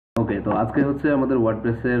ওকে, তো আজকে হচ্ছে আমাদের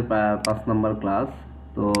ওয়ার্ডপ্রেসের 5 নাম্বার ক্লাস।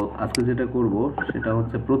 তো আজকে যেটা করব সেটা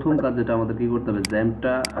হচ্ছে প্রথম কাজ, যেটা আমাদের কি করতে হবে,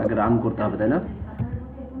 জ্যাম্পটা আগে রান করতে হবে, তাই না?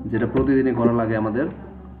 যেটা প্রতিদিনই করা লাগে আমাদের।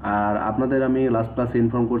 আর আপনাদের আমি লাস্ট ক্লাসে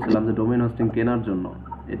ইনফর্ম করছিলাম যে ডোমেইন হোস্টিং কেনার জন্য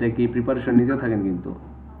এটা কি প্রিপারেশন নিতে থাকেন, কিন্তু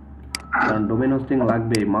কারণ ডোমেইন হোস্টিং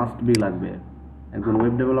লাগবে, মাস্ট বি লাগবে। একজন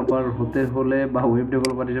ওয়েব ডেভেলপার হতে হলে বা ওয়েব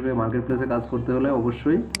ডেভেলপার হিসেবে মার্কেট প্লেসে কাজ করতে হলে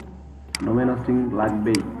অবশ্যই ডোমেইন হোস্টিং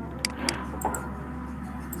লাগবেই।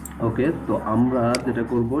 ওকে, তো আমরা যেটা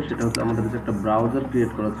করব সেটা হচ্ছে আমাদের যে একটা ব্রাউজার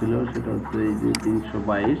ক্রিয়েট করা ছিল, সেটা হচ্ছে এই যে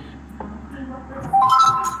 322।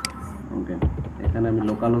 ওকে, এখানে আমি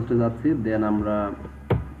লোকাল হোস্টে যাচ্ছি, দেন আমরা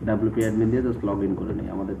WP অ্যাডমিন দিয়ে জাস্ট লগ ইন করে নিই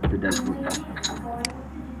আমাদের যে ড্যাশবোর্ডটা।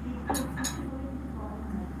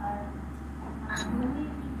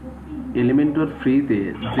 এলিমেন্টর ফ্রিতে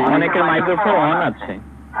অনেকের মাইক্রোফোন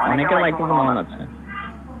অন আছে,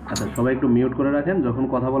 আচ্ছা, সবাই একটু মিউট করে রাখেন, যখন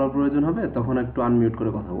কথা বলার প্রয়োজন হবে তখন একটু আনমিউট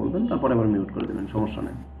করে কথা বলবেন, তারপরে আবার মিউট করে দেবেন, সমস্যা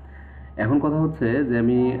নেই। এখন কথা হচ্ছে যে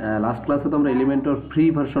আমি লাস্ট ক্লাসে তো আমরা এলিমেন্টর ফ্রি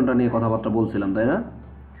ভার্সনটা নিয়ে কথাবার্তা বলছিলাম, তাই না?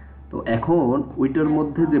 তো এখন ওইটার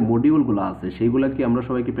মধ্যে যে মডিউলগুলো আছে সেইগুলো কি আমরা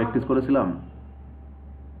সবাই কি প্র্যাকটিস করেছিলাম?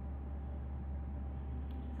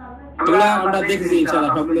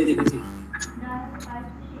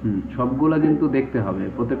 সবগুলা কিন্তু দেখতে হবে,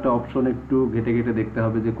 প্রত্যেকটা অপশন একটু ঘেটে ঘেটে দেখতে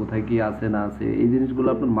হবে যে কোথায় কি আছে না আছে। এই জিনিসগুলো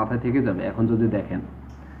আপনার মাথায় থেকে যাবে এখন যদি দেখেন,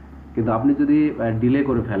 কিন্তু আপনি যদি ডিলে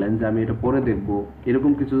করে ফেলেন যে আমি এটা পরে দেখব,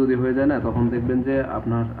 এরকম কিছু যদি হয়ে যায় না, তখন দেখবেন যে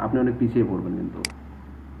আপনি অনেক পিছিয়ে পড়বেন কিন্তু।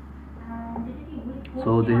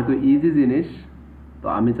 সো যেহেতু ইজি জিনিস, তো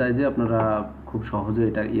আমি চাই যে আপনারা খুব সহজে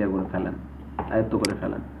এটা করে ফেলেন, আয়ত্ত করে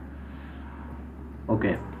ফেলেন।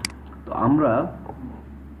 ওকে, তো আমরা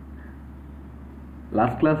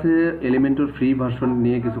লাস্ট ক্লাসে এলিমেন্টর ফ্রি ভার্সন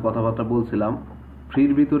নিয়ে কিছু কথাবার্তা বলছিলাম।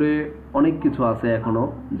 ফ্রির ভিতরে অনেক কিছু আছে এখনো,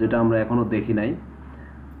 যেটা আমরা এখনো দেখি নাই।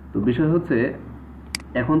 তো বিষয় হচ্ছে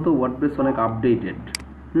এখন তো ওয়ার্ডপ্রেস অনেক আপডেটেড।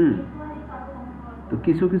 তো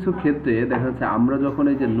কিছু কিছু ক্ষেত্রে দেখা যাচ্ছে আমরা যখন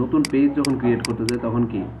এই যে নতুন পেজ যখন ক্রিয়েট করতে যাই, তখন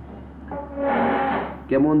কি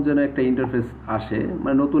কেমন যেন একটা ইন্টারফেস আসে,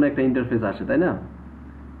 মানে নতুন একটা ইন্টারফেস আসে, তাই না?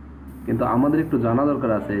 কিন্তু আমাদের একটু জানা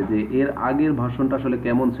দরকার আছে যে এর আগের ভার্সনটা আসলে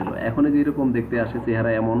কেমন ছিল। এখন যে এরকম দেখতে আসে,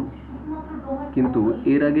 চেহারা এমন, কিন্তু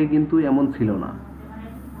এর আগে কিন্তু এমন ছিল না।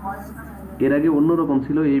 এর আগে অন্যরকম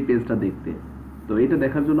ছিল এই পেজটা দেখতে। তো এটা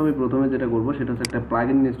দেখার জন্য আমি প্রথমে যেটা করব সেটা হচ্ছে একটা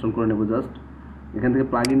প্লাগইন ইনস্টল করে নেব। জাস্ট এখান থেকে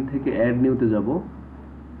প্লাগইন থেকে অ্যাড নিউতে যাব।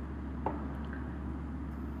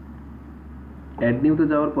 অ্যাড নিউতে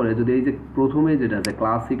যাওয়ার পরে যদি এই যে প্রথমে যেটা আছে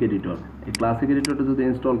ক্লাসিক এডিটর, এই ক্লাসিক এডিটরটা যদি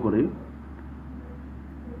ইনস্টল করি,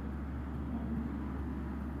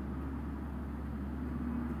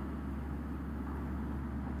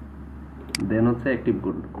 দেন হচ্ছে অ্যাক্টিভ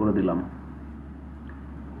করে দিলাম।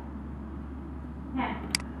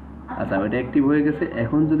 আচ্ছা, এটা অ্যাক্টিভ হয়ে গেছে।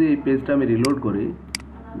 এখন যদি এই পেজটা আমি রিলোড করি,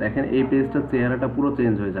 দেখেন এই পেজটার চেহারাটা পুরো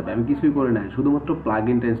চেঞ্জ হয়ে যাবে। আমি কিছুই করে নাই, শুধুমাত্র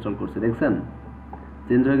প্লাগইনটা ইনস্টল করছি, দেখছেন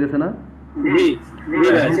চেঞ্জ হয়ে গেছে না?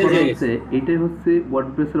 এইটাই হচ্ছে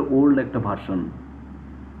ওয়ার্ডপ্রেসের ওল্ড একটা ভার্সন।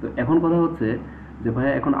 তো এখন কথা হচ্ছে যে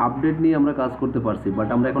ভাইয়া এখন আপডেট নিয়ে আমরা কাজ করতে পারছি, বাট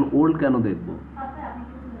আমরা এখন ওল্ড কেন দেখব?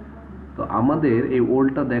 তো আমাদের এই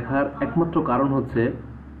ওল্ডটা দেখার একমাত্র কারণ হচ্ছে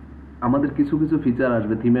আমাদের কিছু কিছু ফিচার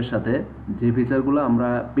আসবে থিমের সাথে, যে ফিচারগুলো আমরা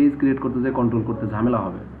পেজ ক্রিয়েট করতে যে কন্ট্রোল করতে ঝামেলা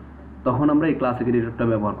হবে, তখন আমরা এই ক্লাসিক এডিটরটা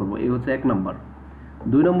ব্যবহার করব। এই হচ্ছে 1 নাম্বার।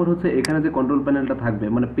 2 নম্বর হচ্ছে এখানে যে কন্ট্রোল প্যানেলটা থাকবে,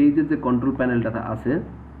 মানে পেজের যে কন্ট্রোল প্যানেলটা আছে,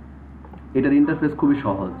 এটার ইন্টারফেস খুবই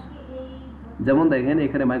সহজ। যেমন দেখেন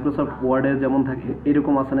এখানে মাইক্রোসফট ওয়ার্ডের যেমন থাকে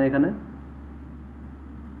এরকম আছে না, এখানে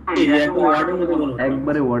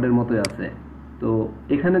একবারে ওয়ার্ডের মতোই আছে। তো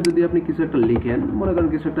এখানে যদি আপনি কিছু একটা লিখেন, মনে করেন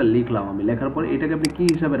কিছু একটা লিখলাম আমি, লেখার পর এটাকে আপনি কি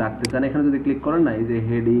হিসাবে রাখতে চান, এখানে যদি ক্লিক করেন না, এই যে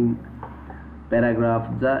হেডিং, প্যারাগ্রাফ,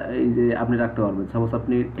 যা এই যে আপনি রাখতে পারবেন। সাপোজ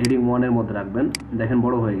আপনি হেডিং 1 এর মধ্যে রাখবেন, দেখেন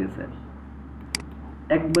বড় হয়ে গেছে,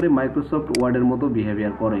 একবারে মাইক্রোসফট ওয়ার্ডের মতো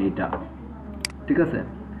বিহেভিয়ার করে এটা, ঠিক আছে?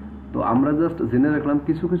 তো আমরা জাস্ট জেনে রাখলাম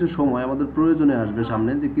কিছু কিছু সময় আমাদের প্রয়োজনে আসবে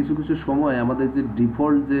সামনে, যে কিছু কিছু সময় আমাদের যে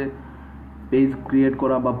ডিফল্ট যে পেজ ক্রিয়েট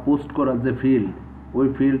করা বা পোস্ট করার যে ফিল্ড, ওই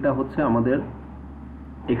ফিল্ডটা হচ্ছে আমাদের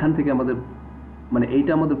এখান থেকে আমাদের মানে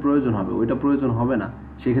এইটা আমাদের প্রয়োজন হবে, ওইটা প্রয়োজন হবে না।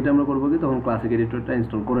 সেক্ষেত্রে আমরা করবো কি, তখন ক্লাসিক এডিটরটা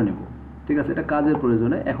ইনস্টল করে নেব, ঠিক আছে? এটা কাজের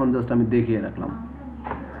প্রয়োজনে এখন জাস্ট আমি দেখিয়ে রাখলাম।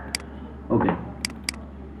 ওকে,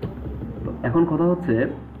 তো এখন কথা হচ্ছে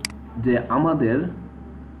যে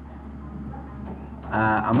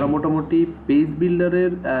আমরা মোটামুটি পেজ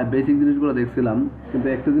বিল্ডারের বেসিক জিনিসগুলো দেখছিলাম, কিন্তু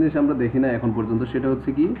একটা জিনিস আমরা দেখি না এখন পর্যন্ত, সেটা হচ্ছে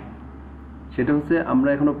কি, সেটা হচ্ছে আমরা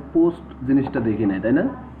এখনো পোস্ট জিনিসটা দেখি নাই, তাই না?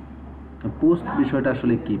 পোস্ট বিষয়টা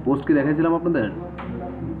আসলে কি, পোস্ট কি দেখাইছিলাম আপনাদের?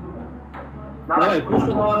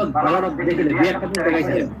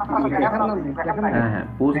 হ্যাঁ,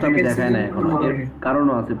 পোস্ট আমি দেখাই না এখনো। এর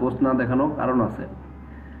কারণও আছে, পোস্ট না দেখানো কারণ আছে।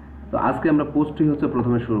 তো আজকে আমরা পোস্টই হচ্ছে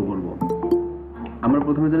প্রথমে শুরু করব। আমরা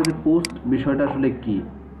প্রথমে জানি যে পোস্ট বিষয়টা আসলে কি।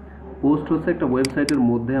 পোস্ট হচ্ছে একটা ওয়েবসাইটের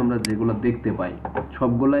মধ্যে আমরা যেগুলো দেখতে পাই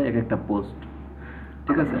সবগুলাই এক একটা পোস্ট,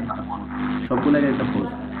 ঠিক আছে, সবগুলাই এক একটা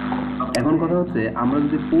পোস্ট। এখন কথা হচ্ছে আমরা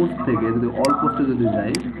যদি পোস্ট থেকে যদি অল পোস্টে যদি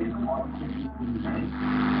যাই,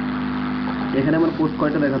 এখানে আমার পোস্ট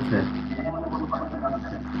কয়টা দেখাচ্ছে?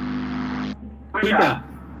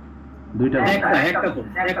 দুইটা,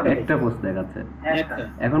 একটা পোস্ট দেখাচ্ছে।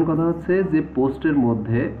 এখন কথা হচ্ছে যে পোস্টের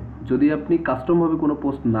মধ্যে যদি আপনি কাস্টম ভাবে কোনো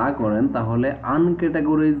পোস্ট না করেন তাহলে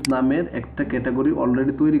আনক্যাটাগরিজ নামের একটা ক্যাটাগরি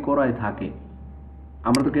অলরেডি তৈরি করাই থাকে।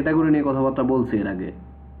 আমরা তো ক্যাটাগরি নিয়ে কথাবার্তা বলছি এর আগে,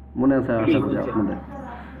 মনে আছে আশা করি আপনাদের।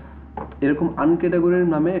 এরকম আনক্যাটাগরির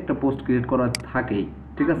নামে একটা পোস্ট ক্রিয়েট করা থাকেই,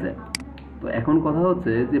 ঠিক আছে। তো এখন কথা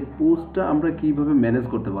হচ্ছে যে পোস্টটা আমরা কিভাবে ম্যানেজ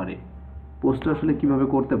করতে পারি, পোস্টটা আসলে কিভাবে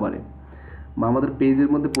করতে পারি, বা আমাদের পেজের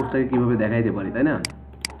মধ্যে পোস্টটাকে কিভাবে দেখাইতে পারি, তাই না?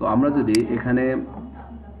 তো আমরা যদি এখানে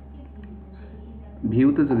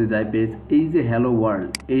ভিউতে যদি যাই পেজ, এই যে হ্যালো ওয়ার্ল্ড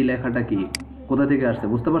এই লেখাটা কি কোথা থেকে আসছে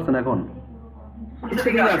বুঝতে পারছেন? এখন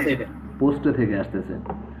পোস্টে থেকে আসতেছে।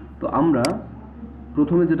 তো আমরা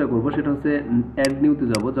প্রথমে যেটা করব সেটা হচ্ছে অ্যাড নিউতে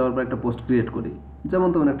যাব, যাওয়ার পর একটা পোস্ট ক্রিয়েট করি, যেমন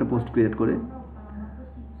তেমন একটা পোস্ট ক্রিয়েট করে।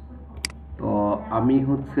 তো আমি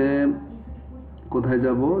হচ্ছে কোথায়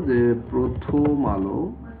যাব, যে প্রথম আলো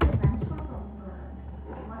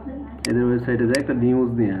এদের ওয়েবসাইটে যাই, একটা নিউজ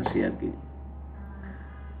নিয়ে আসি আর কি।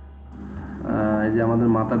 এই যে আমাদের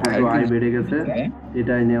মাথা পিছু আয় বেড়ে গেছে,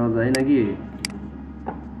 এটাই নেওয়া যায় নাকি?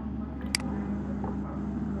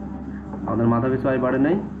 আমাদের মাথা পিছু আয় বাড়ে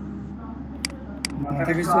নাই,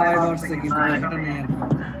 মাথা পিছু আয় বাড়ছে কিন্তু টাকাটা নেই।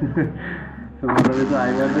 মাথা পিছু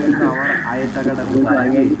আয় বাড়ছে কিন্তু আমার আয়ের টাকাটা কোথায়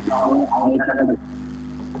নাকি?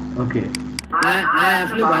 ওকে, আয়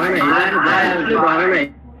আসলে বাড়ে নাই, আয় আসলে বাড়ে নাই।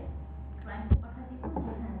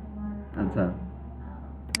 আচ্ছা,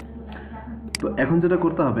 তো এখন যেটা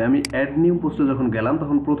করতে হবে, আমি অ্যাড নিউ পোস্টে যখন গেলাম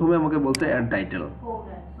তখন প্রথমে আমাকে বলছে অ্যাড টাইটেল,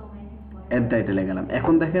 অ্যাড টাইটেলে গেলাম।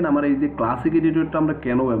 এখন দেখেন আমার এই যে ক্লাসিক এডিটরটা আমরা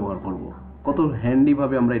কেন ব্যবহার করব, কত হ্যান্ডি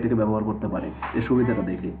ভাবে আমরা এটাকে ব্যবহার করতে পারি, এই সুবিধাটা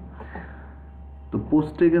দেখি। তো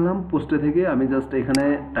পোস্টে গেলাম, পোস্টে থেকে আমি জাস্ট এখানে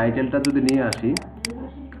টাইটেলটা যদি নিয়ে আসি,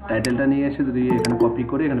 টাইটেলটা নিয়ে এসে যদি এখানে কপি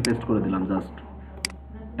করে এখানে পেস্ট করে দিলাম জাস্ট।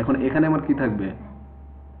 এখন এখানে আমার কি থাকবে,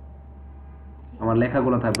 আমার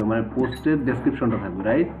লেখাগুলো থাকবে, মানে পোস্টের ডেসক্রিপশনটা থাকবে,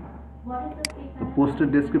 রাইট? তো পোস্টের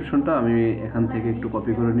ডেসক্রিপশনটা আমি এখান থেকে একটু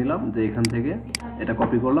কপি করে নিলাম, যে এখান থেকে এটা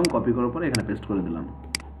কপি করলাম, কপি করার পরে এখানে পেস্ট করে দিলাম।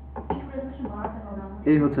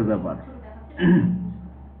 এই হচ্ছে ব্যাপার।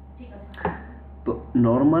 তো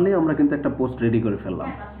নর্মালি আমরা কিন্তু একটা পোস্ট রেডি করে ফেললাম।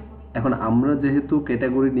 এখন আমরা যেহেতু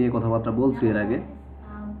ক্যাটাগরি নিয়ে কথাবার্তা বলছি এর আগে,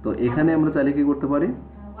 তো এখানে আমরা চাইলে কি করতে পারি,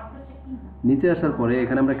 নিচে আসার পরে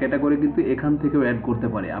এখানে আমরা ক্যাটাগরি কিন্তু এখান থেকেও অ্যাড করতে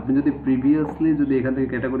পারি। আপনি যদি প্রিভিয়াসলি যদি এখান থেকে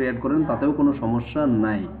ক্যাটাগরি অ্যাড করেন তাতেও কোনো সমস্যা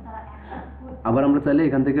নাই। আবার আমরা চাইলে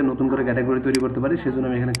এখান থেকে নতুন করে ক্যাটাগরি তৈরি করতে পারি, সেজন্য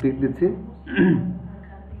আমি এখানে ক্লিক দিচ্ছি।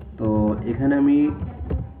 তো এখানে আমি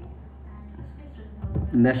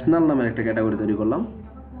ন্যাশনাল নামের একটা ক্যাটাগরি তৈরি করলাম,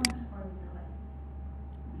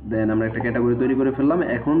 দেন আমরা একটা ক্যাটাগরি তৈরি করে ফেললাম।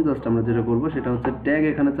 এখন জাস্ট আমরা যেটা করবো সেটা হচ্ছে ট্যাগ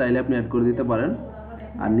এখানে চাইলে আপনি অ্যাড করে দিতে পারেন।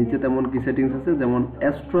 আর নিচে তেমন কি সেটিংস আছে, যেমন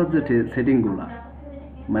অ্যাস্ট্রার যে সেটিংগুলো,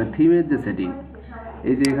 মানে থিমের যে সেটিং,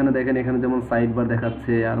 এই যে এখানে দেখেন, এখানে যেমন সাইড বার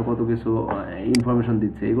দেখাচ্ছে, আরও কত কিছু ইনফরমেশন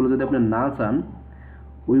দিচ্ছে, এগুলো যদি আপনি না চান,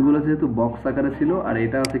 ওইগুলো যেহেতু বক্স আকারে ছিল আর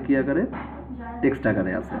এটা আছে কি আকারে, টেক্সট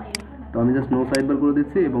আকারে আছে, তো আমি জাস্ট নো সাইড বার করে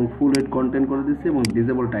দিচ্ছি এবং ফুল হেড কন্টেন্ট করে দিচ্ছি এবং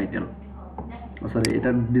ডিসেবল টাইটেল। সরি, এটা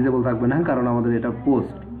ডিসেবল থাকবে না কারণ আমাদের এটা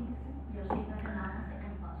পোস্ট।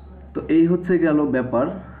 তো এই হচ্ছে গেল ব্যাপার।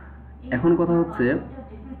 এখন কথা হচ্ছে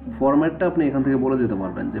ফরম্যাটটা আপনি এখান থেকে বলে দিতে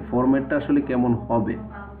পারবেন যে ফরম্যাটটা আসলে কেমন হবে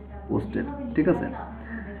পোস্টের, ঠিক আছে।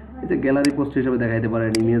 এই যে গ্যালারি পোস্ট হিসেবে দেখাইতে পারেন,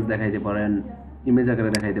 ইমেজ দেখাইতে পারেন, ইমেজ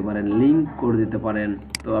আকারে দেখাইতে পারেন, লিঙ্ক করে দিতে পারেন।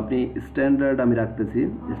 তো আপনি স্ট্যান্ডার্ড আমি রাখতেছি,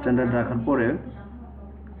 স্ট্যান্ডার্ড রাখার পরে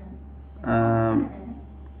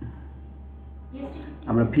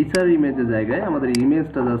আমরা ফিচার ইমেজের জায়গায় আমাদের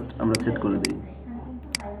ইমেজটা জাস্ট আমরা সেট করে দিই।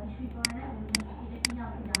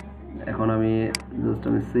 এখন আমি জাস্ট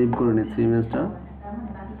সেভ করে নিচ্ছি ইমেজটা,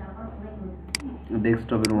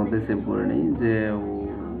 ডেস্কটপের মধ্যে সেভ করে নিই যে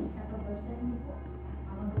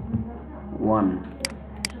 1,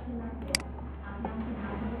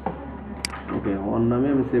 ওকে 1 নামে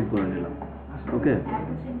আমি সেভ করে নিলাম। ওকে,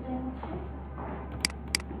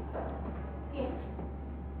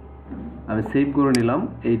 আমি সেভ করে নিলাম।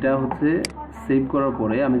 এইটা হচ্ছে সেভ করার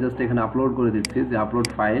পরে আমি জাস্ট এখানে আপলোড করে দিচ্ছি, যে আপলোড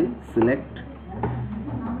ফাইল সিলেক্ট,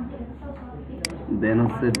 দেন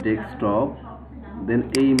হচ্ছে ডেস্কটপ, দেন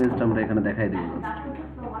এই ইমেজটা আমরা এখানে দেখাই দেব।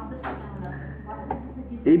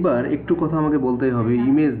 এইবার একটু কথা আমাকে বলতেই হবে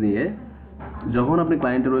ইমেজ নিয়ে। যখন আপনি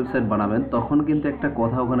ক্লায়েন্টের ওয়েবসাইট বানাবেন তখন কিন্তু একটা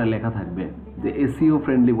কথা ওখানে লেখা থাকবে যে এসইও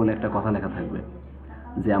ফ্রেন্ডলি বলে একটা কথা লেখা থাকবে,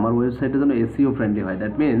 যে আমার ওয়েবসাইটে যেন এসইও ফ্রেন্ডলি হয়।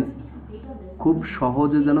 দ্যাট মিনস খুব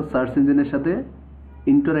সহজে যেন সার্চ ইঞ্জিনের সাথে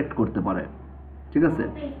ইন্টারঅ্যাক্ট করতে পারে, ঠিক আছে?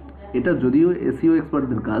 এটা যদিও এসইও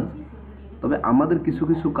এক্সপার্টদের কাজ, তবে আমাদের কিছু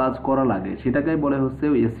কিছু কাজ করা লাগে, সেটাকেই বলে হচ্ছে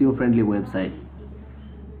এসইও ফ্রেন্ডলি ওয়েবসাইট।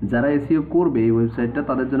 যারা এসইও করবে এই ওয়েবসাইটটা,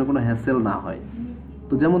 তাদের জন্য কোনো হ্যাসেল না হয়।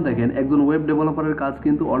 তো যেমন দেখেন, একজন ওয়েব ডেভেলপারের কাজ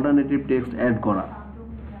কিন্তু অল্টারনেটিভ টেক্সট অ্যাড করা।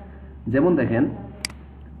 যেমন দেখেন,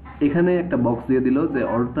 এখানে একটা বক্স দিয়ে দিল যে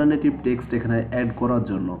অল্টারনেটিভ টেক্সট এখানে অ্যাড করার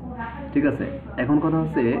জন্য, ঠিক আছে? এখন কথা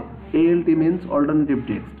হচ্ছে এএলটি মিনস অল্টারনেটিভ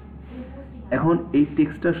টেক্সট। এখন এই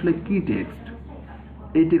টেক্সটটা আসলে কি টেক্সট,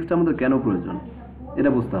 এই টেক্সটটা আমাদের কেন প্রয়োজন, এটা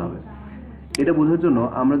বুঝতে হবে। এটা বোঝার জন্য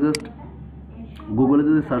আমরা জাস্ট গুগলে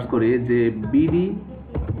যদি সার্চ করি যে বিডি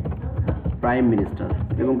প্রাইম মিনিস্টার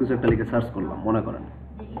এবং কিছু একটা লিখে সার্চ করলাম, মনে করেন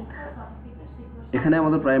এখানে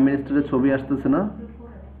আমাদের প্রাইম মিনিস্টারের ছবি আসতেছে না?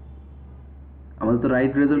 আমাদের তো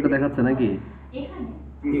রাইট রেজাল্টটা দেখাচ্ছে নাকি?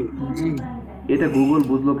 এটা গুগল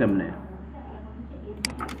বুঝলো কেমনে?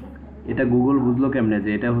 এটা গুগল বুঝলো কেমনে যে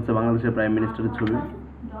এটা হচ্ছে বাংলাদেশের প্রাইম মিনিস্টারের ছবি?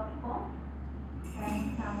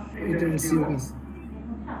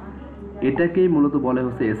 এটাকেই মূলত বলে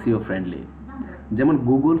হচ্ছে এসইও ফ্রেন্ডলি। যেমন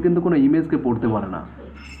গুগল কিন্তু কোনো ইমেজকে পড়তে পারে না,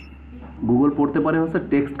 গুগল পড়তে পারে হচ্ছে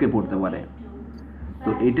টেক্সটকে পড়তে পারে। তো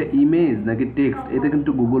এটা ইমেজ নাকি টেক্সট, এটা কিন্তু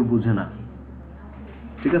গুগল বুঝে না,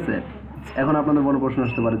 ঠিক আছে? এখন আপনাদের মনে প্রশ্ন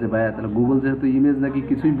আসতে পারে যে ভাইয়া, তাহলে গুগল যেহেতু ইমেজ নাকি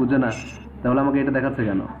কিছুই বুঝে না, তাহলে আমাকে এটা দেখাচ্ছে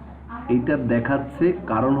কেন? এইটা দেখাচ্ছে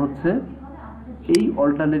কারণ হচ্ছে এই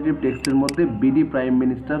অল্টারনেটিভ টেক্সটের মধ্যে বিডি প্রাইম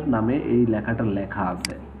মিনিস্টার নামে এই লেখাটা লেখা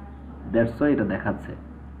আছে। দ্যাটস ওয়াই এটা দেখাচ্ছে,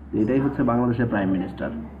 এটাই হচ্ছে বাংলাদেশের প্রাইম মিনিস্টার।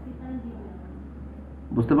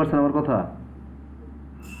 বুঝতে পারছেন আমার কথা?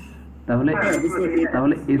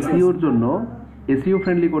 তাহলে এসইওর জন্য, এসইও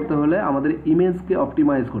ফ্রেন্ডলি করতে হলে আমাদের ইমেজকে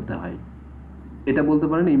অপটিমাইজ করতে হয়। এটা বলতে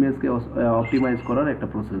পারেন ইমেজকে অপটিমাইজ করার একটা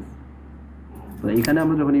প্রসেস। তো এখানে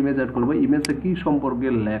আমরা যখন ইমেজ অ্যাড করবো, ইমেজটা কি সম্পর্কে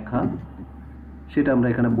লেখা সেটা আমরা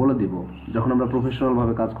এখানে বলে দিব যখন আমরা প্রফেশনাল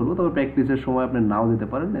ভাবে কাজ করব। তবে প্র্যাকটিসের সময় আপনি নাও দিতে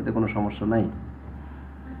পারেন, এতে কোনো সমস্যা নাই।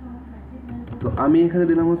 তো আমি এখানে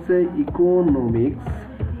দিলাম হচ্ছে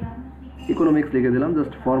ইকোনমিক্স লিখে দিলাম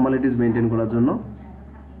জাস্ট ফর্মালিটিস মেনটেন করার জন্য।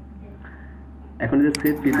 এখন যে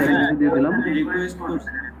সেট ফিচার দিয়ে দিলাম।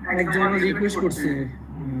 একজন রিকোয়েস্ট করছে।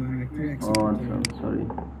 ও আচ্ছা, সরি,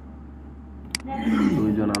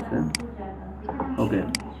 দুইজন আছে। ওকে,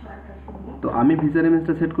 তো আমি ফিচার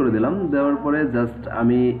ইমেজটা সেট করে দিলাম। দেওয়ার পরে জাস্ট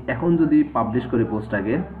আমি এখন যদি পাবলিশ করি,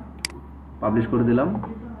 পোস্টটাকে পাবলিশ করে দিলাম।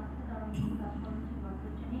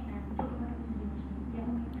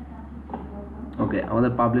 ওকে,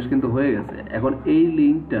 আমাদের পাবলিশ কিন্তু হয়ে গেছে। এখন এই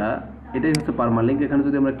লিঙ্কটা, এটাই হচ্ছে পারমা লিঙ্ক। এখানে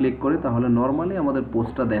যদি আমরা ক্লিক করি তাহলে নর্মালি আমাদের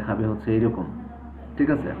পোস্টটা দেখাবে হচ্ছে এরকম, ঠিক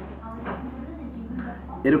আছে?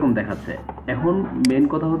 এরকম দেখাচ্ছে। এখন মেন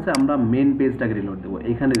কথা হচ্ছে আমরা মেন পেজটাকে রিলোড দেবো,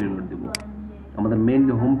 এখানে রিলোড দেবো। আমাদের মেন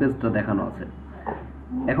যে হোম পেজটা দেখানো আছে,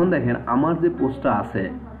 এখন দেখেন আমার যে পোস্টটা আছে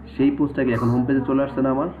সেই পোস্টটাকে এখন হোম পেজে চলে আসছে না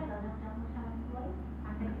আমার?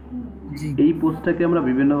 এই পোস্টটাকে আমরা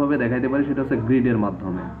বিভিন্নভাবে দেখাইতে পারি, সেটা হচ্ছে গ্রিডের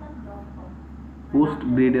মাধ্যমে, পোস্ট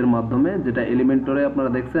গ্রিডের মাধ্যমে, যেটা এলিমেন্টরে আপনারা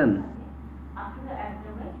দেখছেন।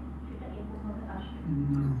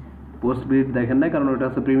 পোস্ট গ্রিড দেখেন না, কারণ ওটা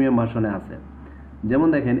হচ্ছে প্রিমিয়াম ভার্সনে আছে। যেমন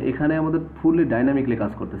দেখেন এখানে আমাদের ফুললি ডাইনামিকলি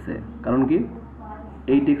কাজ করতেছে। কারণ কি,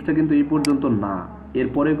 এই টেক্সটটা কিন্তু এই পর্যন্ত না,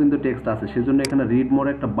 এরপরেও কিন্তু টেক্সট আছে, সেজন্য এখানে রিড মোর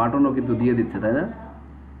একটা বাটনও কিন্তু দিয়ে দিচ্ছে, তাই না?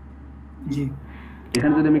 জি।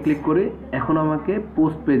 এখানে যদি আমি ক্লিক করি, এখন আমাকে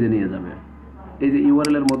পোস্ট পেজে নিয়ে যাবে। এই যে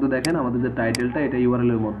ইউআরএল এর মধ্যে দেখেন আমাদের যে টাইটেলটা, এটা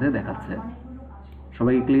ইউআরএল এর মধ্যে দেখাচ্ছে।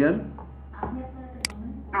 সবাই ক্লিয়ার?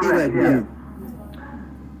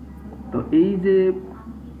 তো এই যে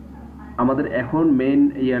আমাদের এখন মেইন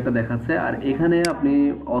ইয়াটা দেখাচ্ছে, আর এখানে আপনি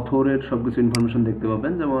অথরের সবকিছু ইনফরমেশন দেখতে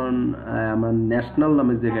পাবেন। যেমন আমার ন্যাশনাল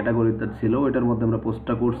নামে যে ক্যাটাগরিটা ছিল ওইটার মধ্যে আমরা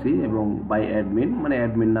পোস্টটা করছি, এবং বাই অ্যাডমিন, মানে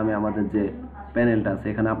অ্যাডমিন নামে আমাদের যে প্যানেলটা আছে,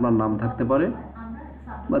 এখানে আপনার নাম থাকতে পারে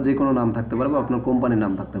বা যে কোনো নাম থাকতে পারে বা আপনার কোম্পানির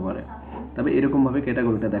নাম থাকতে পারে। তবে এরকমভাবে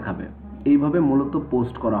ক্যাটাগরিটা দেখাবে। এইভাবে মূলত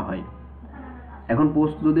পোস্ট করা হয়। এখন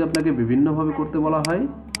পোস্ট যদি আপনাকে বিভিন্নভাবে করতে বলা হয়,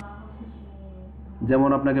 যেমন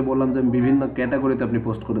আপনাকে বললাম যে বিভিন্ন ক্যাটাগরিতে আপনি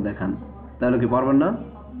পোস্ট করে দেখান, তাহলে কি পারবেন না?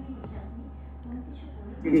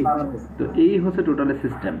 তো এই হচ্ছে টোটালি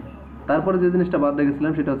সিস্টেম। তারপরে যে জিনিসটা বাদ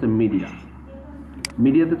রেখেছিলাম সেটা হচ্ছে মিডিয়া।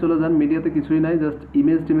 মিডিয়াতে চলে যান। মিডিয়াতে কিছুই নাই, জাস্ট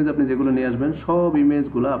ইমেজ আপনি যেগুলো নিয়ে আসবেন সব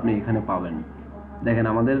ইমেজগুলো আপনি এখানে পাবেন। দেখেন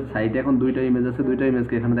আমাদের সাইটে এখন দুইটা ইমেজ আছে, দুইটা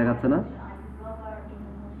ইমেজকে এখানে দেখাচ্ছে না?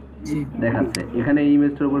 দেখাচ্ছে। এখানে এই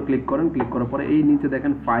ইমেজটার উপর ক্লিক করেন, ক্লিক করার পরে এই নিচে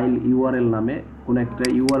দেখেন ফাইল ইউআরএল নামে কোন একটা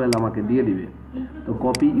ইউআরএল আমাকে দিয়ে দিবে। তো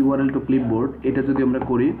কপি ইউআরএল টু ক্লিপবোর্ড, এটা যদি আমরা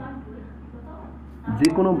করি, যে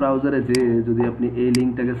কোনো ব্রাউজারে যে যদি আপনি এই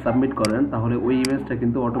লিঙ্কটাকে সাবমিট করেন, তাহলে ওই ইমেজটা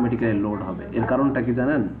কিন্তু অটোমেটিক্যালি লোড হবে। এর কারণটা কি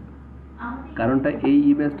জানেন? কারণটা এই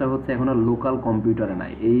ইমেজটা হচ্ছে এখন আর লোকাল কম্পিউটারে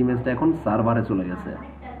নাই, এই ইমেজটা এখন সার্ভারে চলে গেছে।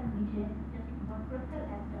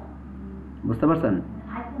 বুঝতে পারছেন?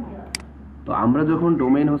 তো আমরা যখন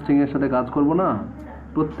ডোমেইন হোস্টিং এর সাথে কাজ করব না,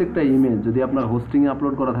 প্রত্যেকটা ইমেজ যদি আপনার হোস্টিং এ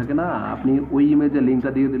আপলোড করা থাকে না, আপনি ওই ইমেজের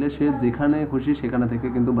লিঙ্কটা দিয়ে দিলে সে যেখানে খুশি সেখানে থেকে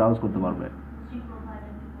কিন্তু ব্রাউজ করতে পারবে।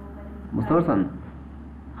 বুঝতে পারছেন?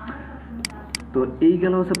 তো এই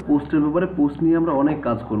গেল হচ্ছে পোস্টের ব্যাপারে। পোস্ট নিয়ে আমরা অনেক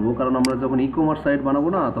কাজ করব, কারণ আমরা যখন ই কমার্স সাইট বানাবো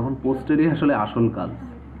না, তখন পোস্টেরই আসলে আসল কাজ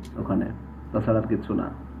ওখানে, তাছাড়া আর কিছু না।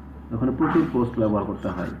 ওখানে প্রচুর পোস্ট ব্যবহার করতে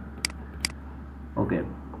হয়। ওকে,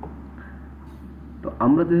 তো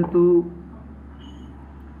আমরা যেহেতু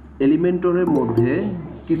এলিমেন্টরের মধ্যে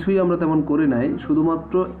কিছুই আমরা তেমন করি নাই,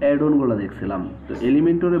 শুধুমাত্র অ্যাড অনগুলো দেখছিলাম। তো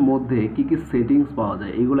এলিমেন্টরের মধ্যে কি কি সেটিংস পাওয়া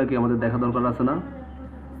যায় এগুলা কি আমাদের দেখা দরকার আছে না?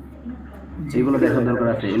 এগুলো দেখার দরকার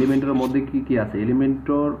আছে। এলিমেন্টরের মধ্যে কি কি আছে?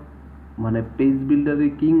 এলিমেন্টর মানে পেজ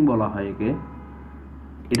বিল্ডারের কিং বলা হয় একে।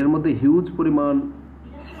 এটার মধ্যে হিউজ পরিমাণ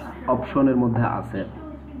অপশনের মধ্যে আছে।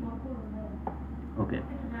 ওকে,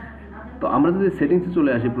 তো আমরা যদি সেটিংসে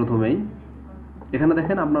চলে আসি প্রথমেই, এখানে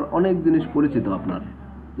দেখেন আপনার অনেক জিনিস পরিচিত। আপনার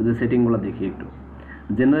যদি সেটিংগুলো দেখি একটু,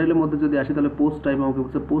 জেনারেলের মধ্যে যদি আসি তাহলে পোস্ট টাইপ আমাকে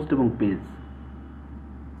বলছে পোস্ট এবং পেজ,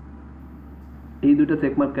 এই দুইটা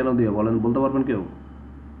চেকমার্ক কেন দিয়ে বলেন, বলতে পারবেন কেউ?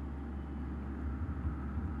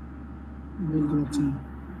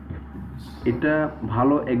 এটা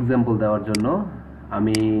ভালো এক্সাম্পল দেওয়ার জন্য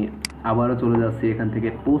আমি আবারও চলে যাচ্ছি এখান থেকে।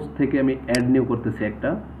 পোস্ট থেকে আমি অ্যাড নিউ করতেছি একটা,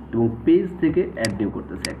 এবং পেজ থেকে অ্যাড নিউ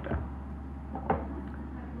করতেছি একটা।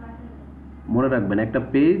 মনে রাখবেন, একটা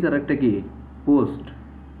পেজ আর একটা কি পোস্ট,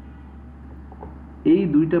 এই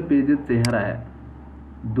দুইটা পেজের চেহারা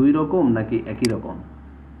দুই রকম নাকি একই রকম?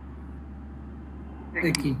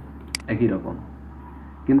 একই রকম,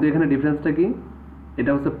 কিন্তু এখানে ডিফারেন্সটা কি?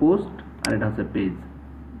 এটা হচ্ছে পোস্ট আর এটা হচ্ছে পেজ।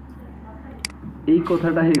 এই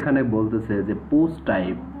কথাটা এখানে বলতেছে যে পোস্ট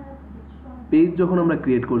টাইপ পেজ যখন আমরা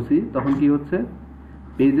ক্রিয়েট করছি তখন কি হচ্ছে,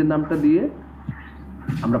 পেজের নামটা দিয়ে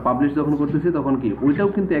আমরা পাবলিশ যখন করতেছি তখন কি ওইটাও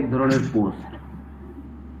কিন্তু এক ধরনের পোস্ট,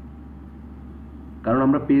 কারণ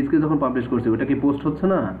আমরা পেজকে যখন পাবলিশ করছি ওটা কি পোস্ট হচ্ছে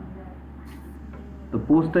না? তো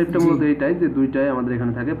পোস্ট টাইপটা মূলত এইটাই যে দুইটাই আমাদের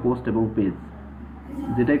এখানে থাকে, পোস্ট এবং পেজ।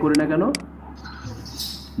 যেটাই করি না কেন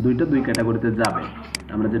দুইটা দুই ক্যাটাগরিতে যাবে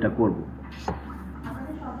আমরা যেটা করব।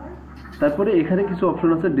 তারপরে এখানে কিছু অপশন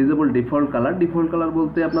আছে, disable default colour. Default colour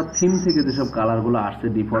বলতে আপনার থিম থেকে যেসব কালারগুলো আসছে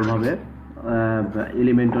ডিফল্ট ভাবে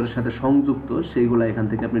এলিমেন্টরের সাথে সংযুক্ত, সেইগুলো এখান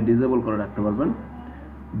থেকে আপনি ডিসেবল করে রাখতে পারবেন।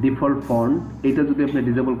 ডিফল্ট ফন্ট, এটা যদি আপনি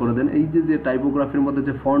ডিসেবল করে দেন, এই যে টাইপোগ্রাফির মধ্যে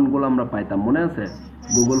যে ফন্টগুলো আমরা পাইতাম মনে আছে,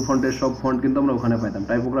 গুগল ফন্টের সব ফন্ট কিন্তু আমরা ওখানে পাইতাম,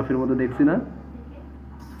 টাইপোগ্রাফির মধ্যে দেখছি না,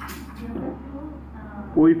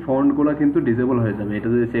 ওই ফন্টগুলো কিন্তু ডিসেবল হয়ে যাবে। এটা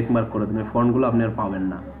যদি চেক মার্ক করে দেন, ওই ফন্টগুলো আপনি আর পাবেন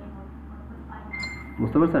না।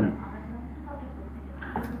 বুঝতে পারছেন?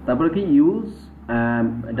 তারপরে কি ইউজ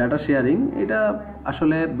ডাটা শেয়ারিং, এটা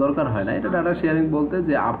আসলে দরকার হয় না। এটা ডাটা শেয়ারিং বলতে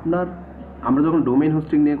যে আপনার, আমরা যখন ডোমেইন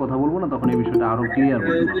হোস্টিং নিয়ে কথা বলবো না তখন এই বিষয়টা আরো ক্লিয়ার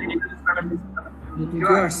হবে।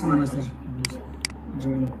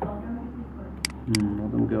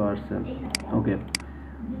 নতুন কেউ আসছে, ওকে।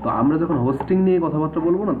 তো আমরা যখন হোস্টিং নিয়ে কথাবার্তা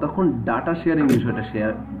বলবো না তখন ডাটা শেয়ারিং বিষয়টা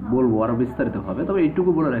বলবো আরো বিস্তারিত ভাবে। তবে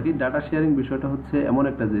এইটুকু বলে রাখি, ডাটা শেয়ারিং বিষয়টা হচ্ছে এমন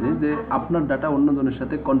একটা জিনিস যে আপনার ডাটা অন্যজনের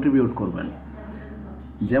সাথে কন্ট্রিবিউট করবেন।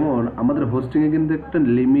 যেমন আমাদের হোস্টিংয়ে কিন্তু একটা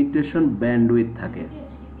লিমিটেশন ব্যান্ডউইথ থাকে।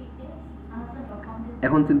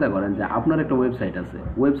 এখন চিন্তা করেন যে আপনার একটা ওয়েবসাইট আছে,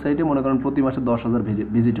 ওয়েবসাইটে মনে করেন প্রতি মাসে 10,000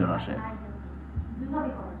 ভিজিটর আসে,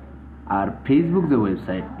 আর ফেসবুক যে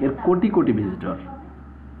ওয়েবসাইট এর কোটি কোটি ভিজিটর।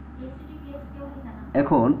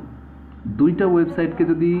 এখন দুইটা ওয়েবসাইটকে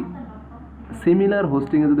যদি সিমিলার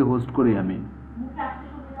হোস্টিংয়ে যদি হোস্ট করি আমি,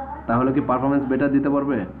 তাহলে কি পারফরমেন্স বেটার দিতে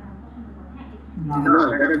পারবে?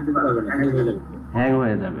 হ্যাং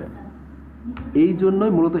হয়ে যাবে। এই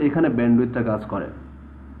জন্যই মূলত এখানে ব্যান্ডউইথটা কাজ করে।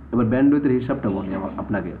 এবার ব্যান্ডউইথের হিসাবটা বলি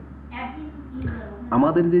আপনাকে।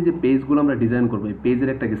 আমাদের যে পেজগুলো আমরা ডিজাইন করবো, এই পেজের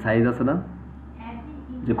একটা কি সাইজ আছে না,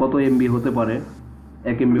 যে কত এমবি হতে পারে,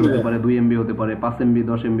 1 এমবি হতে পারে, 2 এমবি হতে পারে, 5 এমবি,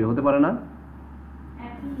 10 এমবি হতে পারে না?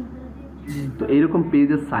 তো এইরকম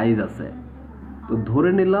পেজের সাইজ আছে। তো ধরে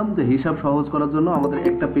নিলাম যে হিসাব সহজ করার জন্য আমাদের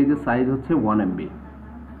একটা পেজের সাইজ হচ্ছে 1 এমবি,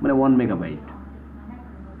 মানে 1 মেগাবাইট।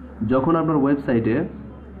 যখন আপনার ওয়েবসাইটে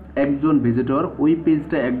একজন ভিজিটর ওই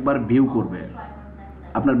পেজটা একবার ভিউ করবে,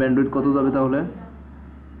 আপনার ব্যান্ডউইথ কত যাবে? তাহলে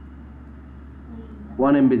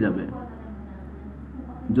 1 এমবি যাবে।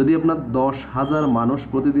 যদি আপনার 10,000 মানুষ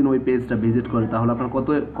প্রতিদিন ওই পেজটা ভিজিট করে, তাহলে আপনার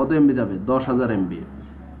কত এমবি যাবে? 10,000 এমবি।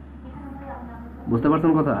 বুঝতে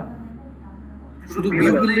পারছেন কথা? শুধু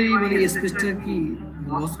ভিউ করলেই মানে স্পেসটা কি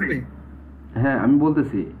লস হবে? হ্যাঁ, আমি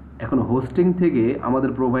বলতেছি এখন হোস্টিং থেকে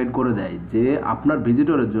আমাদের প্রোভাইড করে দেয় যে আপনার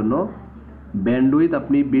ভিজিটরের জন্য ব্যান্ডউইথ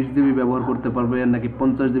আপনি 20 জিবি ব্যবহার করতে পারবেন নাকি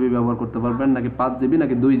 50 জিবি ব্যবহার করতে পারবেন নাকি 5 জিবি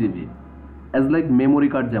নাকি 2 GB, as like memory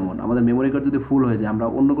card. যেমন আমাদের মেমোরি কার্ড যদি ফুল হয়ে যায় আমরা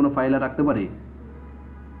অন্য কোনো ফাইলে রাখতে পারি,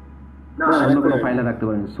 অন্য কোনো ফাইলে রাখতে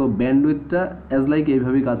পারি। সো ব্যান্ডউইথটা অ্যাজ লাইক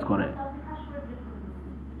এইভাবেই কাজ করে।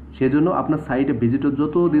 সেজন্য আপনার সাইটে ভিজিটর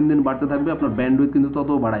যত দিন দিন বাড়তে থাকবে আপনার ব্যান্ডউইথ কিন্তু তত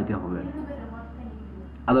বাড়াইতে হবে,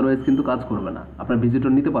 আদারওয়াইজ কিন্তু কাজ করবে না, আপনার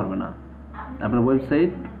ভিজিটর নিতে পারবে না, আপনার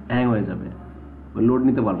ওয়েবসাইট হ্যাং হয়ে যাবে, লোড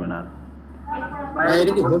নিতে পারবে না আর।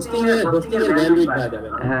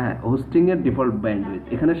 হ্যাঁ, হোস্টিং এর ডিফল্ট ব্যান্ডউইথ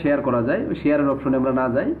এখানে শেয়ার করা যায়, ওই শেয়ারের অপশনে আমরা না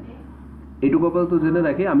যাই। এইটুকু আপাতত জেনে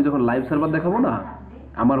রাখি, আমি যখন লাইভ সার্ভার দেখাবো না,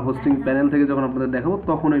 আমার হোস্টিং প্যানেল থেকে যখন আপনাদের দেখাবো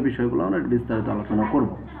তখন এই বিষয়গুলো আমরা বিস্তারিত আলোচনা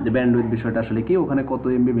করবো, যে ব্যান্ডউইথ বিষয়টা আসলে কি, ওখানে কত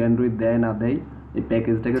এমবি ব্যান্ডউইথ দেয় না দেয়, এই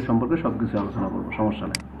প্যাকেজ সম্পর্কে সব কিছু আলোচনা করবো, সমস্যা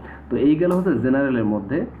নেই। তো এই গেল হচ্ছে জেনারেলের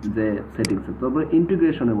মধ্যে যে সেটিংসের। তারপরে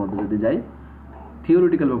ইন্টিগ্রেশনের মধ্যে যদি যাই,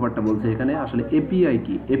 থিওরিটিক্যাল ব্যাপারটা বলছে এখানে। আসলে এপিআই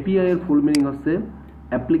কি? এপিআই এর ফুল মিনিং হচ্ছে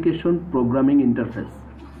অ্যাপ্লিকেশন প্রোগ্রামিং ইন্টারফেস।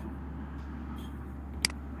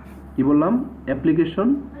 কি বললাম? Application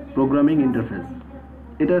programming interface.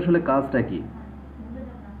 এটা আসলে কাজটা কি?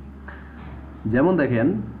 যেমন দেখেন,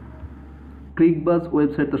 ক্রিকবাজ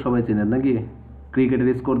ওয়েবসাইট তো সবাই চেনেন নাকি? ক্রিকেটের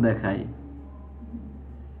স্কোর দেখায়,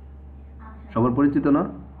 সবার পরিচিত না?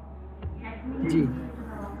 জি।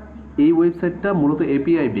 এই ওয়েবসাইটটা মূলত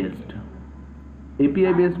এপিআই বেসড।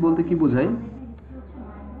 এপিআই বেসড বলতে কি বোঝায়?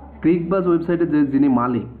 ক্রিকবাজ ওয়েবসাইটে যে যিনি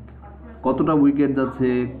মালিক, কতটা উইকেট যাচ্ছে,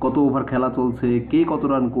 কত ওভার খেলা চলছে, কে কত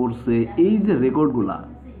রান করছে, এই যে রেকর্ডগুলা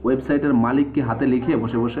ওয়েবসাইটের মালিককে হাতে লিখে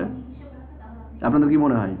বসে বসে, আপনাদের কি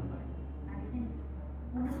মনে হয়?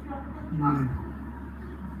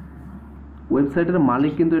 ওয়েবসাইটের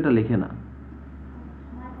মালিক কিন্তু এটা লেখে না,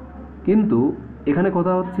 কিন্তু এখানে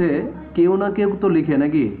কথা হচ্ছে কেউ না কেউ তো লিখে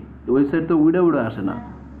নাকি? ওয়েবসাইট তো উড়ে উড়ে আসে না,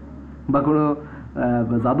 বা কোনো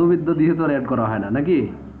জাদুবিদ্যা দিয়ে তো আর অ্যাড করা হয় না নাকি?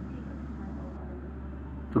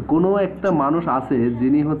 তো কোনো একটা মানুষ আছে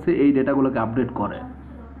যিনি হচ্ছে এই ডেটাগুলোকে আপডেট করে।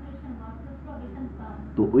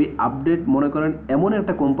 তো ওই আপডেট মনে করেন এমন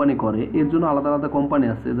একটা কোম্পানি করে, এর জন্য আলাদা আলাদা কোম্পানি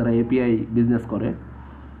আছে যারা এপিআই বিজনেস করে।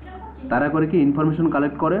 তারা করে কি, ইনফরমেশন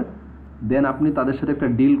কালেক্ট করে, দেন আপনি তাদের সাথে একটা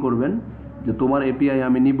ডিল করবেন যে তোমার এপিআই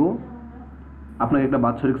আমি নিব, আপনাকে একটা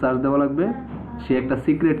বাৎসরিক চার্জ দেওয়া লাগবে, সে একটা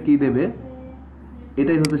সিক্রেট কি দেবে,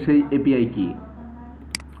 এটাই হচ্ছে সেই এপিআই কি।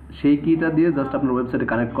 সেই কিটা দিয়ে জাস্ট আপনার ওয়েবসাইটে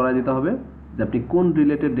কানেক্ট করা দিতে হবে যে আপনি কোন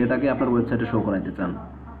রিলেটেড ডেটাকে আপনার ওয়েবসাইটে শো করাইতে চান।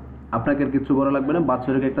 আপনাকে আর কিছু করা লাগবে না,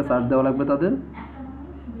 বাৎসরিক একটা চার্জ দেওয়া লাগবে তাদের।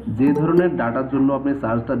 যে ধরনের ডাটার জন্য আপনি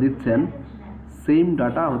চার্জটা দিচ্ছেন সেম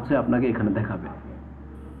ডাটা হচ্ছে আপনাকে এখানে দেখাবে।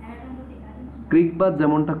 ক্রিকবাজ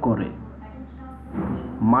যেমনটা করে,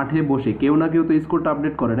 মাঠে বসে কেউ না কেউ তো স্কোরটা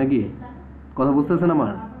আপডেট করে নাকি? কথা বুঝতেছেন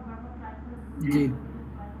আমার? জি।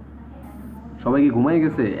 সবাই কি ঘুমাই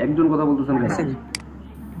গেছে? একজন কথা বলতেছেন কেন?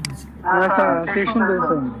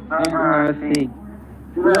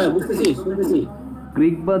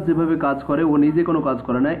 ক্রিকবাজ যেভাবে কাজ করে, ও নিজে কোনো কাজ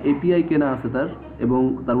করে না, এপিআই কেনা আছে তার এবং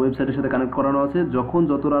তার ওয়েবসাইটের সাথে কানেক্ট করানো আছে। যখন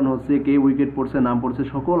যত রান হচ্ছে, কে উইকেট পড়ছে, নাম পড়ছে,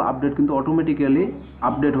 সকল আপডেট কিন্তু অটোমেটিক্যালি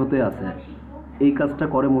আপডেট হতে আছে। এই কাজটা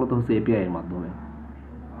করে মূলত হচ্ছে এপিআই এর মাধ্যমে।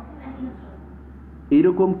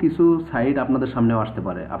 এইরকম কিছু সাইট আপনাদের সামনেও আসতে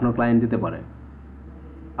পারে, আপনার ক্লায়েন্ট দিতে পারে।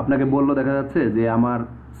 আপনাকে বললো, দেখা যাচ্ছে যে আমার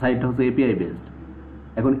সাইটটা হচ্ছে এপিআই বেসড।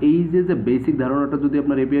 এখন এই যে বেসিক ধারণাটা যদি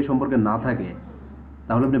আপনার এপিআই সম্পর্কে না থাকে,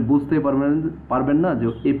 তাহলে আপনি বুঝতেই পারবেন না যে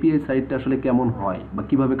এপিআই সাইটটা আসলে কেমন হয় বা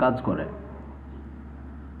কিভাবে কাজ করে।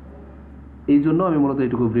 এই জন্য আমি মূলত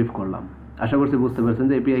এটুকু ব্রিফ করলাম। আশা করছি বুঝতে পারছেন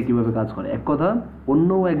যে এপিআই কিভাবে কাজ করে। এক কথা, অন্য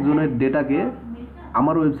একজনের ডেটাকে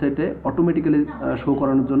আমার ওয়েবসাইটে অটোমেটিক্যালি শো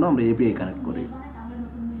করানোর জন্য আমরা এপিআই কানেক্ট করি।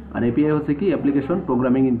 আর এপিআই হচ্ছে কি? Application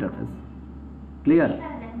programming interface. ক্লিয়ার?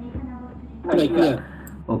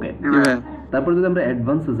 ওকে। তারপর যদি আমরা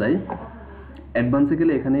অ্যাডভান্সে যাই, অ্যাডভান্সে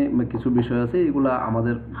গেলে এখানে কিছু বিষয় আছে, এগুলো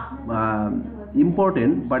আমাদের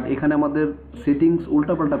ইম্পর্টেন্ট, বাট এখানে আমাদের সেটিংস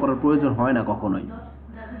উল্টাপাল্টা করার প্রয়োজন হয় না কখনোই।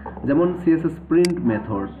 যেমন সিএসএস প্রিন্ট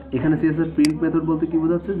মেথড। এখানে সিএসএস প্রিন্ট মেথড বলতে কি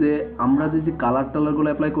বোঝাচ্ছে, যে আমরা যে কালার টালারগুলো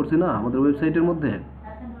অ্যাপ্লাই করছি না আমাদের ওয়েবসাইটের মধ্যে,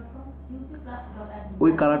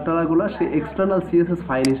 ওই কালার টালারগুলো সে এক্সটার্নাল সিএসএস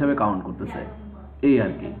ফাইল হিসাবে কাউন্ট করতেছে, এই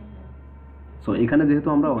আর কি। সো এখানে যেহেতু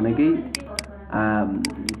আমরা অনেকেই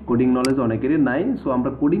কোডিং নলেজ অনেকেরই নাই, সো আমরা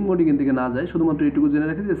কোডিং থেকে না যাই, শুধুমাত্র এইটুকু জেনে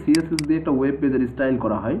রাখি যে সিএসএস দিয়ে একটা ওয়েব পেজের স্টাইল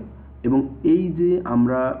করা হয়, এবং এই যে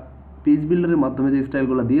আমরা পেজ বিল্ডারের মাধ্যমে যে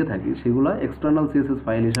স্টাইলগুলো দিয়ে থাকি সেগুলো এক্সটার্নাল সিএসএস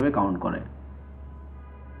ফাইল হিসাবে কাউন্ট করে।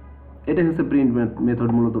 এটাই হচ্ছে প্রিন্ট মেথড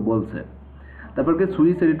মূলত বলছে। তারপর কি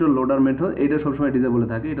সুইচ এডিটর লোডার মেথড, এটা সবসময় ডিজেবলে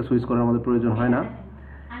থাকে, এটা সুইচ করার আমাদের প্রয়োজন হয় না।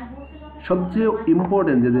 সবচেয়ে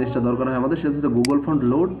ইম্পর্টেন্ট যে জিনিসটা দরকার হয় আমাদের, সেটা হচ্ছে গুগল ফন্ট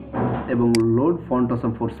লোড এবং load font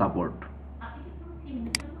awesome for support.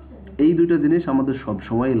 এই দুইটা জিনিস আমাদের সব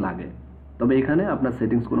সময় লাগে। তবে এখানে আপনার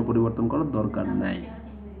সেটিংস কোনো পরিবর্তন করার দরকার নাই।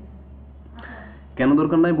 কেন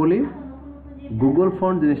দরকার নাই বলি, গুগল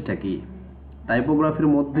ফন্ট জিনিসটা কি? টাইপোগ্রাফির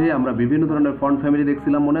মধ্যে আমরা বিভিন্ন ধরনের ফন্ট ফ্যামিলি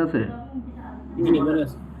দেখছিলাম, মনে আছে?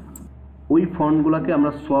 ওই ফন্টগুলোকে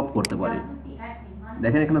আমরা সোয়াপ করতে পারি।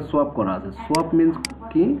 দেখেন এখানে সোয়াপ করা আছে। সোয়াপ মিন্স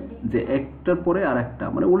কি, যে একটার পরে আর একটা,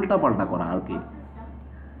 মানে উল্টা পাল্টা করা আর কি।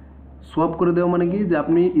 সোয়াপ করে দেওয়া মানে কি, যে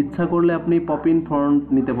আপনি ইচ্ছা করলে আপনি পপিন ফন্ট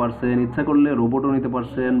নিতে পারছেন, ইচ্ছা করলে রোবটও নিতে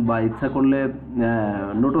পারছেন, বা ইচ্ছা করলে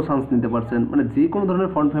নোটোসান্স নিতে পারছেন, মানে যে কোনো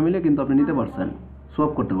ধরনের ফন্ট ফ্যামিলি কিন্তু আপনি নিতে পারছেন,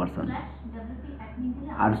 সোয়াপ করতে পারছেন।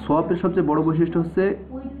 আর সোয়াপের সবচেয়ে বড় বৈশিষ্ট্য হচ্ছে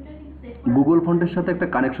গুগল ফন্টের সাথে একটা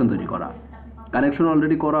কানেকশন তৈরি করা। কানেকশন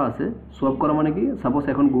অলরেডি করা আছে। সোয়াপ করা মানে কি, সাপোজ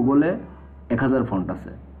এখন গুগলে 1000 ফন্ট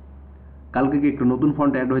আছে, কালকে কি একটু নতুন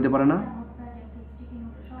ফন্ট অ্যাড হতে পারে না?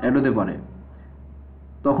 অ্যাড হতে পারে।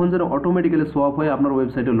 তখন যেন অটোমেটিক্যালি সোয়াপ হয়ে আপনার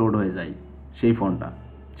ওয়েবসাইটে লোড হয়ে যায় সেই ফন্টটা,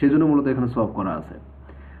 সেই জন্য মূলত এখানে সোয়াপ করা আছে।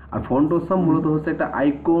 আর ফন্ট অসাম মূলত হচ্ছে একটা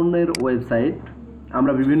আইকনের ওয়েবসাইট।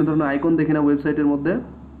 আমরা বিভিন্ন ধরনের আইকন দেখি না ওয়েবসাইটের মধ্যে,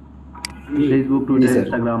 ফেসবুক, টুইটার,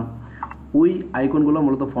 ইনস্টাগ্রাম, ওই আইকনগুলো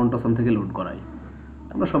মূলত ফন্ট অসাম থেকে লোড করাই।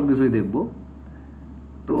 আমরা সব কিছুই দেখবো।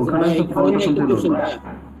 তো ওখানে ফন্ট অসাম থেকে লোড করা।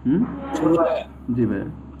 জি ভাই,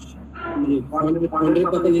 ফন্টের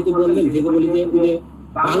কথা যেহেতু বললেন, যেহেতু বলি যে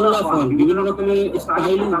বাংলা ফন্ট, বিভিন্ন রকমের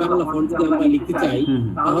স্টাইলিশ বাংলা ফন্ট যদি আমরা লিখতে চাই,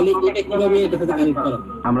 তাহলে এটা কিভাবে এটাতে কানেক্ট করা?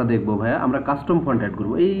 আমরা দেখবো ভাইয়া। আমরা কাস্টম ফন্ট অ্যাড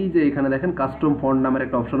করব। এই যে এখানে দেখেন কাস্টম ফন্ট নামের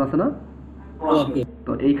একটা অপশন আছে না? ওকে,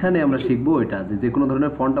 তো এইখানে আমরা শিখবো এটা, যে কোনো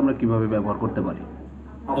ধরনের ফন্ট আমরা কিভাবে ব্যবহার করতে পারি।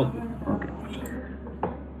 ওকে,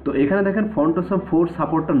 তো এখানে দেখেন ফন্ট অসাম 4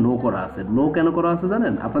 সাপোর্টটা নো করা আছে। নো কেন করা আছে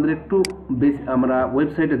জানেন? আপনাদের একটু বেশি, আমরা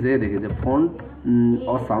ওয়েবসাইটে যেয়ে দেখি যে ফন্ট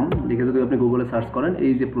অসাম লিখে যদি আপনি গুগলে সার্চ করেন,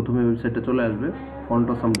 এই যে প্রথমে ওয়েবসাইটটা চলে আসবে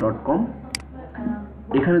fontawesome.com।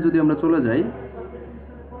 এখানে যদি আমরা চলে যাই,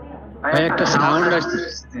 একটা সাউন্ড আসছে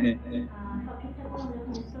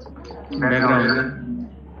ব্যাকগ্রাউন্ডে,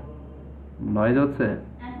 নয়েজ হচ্ছে।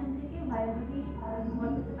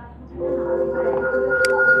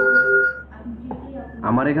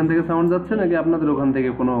 আমার এখান থেকে সাউন্ড যাচ্ছে নাকি আপনাদের ওখান থেকে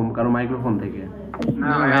কোনো কারো মাইক্রোফোন থেকে?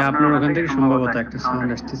 না ভাই, আপনার ওখান থেকে সম্ভবত একটা সাউন্ড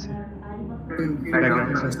আসছে।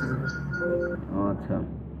 ও আচ্ছা,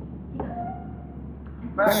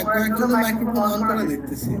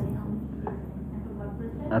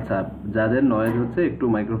 আচ্ছা, যাদের নয়েজ হচ্ছে একটু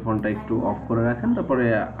মাইক্রোফোনটা একটু অফ করে রাখেন, তারপরে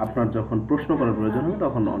আপনার যখন প্রশ্ন করার প্রয়োজন হবে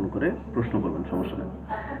তখন অন করে প্রশ্ন করবেন, সমস্যা নেই।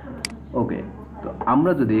 ওকে, তো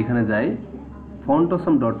আমরা যদি এখানে যাই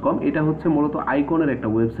fontawesome.com, এটা হচ্ছে মূলত আইকনের একটা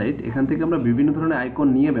ওয়েবসাইট। এখান থেকে আমরা বিভিন্ন ধরনের আইকন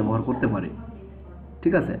নিয়ে ব্যবহার করতে পারি।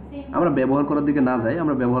 ঠিক আছে, আমরা ব্যবহার করার দিকে না যাই,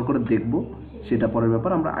 আমরা ব্যবহার করে দেখব, সেটা পরের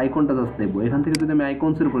ব্যাপার। আমরা আইকনটা জাস্ট দেখবো। এখান থেকে যদি আমি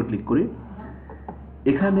আইকনসের উপর ক্লিক করি,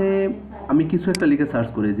 এখানে আমি কিছু একটা লিখে সার্চ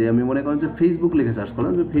করি, যে আমি মনে করেন যে ফেসবুক লিখে সার্চ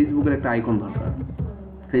করলাম, যে ফেসবুকের একটা আইকন দরকার,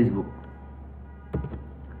 ফেসবুক।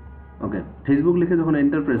 ওকে, ফেসবুক লিখে যখন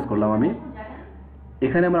এন্টার প্রেস করলাম আমি,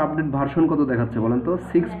 এখানে আমার আপডেট ভার্সন কত দেখাচ্ছে বলেন তো?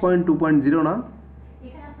 6.2.0 না?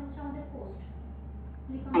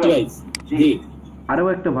 আরও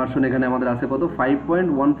একটা ভার্সন এখানে আমাদের আছে কত?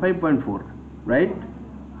 5.15.4, রাইট?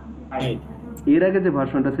 এর আগে যে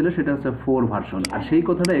ভার্সনটা ছিল সেটা হচ্ছে 4 ভার্সন। আর সেই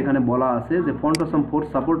কথাটা এখানে বলা আছে যে ফন্ট অসাম 4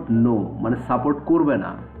 সাপোর্ট নো, মানে সাপোর্ট করবে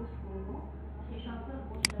না।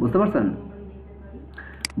 বুঝতে পারছেন?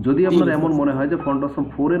 যদি আপনার এমন মনে হয় যে ফন্ট অসাম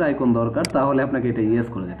 4 এর আইকন দরকার, তাহলে আপনাকে এটা ইয়েস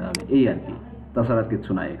করে দিতে হবে, এই আর কি। তাছাড়া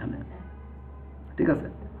কিছু নাই এখানে। ঠিক আছে,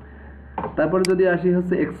 তারপরে যদি আসি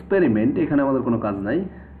হচ্ছে এক্সপেরিমেন্ট, এখানে আমাদের কোনো কাজ নাই,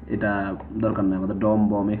 এটা দরকার নাই আমাদের। ডম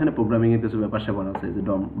বম, এখানে প্রোগ্রামিং এর কিছু ব্যাপার স্যাপার আছে, যে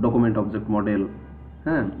ডকুমেন্ট অবজেক্ট মডেল,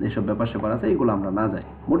 হ্যাঁ, এইসব ব্যাপার স্যাপার আছে, এগুলো আমরা না যাই।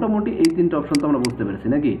 মোটামুটি এই 3টা অপশন তো আমরা বুঝতে পেরেছি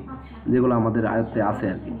নাকি, যেগুলো আমাদের আয়ত্তে আছে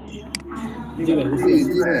আর কি।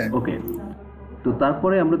 ওকে, তো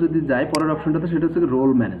তারপরে আমরা যদি যাই পরের অপশনটাতে, সেটা হচ্ছে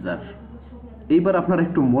রোল ম্যানেজার। এইবার আপনারা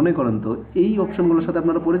একটু মনে করেন তো, এই অপশনগুলোর সাথে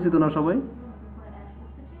আপনারা পরিচিত না সবাই?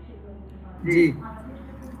 জি,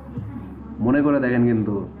 মনে করে দেখেন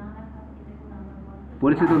কিন্তু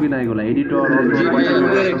পরিচিত কি না এগুলা? এডিটর,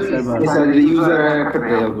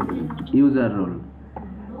 ইউজার রোল,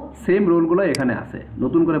 সেম রোলগুলো এখানে আছে।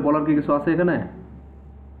 নতুন করে বলার কি কিছু আছে এখানে?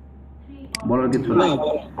 বলার কিছু না।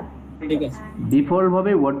 ডিফল্ট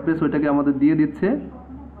ভাবে ওয়ার্ডপ্রেস ওইটাকে আমাদের দিয়ে দিচ্ছে।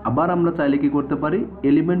 আবার আমরা চাইলে কি করতে পারি,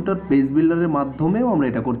 এলিমেন্টর পেজ বিল্ডারের মাধ্যমেও আমরা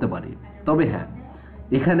এটা করতে পারি। তবে হ্যাঁ,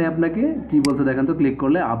 এখানে আপনাকে কি বলছে দেখেন তো, ক্লিক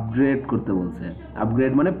করলে আপগ্রেড করতে বলছে।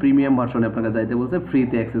 আপগ্রেড মানে প্রিমিয়াম ভার্সনে আপনাকে যাইতে বলছে,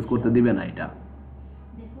 ফ্রিতে অ্যাক্সেস করতে দিবে না এটা।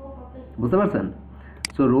 বুঝতে পারছেন?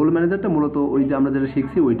 সো রোল ম্যানেজারটা মূলত ওই যে আমরা যেটা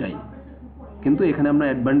শিখছি ওইটাই, কিন্তু এখানে আমরা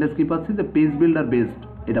অ্যাডভান্টেজ কি পাচ্ছি, যে পেজ বিল্ডার বেসড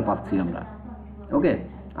এটা পাচ্ছি আমরা। ওকে,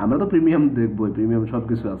 আমরা তো প্রিমিয়াম দেখবো, প্রিমিয়াম সব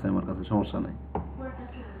কিছু আছে আমার কাছে, সমস্যা নাই।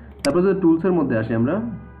 তারপর যদি টুলসের মধ্যে আসি আমরা,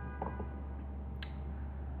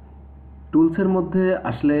 টুলসের মধ্যে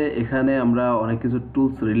আসলে এখানে আমরা অনেক কিছু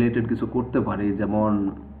টুলস রিলেটেড কিছু করতে পারি, যেমন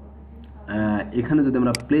এখানে যদি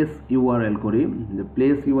আমরা প্লেস ইউআরএল করি, যে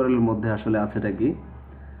প্লেস ইউআরএল এর মধ্যে আসলে আছেটা কি,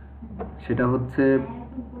 সেটা হচ্ছে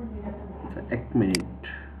 1 মিনিট।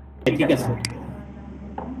 ঠিক আছে।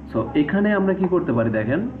 সো এখানে আমরা কি করতে পারি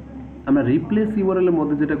দেখেন, আমরা রিপ্লেস ইউআরএল এর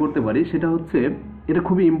মধ্যে যেটা করতে পারি সেটা হচ্ছে, এটা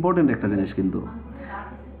খুবই ইম্পর্টেন্ট একটা জিনিস কিন্তু,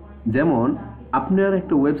 যেমন আপনার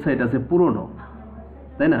একটা ওয়েবসাইট আছে পুরনো,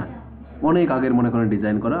 তাই না, অনেক আগের মনে করেন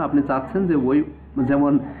ডিজাইন করা, আপনি চাচ্ছেন যে ওই,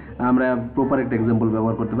 যেমন আমরা প্রপার একটা এক্সাম্পল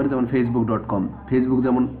ব্যবহার করতে পারি, যেমন facebook.com, ফেসবুক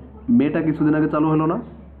যেমন মেটা কিছুদিন আগে চালু হলো না,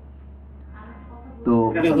 তো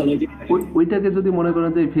ওইটাকে যদি মনে করেন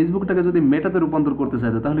যে ফেসবুকটাকে যদি মেটাতে রূপান্তর করতে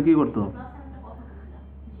চাইতো তাহলে কি করতো,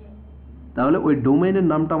 তাহলে ওই ডোমেইনের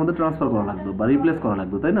নামটা আমাদের ট্রান্সফার করা লাগতো বা রিপ্লেস করা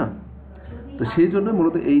লাগতো, তাই না। তো সেই জন্য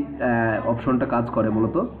মূলত এই অপশনটা কাজ করে।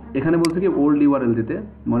 মূলত এখানে বলছে কি ওল্ড ইউআরএল দিতে,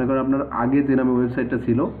 মনে করেন আপনার আগে যে নামে ওয়েবসাইটটা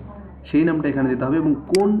ছিল সেই নামটা এখানে দিতে হবে, এবং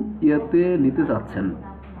কোন ইয়াতে নিতে চাচ্ছেন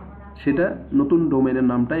সেটা নতুন ডোমেইনের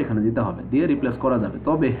নামটা এখানে দিতে হবে, দিয়ে রিপ্লেস করা যাবে।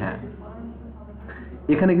 তবে হ্যাঁ,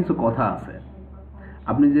 এখানে কিছু কথা আছে,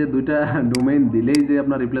 আপনি যে দুইটা ডোমেইন দিলেই যে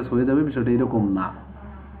আপনার রিপ্লেস হয়ে যাবে বিষয়টা এরকম না।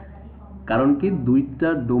 কারণ কি, দুইটা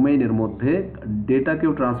ডোমেইনের মধ্যে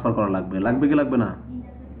ডেটাকেও ট্রান্সফার করা লাগবে, লাগবে কি লাগবে না?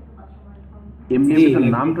 এমনি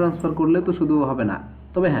নাম ট্রান্সফার করলে তো শুধু হবে না।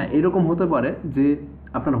 তবে হ্যাঁ, এরকম হতে পারে যে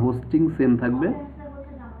আপনার হোস্টিং সেম থাকবে,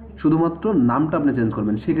 শুধুমাত্র নামটা আপনি চেঞ্জ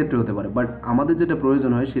করবেন, সেক্ষেত্রে হতে পারে। বাট আমাদের যেটা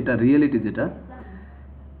প্রয়োজন হয় সেটা রিয়েলিটি, যেটা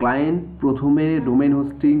ক্লায়েন্ট প্রথমে ডোমেইন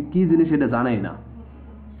হোস্টিং কি জিনিস সেটা জানেই না,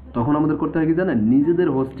 তখন আমাদের করতে হয় কি জানেন, নিজেদের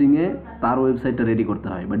হোস্টিংয়ে তার ওয়েবসাইটটা রেডি করতে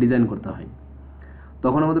হয় বা ডিজাইন করতে হয়।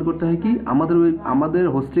 তখন আমাদের করতে হয় কি, আমাদের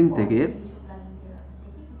হোস্টিং থেকে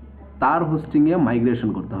তার হোস্টিংয়ে মাইগ্রেশন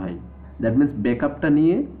করতে হয়। দ্যাট মিনস ব্যাকআপটা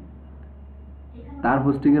নিয়ে তার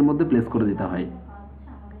হোস্টিংয়ের মধ্যে প্লেস করে দিতে হয়।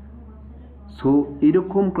 সো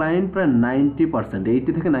এরকম ক্লায়েন্ট প্রায় 90%,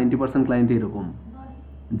 80 থেকে 90% ক্লায়েন্ট এরকম,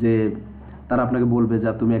 যে তারা আপনাকে বলবে যে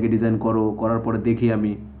তুমি আগে ডিজাইন করো, করার পরে দেখি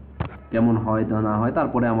আমি কেমন হয় না হয়,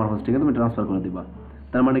 তারপরে আমার হোস্টিংয়ে তুমি ট্রান্সফার করে দিবা।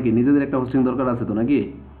 তার মানে কি, নিজেদের একটা হোস্টিং দরকার আছে তো নাকি,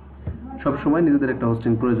 সব সময় নিজেদের একটা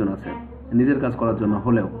হোস্টিং প্রয়োজন আছে নিজের কাজ করার জন্য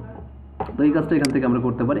হলেও। তো এই কাজটা এখান থেকে আমরা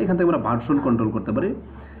করতে পারি। এখান থেকে আমরা ভার্সন কন্ট্রোল করতে পারি।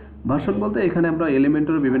 ভার্সন বলতে এখানে আমরা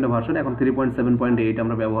এলিমেন্টরের বিভিন্ন ভার্সন, এখন 3.7.8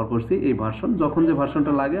 আমরা ব্যবহার করছি। এই ভার্সন যখন যে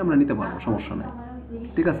ভার্সনটা লাগে আমরা নিতে পারবো, সমস্যা নাই,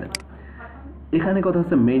 ঠিক আছে। এখানে কথা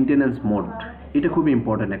হচ্ছে মেইনটেনেন্স মোড, এটা খুবই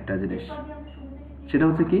ইম্পর্টেন্ট একটা জিনিস। সেটা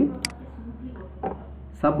হচ্ছে কি,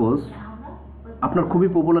 সাপোজ আপনার খুবই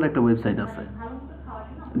পপুলার একটা ওয়েবসাইট আছে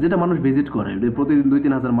যেটা মানুষ ভিজিট করে, প্রতিদিন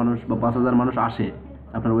 2-3 হাজার মানুষ বা 5,000 মানুষ আসে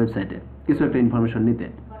আপনার ওয়েবসাইটে কিছু একটা ইনফরমেশন নিতে।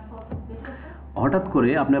 হঠাৎ করে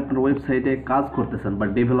আপনি আপনার ওয়েবসাইটে কাজ করতেছেন বা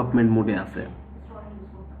ডেভেলপমেন্ট মোডে আছে,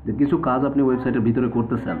 যে কিছু কাজ আপনি ওয়েবসাইটের ভিতরে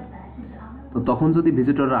করতেছেন, তো তখন যদি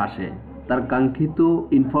ভিজিটররা আসে তার কাঙ্ক্ষিত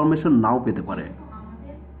ইনফরমেশন নাও পেতে পারে,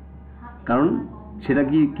 কারণ সেটা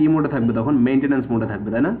কি মোডে থাকবে, তখন মেইনটেনেন্স মোডে থাকবে,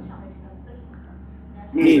 তাই না।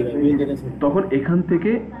 তখন এখান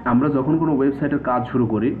থেকে আমরা যখন কোনো ওয়েবসাইটের কাজ শুরু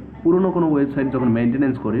করি, পুরনো কোনো ওয়েবসাইট যখন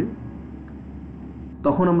মেইনটেনেন্স করি,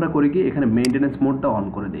 তখন আমরা করি কি, এখানে মেইনটেনেন্স মোডটা অন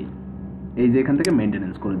করে দিই। এই যে এখান থেকে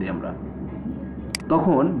মেইনটেনেন্স করে দিই আমরা,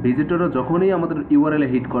 তখন ভিজিটররা যখনই আমাদের ইউআরএল এ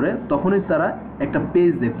হিট করে তখনই তারা একটা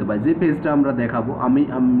পেজ দেখতে পায়, যে পেজটা আমরা দেখাবো, আমি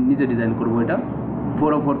নিজে ডিজাইন করবো, এটা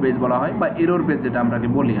 404 পেজ বলা হয় বা এরর পেজ যেটা আমরা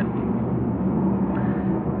বলি আর কি।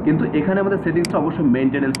 কিন্তু এখানে আমাদের সেটিংসটা অবশ্যই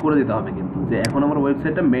মেইনটেনেন্স করে দিতে হবে, কিন্তু যে এখন আমার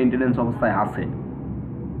ওয়েবসাইটটা মেইনটেনেন্স অবস্থায় আছে।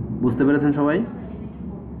 বুঝতে পেরেছেন সবাই?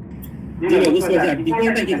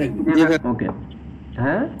 ওকে,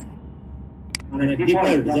 হ্যাঁ,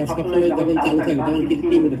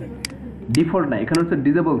 ডিফল্ট না, এখানে হচ্ছে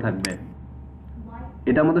ডিজেবল থাকবে।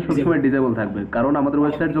 এটা আমাদের সবসময় ডিজেবল থাকবে, কারণ আমাদের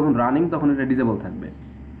ওয়েবসাইট যখন রানিং তখন এটা ডিজেবল থাকবে।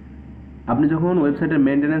 আপনি যখন ওয়েবসাইটের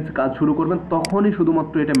মেইনটেনেন্স কাজ শুরু করবেন তখনই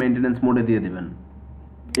শুধুমাত্র এটা মেইনটেনেন্স মোডে দিয়ে দেবেন,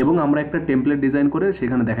 এবং আমরা একটা টেমপ্লেট ডিজাইন করে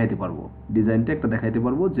সেখানে দেখাইতে পারবো, ডিজাইনটা একটা দেখাইতে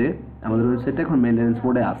পারবো যে আমাদের ওয়েবসাইটটা এখন মেইনটেনেন্স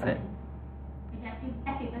মোডে আছে।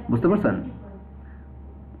 বুঝতে পারছেন?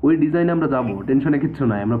 ওই ডিজাইনে আমরা যাবো, টেনশনে কিচ্ছু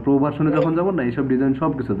নাই। আমরা প্রো ভার্সনে যখন যাবো না, এইসব ডিজাইন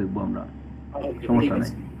সব কিছু দেখবো আমরা, সমস্যা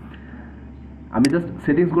নাই। আমি জাস্ট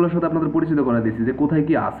সেটিংসগুলোর সাথে আপনাদের পরিচিত করা দিচ্ছি যে কোথায়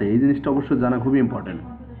কি আছে, এই জিনিসটা অবশ্যই জানা খুবই ইম্পর্টেন্ট।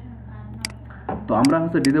 তো আমরা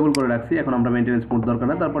হচ্ছে ডিসেবল করে রাখছি, এখন আমরা মেইনটেনেন্স মোড দরকার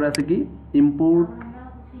না। তারপরে আছে কি, ইম্পোর্ট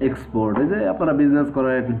এক্সপোর্ট, এই যে আপনারা বিজনেস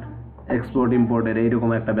করেন, এক্সপোর্ট ইম্পোর্টের এইরকম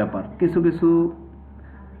একটা ব্যাপার। কিছু কিছু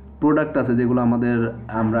প্রোডাক্ট আছে যেগুলো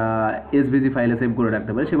আমরা এসভিজি ফাইলে সেভ করে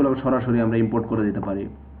রাখতে পারি, সেগুলো সরাসরি আমরা ইম্পোর্ট করে দিতে পারি,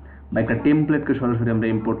 বা একটা টেমপ্লেটকে সরাসরি আমরা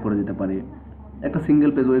ইম্পোর্ট করে দিতে পারি। একটা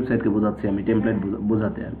সিঙ্গেল পেজ ওয়েবসাইটকে বোঝাচ্ছি আমি, টেমপ্লেট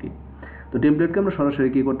বোঝাতে আর কি। তো টেমপ্লেটকে আমরা সরাসরি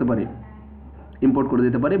কী করতে পারি, ইম্পোর্ট করে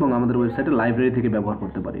দিতে পারি এবং আমাদের ওয়েবসাইটে লাইব্রেরি থেকে ব্যবহার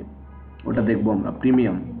করতে পারি। ওটা দেখবো আমরা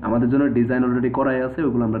প্রিমিয়াম, আমাদের জন্য ডিজাইন অলরেডি করাই আছে,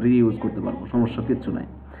 ওগুলো আমরা রিইউজ করতে পারবো, সমস্যা কিচ্ছু নাই।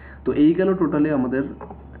 তো এই গেল টোটালি আমাদের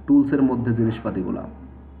টুলসের মধ্যে জিনিসপাতিগুলো।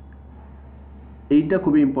 এইটা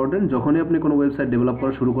খুবই ইম্পর্টেন্ট, যখনই আপনি কোনো ওয়েবসাইট ডেভেলপ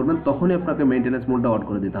করা শুরু করবেন তখনই আপনাকে মেইনটেনেন্স মোডটা অন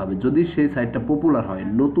করে দিতে হবে। যদি সেই সাইটটা পপুলার হয়,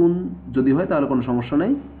 নতুন যদি হয় তাহলে কোনো সমস্যা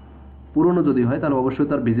নাই, পুরনো যদি হয় তাহলে অবশ্যই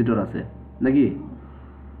তার ভিজিটর আছে নাকি।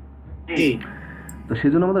 তো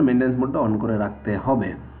সেই জন্য আমাদের মেইনটেনেন্স মোডটা অন করে রাখতে হবে।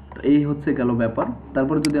 তো এই হচ্ছে গেল ব্যাপার।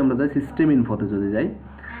 তারপরে যদি আমরা যাই সিস্টেম ইনফোতে, যদি যাই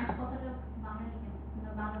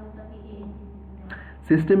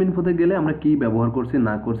সিস্টেম ইনফোতে গেলে আমরা কি ব্যবহার করছি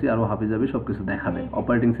না করছি আরও হাবিজাবি সব কিছু দেখাবে।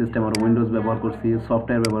 অপারেটিং সিস্টেম আর উইন্ডোজ ব্যবহার করছি,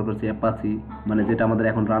 সফটওয়্যার ব্যবহার করছি অ্যাপাচি, মানে যেটা আমাদের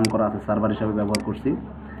এখন রান করা আছে সার্ভার হিসাবে ব্যবহার করছি।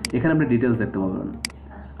 এখানে আপনি ডিটেলস দেখতে পাবেন,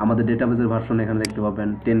 আমাদের ডেটাবেসের ভার্সন এখানে দেখতে পাবেন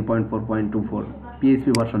 10.4.24,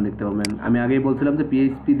 পিএইচপি ভার্সন দেখতে পাবেন। আমি আগেই বলছিলাম যে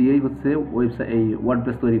পিএইচপি দিয়েই হচ্ছে ওয়েবসাইট এই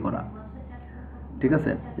ওয়ার্ডপ্রেস তৈরি করা, ঠিক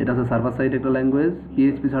আছে। এটা হচ্ছে সার্ভার সাইড একটা ল্যাঙ্গুয়েজ,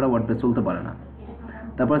 পিএইচপি ছাড়া ওয়ার্ডপ্রেস চলতে পারে না।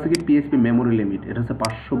 তারপর আছে কি পিএইচপি মেমোরি লিমিট, এটা হচ্ছে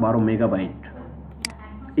 512 মেগাবাইট।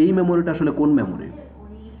 এই মেমোরিটা আসলে কোন মেমোরি?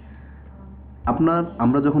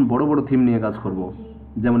 আমরা যখন বড় বড় থিম নিয়ে কাজ করব,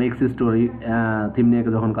 যেমন এক্স স্টোরি থিম নিয়ে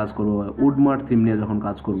যখন কাজ করব, উডমার্ট থিম নিয়ে যখন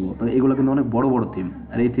কাজ করব, তো এগুলো কিন্তু অনেক বড় বড় থিম,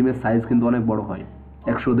 আর এই থিমের সাইজ কিন্তু অনেক বড় হয়,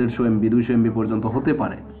 100-150 MB 200 MB পর্যন্ত হতে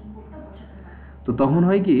পারে। তো তখন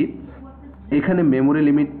হয় কি, এখানে মেমোরি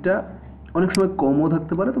লিমিটটা অনেক সময় কমও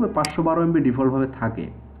থাকতে পারে, তবে 512 MB ডিফল্টভাবে থাকে।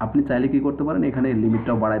 আপনি চাইলে কি করতে পারেন, এখানে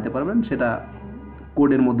লিমিটটাও বাড়াইতে পারবেন, সেটা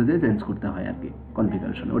কোডের মধ্যে যে চেঞ্জ করতে হয় আর কি,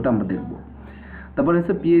 কনফিগারেশনে, ওটা আমরা দেখব। তারপরে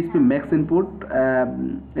হচ্ছে পিএইচপি ম্যাক্স ইনপুট,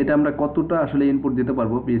 এটা আমরা কতটা আসলে ইনপুট দিতে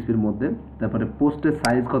পারবো পিএইচপির মধ্যে। তারপরে পোস্টের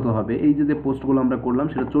সাইজ কত হবে, এই যে পোস্টগুলো আমরা করলাম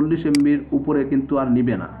সেটা 40 MBর উপরে কিন্তু আর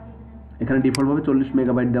নিবে না, এখানে ডিফল্টভাবে 40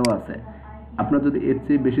 মেগাবাইট দেওয়া আছে। আপনার যদি এর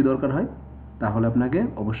চেয়ে বেশি দরকার হয় তাহলে আপনাকে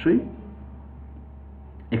অবশ্যই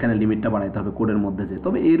এখানে লিমিটটা বাড়াইতে হবে কোডের মধ্যে যে।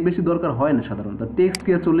 তবে এর বেশি দরকার হয় না সাধারণত, টেক্সট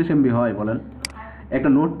কি 40 MB হয় বলেন? একটা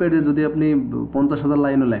নোটপ্যাডে যদি আপনি 50,000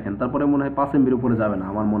 লাইনও লেখেন তারপরে মনে হয় 5 MBর উপরে যাবে না,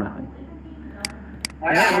 আমার মনে হয়।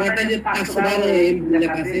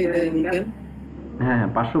 হ্যাঁ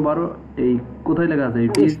 512, এই কোথায় লেখা আছে? এই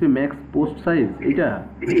পিএইচপি ম্যাক্স পোস্ট সাইজ, এইটা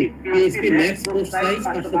PHP max post size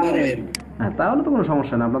 512 MB। হ্যাঁ, তাহলে তো কোনো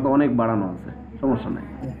সমস্যা না, আপনার তো অনেক বাড়ানো আছে, সমস্যা নাই।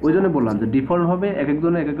 ওই জন্য বললাম যে ডিফল্ট হবে, এক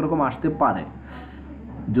একজনে এক এক রকম আসতে পারে,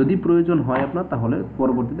 যদি প্রয়োজন হয় আপনার তাহলে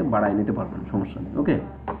পরবর্তীতে বাড়াই নিতে পারবেন, সমস্যা নেই। ওকে,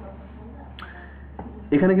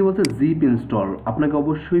 এখানে কি বলছে জিপ ইনস্টল, আপনাকে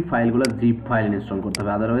অবশ্যই ফাইলগুলো জিপ ফাইল ইনস্টল করতে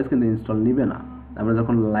হবে, আদারওয়াইজ কিন্তু ইনস্টল নিবে না। আমরা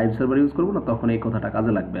যখন লাইভ সার্ভার ইউজ করবো না তখন এই কথাটা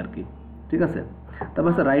কাজে লাগবে আর কি, ঠিক আছে। তারপর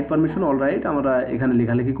হচ্ছে রাইট পারমিশন, অল রাইট, আমরা এখানে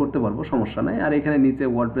লেখালেখি করতে পারবো, সমস্যা নাই। আর এখানে নিচে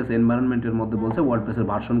ওয়ার্ডপ্রেস এনভায়রনমেন্টের মধ্যে বলছে ওয়ার্ডপ্রেসের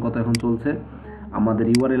ভার্সন কত এখন চলছে, আমাদের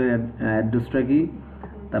ইউআরএল এর অ্যাড্রেসটা কি,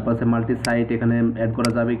 তারপর হচ্ছে মাল্টি সাইট এখানে অ্যাড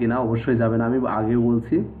করা যাবে কি না, অবশ্যই যাবে না। আমি আগেও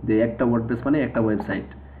বলছি যে একটা ওয়ার্ডপ্রেস মানে একটা ওয়েবসাইট।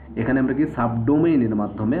 এখানে আমরা কি সাবডোমেইনের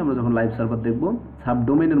মাধ্যমে, আমরা যখন লাইভ সার্ভার দেখব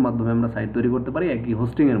সাবডোমেইনের মাধ্যমে আমরা সাইট তৈরি করতে পারি একই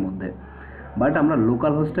হোস্টিংয়ের মধ্যে, বাট আমরা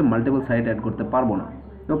লোকাল হোস্টে মাল্টিপল সাইট অ্যাড করতে পারবো না।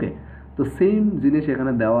 ওকে, তো সেম জিনিস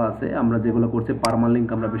এখানে দেওয়া আছে। আমরা যেগুলো করছি পারমালিঙ্ক,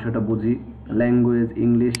 আমরা বিষয়টা বুঝি, ল্যাঙ্গুয়েজ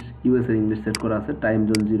ইংলিশ, ইউএসএর ইংলিশ সেট করা আছে, টাইম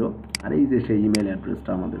জোন 0, আর এই যে সেই ইমেল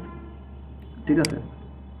অ্যাড্রেসটা আমাদের, ঠিক আছে।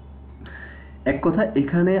 এক কথা,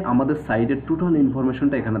 এখানে আমাদের সাইটের টোটাল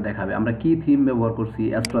ইনফরমেশনটা এখানে দেখাবে। আমরা কি থিম ব্যবহার করছি,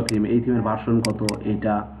 অ্যাস্ট্রা থিম, এই থিমের ভার্সন কত,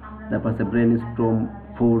 এইটা। তারপর হচ্ছে ব্রেন স্ট্রম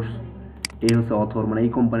ফোর্স, এই হচ্ছে অথর, মানে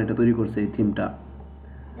এই কোম্পানিটা তৈরি করছে এই থিমটা।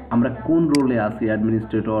 আমরা কোন রোলে আছি,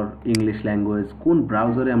 অ্যাডমিনিস্ট্রেটর, ইংলিশ ল্যাঙ্গুয়েজ, কোন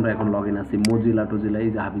ব্রাউজারে আমরা এখন লগ ইন আছি, মজিলা টজিলা, এই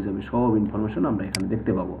যে হাবিজাবি সব ইনফরমেশন আমরা এখানে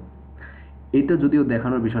দেখতে পাবো। এইটা যদিও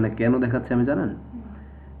দেখানোর বিষয় না, কেন দেখাচ্ছে আমি জানেন?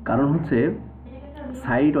 কারণ হচ্ছে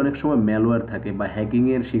সাইট অনেক সময় ম্যালওয়্যার থাকে বা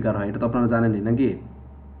হ্যাকিংয়ের শিকার হয়, এটা তো আপনারা জানেনই নাকি।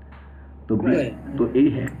 তো এই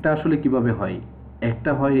হ্যাকটা আসলে কিভাবে হয়?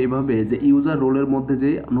 একটা হয় এইভাবে যে ইউজার রোলের মধ্যে যে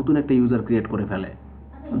নতুন একটা ইউজার ক্রিয়েট করে ফেলে,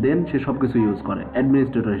 দেন সে সব কিছু ইউজ করে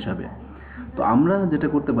অ্যাডমিনিস্ট্রেটর হিসাবে। তো আমরা যেটা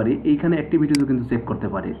করতে পারি, এইখানে অ্যাক্টিভিটিসও কিন্তু চেক করতে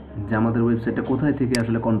পারি যে আমাদের ওয়েবসাইটটা কোথায় থেকে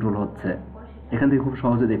আসলে কন্ট্রোল হচ্ছে, এখান থেকে খুব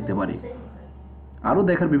সহজে দেখতে পারি। আরও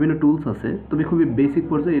দেখার বিভিন্ন টুলস আছে, তবে খুবই বেসিক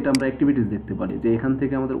পর্যায়ে এটা আমরা অ্যাক্টিভিটিস দেখতে পারি যে এখান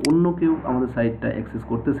থেকে আমাদের অন্য কেউ আমাদের সাইটটা অ্যাক্সেস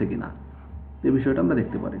করতেছে কিনা, এই বিষয়টা আমরা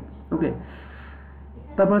দেখতে পারি। ওকে,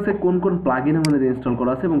 তারপর হচ্ছে কোন কোন প্লাগইন আমাদের ইনস্টল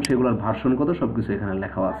করা আছে এবং সেগুলোর ভার্সন কত, সব কিছু এখানে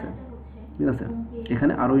লেখা আছে, ঠিক আছে।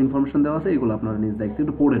 এখানে আরও ইনফরমেশন দেওয়া আছে, এগুলো আপনারা নিজ দায়িত্বে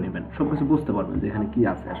একটু পড়ে নেবেন, সব কিছু বুঝতে পারবেন যে এখানে কি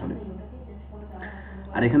আছে আসলে।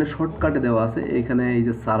 আর এখানে শর্টকাটে দেওয়া আছে, এখানে এই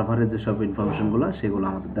যে সার্ভারের যেসব ইনফরমেশনগুলো সেগুলো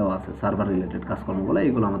আমাদের দেওয়া আছে, সার্ভার রিলেটেড কাজকর্মগুলো,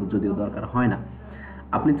 এগুলো আমাদের যদিও দরকার হয় না।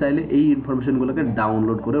 আপনি চাইলে এই ইনফরমেশনগুলোকে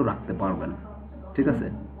ডাউনলোড করেও রাখতে পারবেন, ঠিক আছে,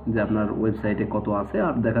 যে আপনার ওয়েবসাইটে কত আছে,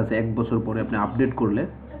 আর দেখা যাচ্ছে 1 বছর পরে আপনি আপডেট করলে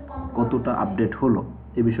কতটা আপডেট হলো,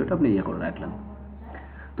 এই বিষয়টা আপনি করে রাখলেন।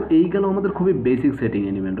 তো এই গেল আমাদের খুবই বেসিক সেটিং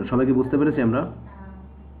এলিমেন্ট। সবাইকে বুঝতে পেরেছি আমরা?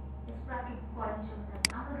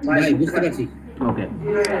 ভাই বুঝতে পারছি। ওকে,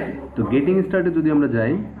 তো গেটিং স্টার্টে যদি আমরা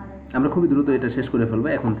যাই, আমরা খুবই দ্রুত এটা শেষ করে ফেলবো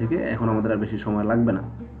এখন থেকে, এখন আমাদের আর বেশি সময় লাগবে না।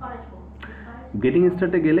 গেটিং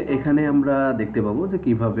স্টার্টে গেলে এখানে আমরা দেখতে পাবো যে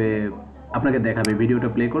কিভাবে আপনাকে দেখাবে, ভিডিওটা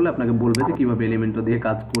প্লে করলে আপনাকে বলবে যে কিভাবে এলিমেন্টর দিয়ে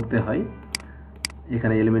কাজ করতে হয়।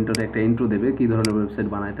 এখানে এলিমেন্টরে একটা ইন্ট্রো দেবে কি ধরনের ওয়েবসাইট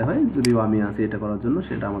বানাতে হয়, যদিও আমি আছি এটা করার জন্য,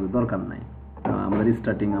 সেটা আমাদের দরকার নাই, আমাদের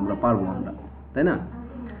স্টার্টিং আমরা পারবো আমরা, তাই না?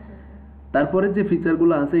 তারপরে যে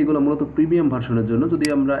ফিচারগুলো আছে এগুলো মূলত প্রিমিয়াম ভার্সনের জন্য। যদি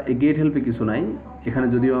আমরা গেট হেল্পে কিছু নাই এখানে,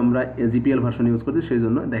 যদিও আমরা জিপিএল ভার্সন ইউজ করছি, সেই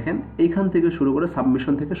জন্য দেখেন এইখান থেকে শুরু করে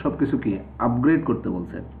সাবমিশন থেকে সব কিছু কি আপগ্রেড করতে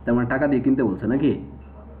বলছে, তার মানে টাকা দিয়ে কিনতে বলছে নাকি।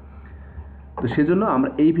 তো সেজন্য আমরা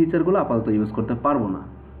এই ফিচারগুলো আপাতত ইউজ করতে পারবো না,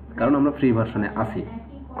 কারণ আমরা ফ্রি ভার্সনে আছি।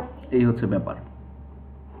 এই হচ্ছে ব্যাপার।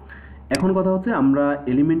 এখন কথা হচ্ছে আমরা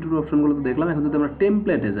এলিমেন্টর অপশনগুলো তো দেখলাম, এখন যদি আমরা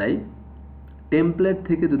টেমপ্লেটে যাই, টেমপ্লেট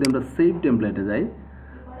থেকে যদি আমরা সেভ টেমপ্লেটে যাই,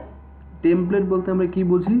 টেমপ্লেট বলতে আমরা কি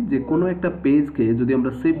বুঝি, যে কোনো একটা পেজকে যদি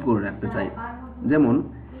আমরা সেভ করে রাখতে চাই, যেমন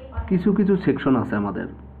কিছু কিছু সেকশন আছে আমাদের,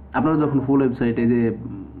 আপনারা যখন ফুল ওয়েবসাইটে যে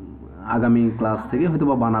আগামী ক্লাস থেকে হয়তো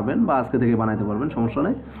বা বানাবেন বা আজকে থেকে বানাইতে পারবেন, সমস্যা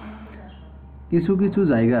নেই, কিছু কিছু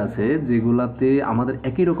জায়গা আছে যেগুলাতে আমাদের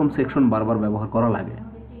একই রকম সেকশন বারবার ব্যবহার করা লাগে।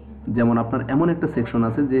 যেমন আপনার এমন একটা সেকশন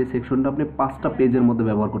আছে যে সেকশনটা আপনি 5টা পেজের মধ্যে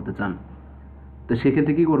ব্যবহার করতে চান, তো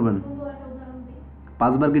সেক্ষেত্রে কি করবেন?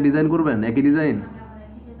 5বার কি ডিজাইন করবেন একই ডিজাইন?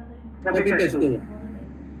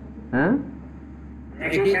 হ্যাঁ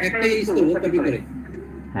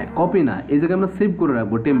হ্যাঁ, কপি না, এই জায়গায় আমরা সেভ করে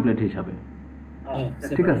রাখবো টেমপ্লেট হিসাবে।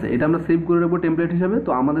 ঠিক আছে, এটা আমরা সেভ করে রাখবো টেমপ্লেট হিসাবে। তো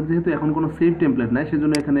আমাদের যেহেতু এখন কোনো সেভ টেমপ্লেট নাই,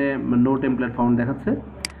 সেজন্য এখানে নো টেমপ্লেট ফাউন্ড দেখাচ্ছে,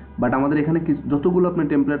 বাট আমাদের এখানে যতগুলো আপনি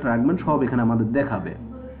টেমপ্লেট রাখবেন সব এখানে আমাদের দেখাবে।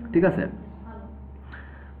 ঠিক আছে,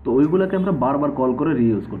 তো ওইগুলোকে আমরা বারবার কল করে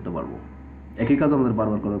রিইউজ করতে পারবো, একই কাজ আমাদের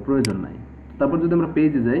বারবার করার প্রয়োজন নাই। তারপর যদি আমরা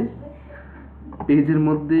পেজে যাই, পেজের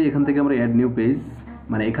মধ্যে এখান থেকে আমরা অ্যাড নিউ পেজ,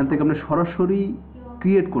 মানে এখান থেকে আপনি সরাসরি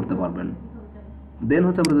ক্রিয়েট করতে পারবেন। দেন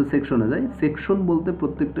হচ্ছে আমরা যদি সেকশনে যাই, সেকশন বলতে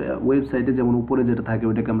প্রত্যেকটা ওয়েবসাইটে যেমন উপরে যেটা থাকে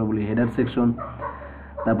ওইটাকে আমরা বলি হেডার সেকশন,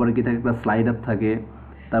 তারপরে কি থাকে একটা স্লাইডার থাকে,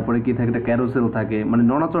 তারপরে কি থাকে একটা ক্যারোসেল থাকে, মানে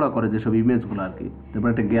নড়াচড়া করে যেসব ইমেজগুলো আর কি,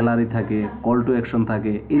 তারপরে একটা গ্যালারি থাকে, কল টু অ্যাকশন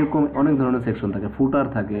থাকে, এরকম অনেক ধরনের সেকশন থাকে, ফুটার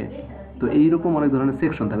থাকে, তো এইরকম অনেক ধরনের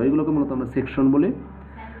সেকশন থাকে, এইগুলোকে মূলত আমরা সেকশন বলি।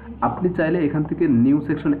 আপনি চাইলে এখান থেকে নিউ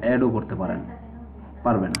সেকশন অ্যাডও করতে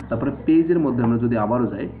পারবেন। তারপরে পেজের মধ্যে আমরা যদি আবারও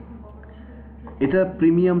যাই, এটা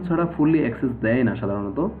প্রিমিয়াম ছাড়া ফুললি অ্যাক্সেস দেয় না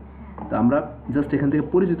সাধারণত, তো আমরা জাস্ট এখান থেকে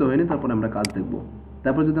পরিচিত হয়নি, তারপরে আমরা কাজ দেখব।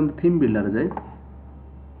 তারপর যদি আমরা থিম বিল্ডারে যাই,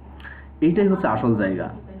 এইটাই হচ্ছে আসল জায়গা।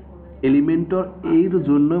 এলিমেন্টর এর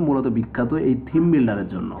জন্য মূলত বিখ্যাত, এই থিম বিল্ডারের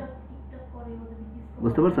জন্য,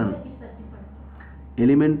 বুঝতে পারছেন?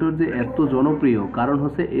 এলিমেন্টর যে এত জনপ্রিয় কারণ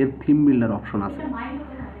হচ্ছে এর থিম বিল্ডার অপশন আছে।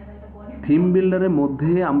 থিম বিল্ডারের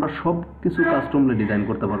মধ্যে আমরা সব কিছু কাস্টমলি ডিজাইন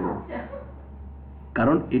করতে পারবো,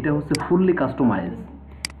 কারণ এটা হচ্ছে fully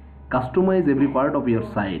customise every part of your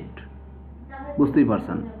site. বুঝতেই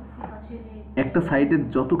পারছেন, একটা সাইটের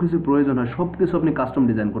যত কিছু প্রয়োজন হয় সব কিছু আপনি কাস্টম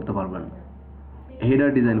ডিজাইন করতে পারবেন, হেডার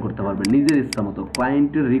ডিজাইন করতে পারবেন নিজের ইচ্ছা মতো,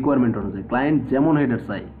 ক্লায়েন্টের রিকোয়ারমেন্ট অনুযায়ী, ক্লায়েন্ট যেমন হেডার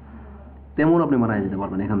চাই তেমন আপনি বানিয়ে দিতে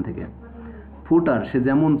পারবেন এখান থেকে। ফুটার সে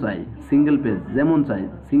যেমন চাই, সিঙ্গেল পেজ যেমন চাই,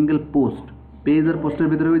 সিঙ্গেল পোস্ট, পেজ আর পোস্টের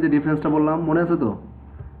ভিতরে ওই যে ডিফারেন্সটা বললাম মনে আছে তো?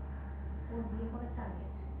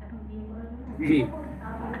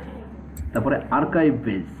 তারপরে আর্কাইভ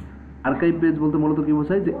পেজ বলতে মূলত কি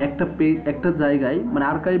বোঝায়, যে একটা পেজ একটা জায়গায়, মানে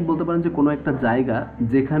আর্কাইভ বলতে পারেন যে কোনো একটা জায়গা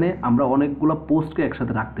যেখানে আমরা অনেকগুলো পোস্টকে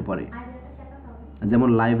একসাথে রাখতে পারি। যেমন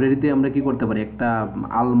লাইব্রেরিতে আমরা কি করতে পারি, একটা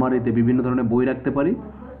আলমারিতে বিভিন্ন ধরনের বই রাখতে পারি,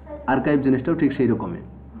 আর্কাইভ জিনিসটাও ঠিক সেই রকমই।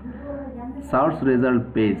 সার্চ রেজাল্ট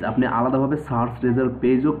পেজ, আপনি আলাদাভাবে সার্চ রেজাল্ট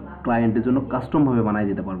পেজও ক্লায়েন্টের জন্য কাস্টমভাবে বানিয়ে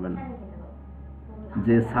দিতে পারবেন,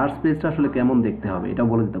 যে সার্চ পেজটা আসলে কেমন দেখতে হবে এটাও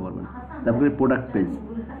বলে দিতে পারবেন। তারপরে প্রোডাক্ট পেজ,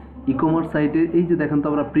 ই কমার্স সাইটে এই যে দেখেন তো,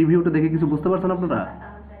 আমরা প্রিভিউটা দেখে কিছু বুঝতে পারছেন আপনারা?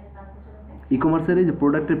 ই কমার্সের এই যে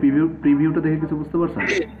প্রোডাক্টের প্রিভিউটা দেখে কিছু বুঝতে পারছেন?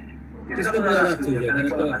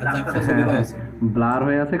 ব্লার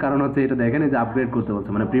হয়ে আছে, কারণ হচ্ছে এটা দেখেন এই যে আপগ্রেড করতে বলছে,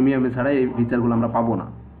 মানে প্রিমিয়ামে ছাড়া এই ফিচারগুলো আমরা পাবো না।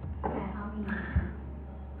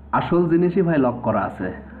 আসল জিনিসই ভাই লক করা আছে,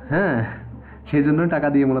 হ্যাঁ, সেই জন্য টাকা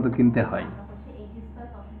দিয়ে মূলত কিনতে হয়,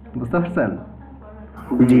 বুঝতে পারছেন?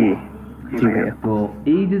 জি। তো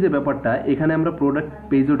এই যে ব্যাপারটা, এখানে আমরা প্রোডাক্ট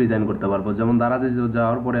পেজও ডিজাইন করতে পারবো। যেমন দারাজে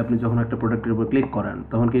যাওয়ার পরে আপনি যখন একটা প্রোডাক্টের উপর ক্লিক করেন,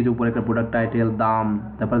 তখন কি যে উপরে একটা প্রোডাক্ট টাইটেল, দাম,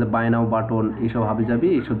 তারপরে বাই নাও বাটন, এইসব হাবিজাবি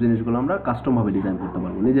এইসব জিনিসগুলো আমরা কাস্টম ভাবে ডিজাইন করতে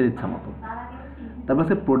পারবো নিজের ইচ্ছা মতো। তারপর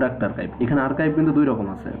আছে প্রোডাক্ট আর্কাইভ। এখানে আর্কাইভ কিন্তু দুই রকম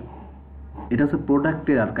আছে, এটা হচ্ছে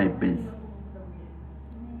প্রোডাক্টের আর্কাইভ পেজ।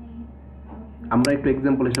 আমরা একটু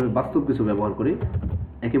এক্সাম্পল হিসেবে বাস্তব কিছু ব্যবহার করি,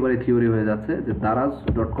 একেবারে থিওরি হয়ে যাচ্ছে। যে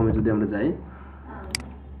daraz.com এ যদি আমরা যাই,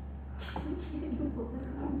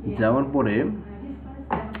 যাওয়ার পরে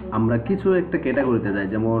আমরা কিছু একটা ক্যাটাগরিতে যাই,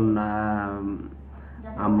 যেমন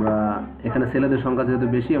আমরা এখানে ছেলেদের সংখ্যা যেহেতু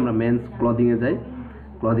বেশি, আমরা মেন্স ক্লদিংয়ে যাই।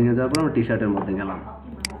 ক্লদিংয়ে যাওয়ার পর আমরা টি শার্টের মধ্যে গেলাম।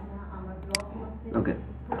 ওকে,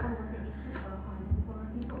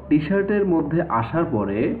 টি শার্টের মধ্যে আসার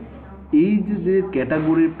পরে এই যে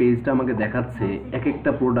ক্যাটাগরির পেজটা আমাকে দেখাচ্ছে, এক একটা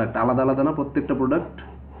প্রোডাক্ট আলাদা আলাদা না, প্রত্যেকটা প্রোডাক্ট,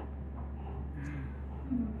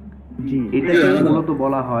 এটাকে মূলত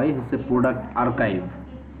বলা হয় হচ্ছে প্রোডাক্ট আর্কাইভ।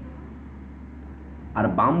 আর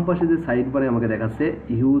বাম পাশে যে সাইড বারে আমাকে দেখাচ্ছে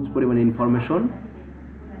হিউজ পরিমাণে ইনফরমেশন,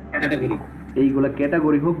 এইগুলা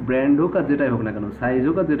ক্যাটাগরি হোক, ব্র্যান্ড হোক, আর যেটাই হোক না কেন, সাইজ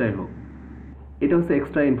হোক আর যেটাই হোক, এটা হচ্ছে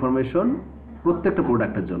এক্সট্রা ইনফরমেশন প্রত্যেকটা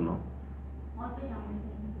প্রোডাক্টের জন্য।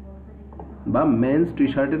 বা মেন্স টি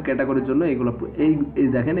শার্টের ক্যাটাগরির জন্য এইগুলো, এই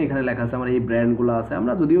দেখেন এখানে লেখা আছে আমার এই ব্র্যান্ডগুলো আছে।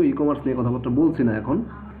 আমরা যদিও ই কমার্স নিয়ে কথাবার্তা বলছি না এখন,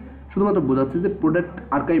 শুধুমাত্র বোঝাচ্ছি যে প্রোডাক্ট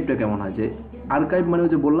আর্কাইভটা কেমন হয়। যে আর্কাইভ মানে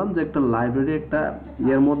যে বললাম যে একটা লাইব্রেরি, একটা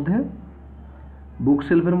ইয়ের মধ্যে, বুক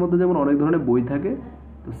শেলফের মধ্যে যেমন অনেক ধরনের বই থাকে,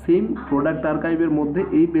 তো সেম প্রোডাক্ট আর্কাইভের মধ্যে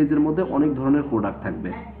এই পেজের মধ্যে অনেক ধরনের প্রোডাক্ট থাকবে,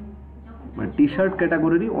 মানে টি শার্ট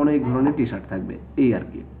ক্যাটাগরিরই অনেক ধরনের টি শার্ট থাকবে, এই আর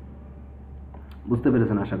কি। বুঝতে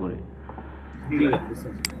পেরেছেন আশা করি?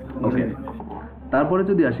 ওকে, তারপরে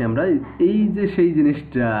যদি আসি আমরা এই যে সেই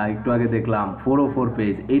জিনিসটা একটু আগে দেখলাম 404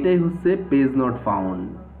 পেজ, এটাই হচ্ছে পেজ নট ফাউন্ড।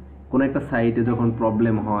 কোন একটা সাইটে যখন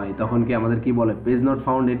প্রবলেম হয় তখন কি আমাদের কি বলে, পেজ নট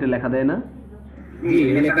ফাউন্ড, এটা লেখা দেয় না?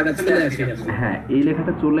 হ্যাঁ, এই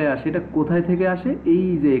লেখাটা চলে আসে। এটা কোথায় থেকে আসে? এই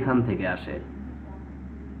যে এখান থেকে আসে।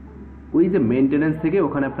 ওই যে মেইনটেনেন্স থেকে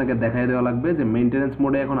ওখানে আপনাকে দেখাই দেওয়া লাগবে যে মেইনটেনেন্স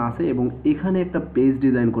মোডে এখন আছে, এবং এখানে একটা পেজ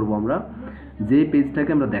ডিজাইন করব আমরা, যে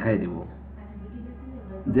পেজটাকে আমরা দেখাই দেব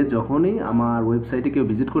যে যখনই আমার ওয়েবসাইটে কেউ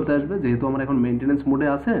ভিজিট করতে আসবে, যেহেতু আমার এখন মেইনটেনেন্স মোডে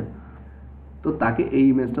আছে, তো তাকে এই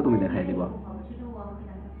ইমেজটা তুমি দেখাই দিবা।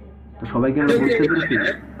 তো সবাইকে আমরা বুঝতে পেরেছি?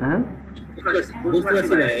 হ্যাঁ, বুঝতে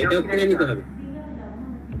পারছি না, এটা কিনে নিতে হবে।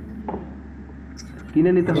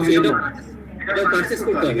 কিনে নিতে হবে না, এটা পারচেজ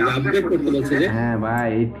করতে হবে, আপডেট করতে বলছে যে। হ্যাঁ ভাই,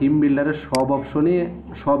 এই থিম বিল্ডারের সব অপশনই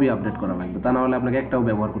সবই আপডেট করা লাগবে, তা না হলে আপনাকে একটাও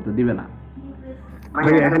ব্যবহার করতে দিবে না।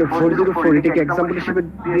 ভাই এখানে 404 এটা কি एग्जांपल হিসেবে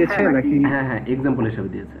দিয়েছে নাকি? হ্যাঁ হ্যাঁ, एग्जांपल হিসেবে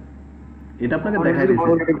দিয়েছে। এটা আপনাকে দেখাই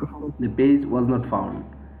দিয়েছে যে পেজ ওয়াজ নট ফাউন্ড,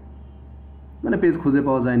 মানে পেজ খুঁজে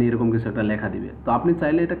পাওয়া যায়নি, এরকম কিছু একটা লেখা দিবে। তো আপনি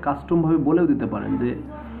চাইলে এটা কাস্টম ভাবে বলেও দিতে পারেন, যে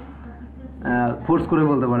ফোর্স করে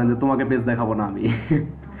বলতে পারেন যে তোমাকে পেজ দেখাবো না আমি,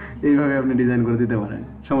 এইভাবে আপনি ডিজাইন করে দিতে পারেন,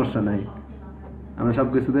 সমস্যা নাই, আমরা সব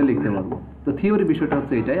কিছুতে লিখতে পারবো। তো থিওরি বিষয়টা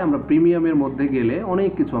হচ্ছে এটাই, আমরা প্রিমিয়ামের মধ্যে গেলে অনেক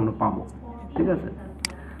কিছু আমরা পাবো। ঠিক আছে,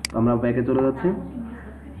 তো আমরা ব্যাকে চলে যাচ্ছি।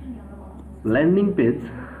 ল্যান্ডিং পেজ,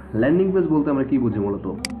 ল্যান্ডিং পেজ বলতে আমরা কি বুঝি মূলত?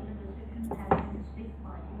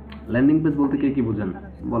 ল্যান্ডিং পেজ বলতে কে কি বুঝেন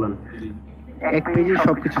বলেন? এক পেজে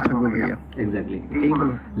সবকিছু থাকবে ভাইয়া। এক্স্যাক্টলি, এইগুলো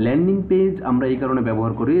ল্যান্ডিং পেজ আমরা এই কারণে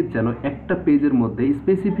ব্যবহার করি যেন একটা পেজের মধ্যে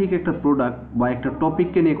স্পেসিফিক একটা প্রোডাক্ট বা একটা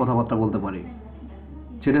টপিককে নিয়ে কথাবার্তা বলতে পারি,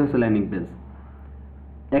 সেটা হচ্ছে ল্যান্ডিং পেজ।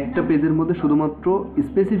 একটা পেজের মধ্যে শুধুমাত্র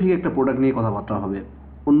স্পেসিফিক একটা প্রোডাক্ট নিয়ে কথাবার্তা হবে,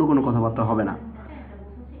 অন্য কোনো কথাবার্তা হবে না।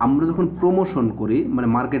 আমরা যখন প্রমোশন করি, মানে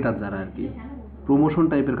মার্কেটার যারা আর কি, প্রমোশন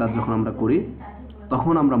টাইপের কাজ যখন আমরা করি,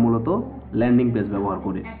 তখন আমরা মূলত ল্যান্ডিং পেজ ব্যবহার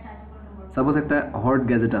করি। সাপোজ একটা হট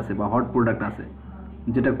গ্যাজেট আছে বা হট প্রোডাক্ট আছে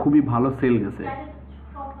যেটা খুবই ভালো সেল গেছে,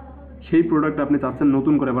 সেই প্রোডাক্ট আপনি চাচ্ছেন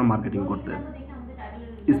নতুন করে আবার মার্কেটিং করতে,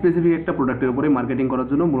 স্পেসিফিক একটা প্রোডাক্টের উপরে মার্কেটিং করার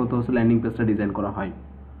জন্য মূলত হচ্ছে ল্যান্ডিং পেজটা ডিজাইন করা হয়।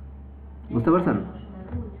 বুঝতে পারছেন?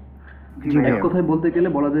 এক কথায় বলতে গেলে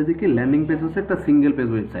বলা যায় যে কি, ল্যান্ডিং পেজ হচ্ছে একটা সিঙ্গেল পেজ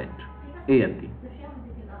ওয়েবসাইট, এই আর কি।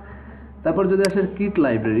 তারপর যদি আসে কিট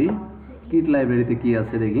লাইব্রেরি, কিট লাইব্রেরিতে কি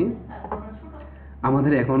আছে দেখি।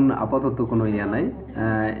 আমাদের এখন আপাতত কোনো ইয়া নাই।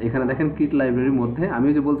 এখানে দেখেন কিট লাইব্রেরির মধ্যে আমি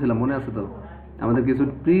যে বলছিলাম, মনে আছে তো, আমাদের কিছু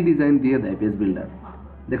প্রি ডিজাইন দিয়ে দেয় পেজ বিল্ডার,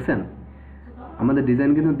 দেখছেন? আমাদের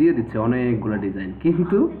ডিজাইন কিন্তু দিয়ে দিচ্ছে অনেকগুলো ডিজাইন,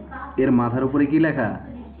 কিন্তু এর মাথার উপরে কি লেখা?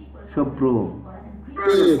 সব প্রো,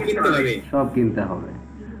 সব কিনতে হবে।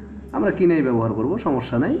 আমরা কিনেই ব্যবহার করব,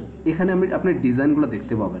 সমস্যা নাই। এখানে আপনি ডিজাইনগুলো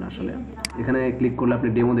দেখতে পাবেন। আসলে এখানে ক্লিক করলে আপনি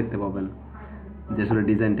ডেমো দেখতে পাবেন যে আসলে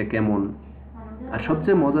ডিজাইনটা কেমন। আর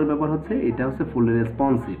সবচেয়ে মজার ব্যাপার হচ্ছে এটা হচ্ছে ফুললি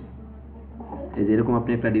রেসপন্সিভ। এই যে এরকম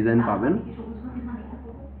আপনি একটা ডিজাইন পাবেন,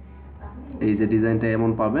 এই যে ডিজাইনটা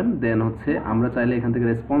এমন পাবেন। দেন হচ্ছে আমরা চাইলে এখান থেকে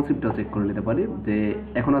রেসপন্সিভটা চেক করে নিতে পারি। যে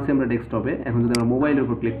এখন আছি আমরা ডেস্কটপে, এখন যদি আমরা মোবাইলের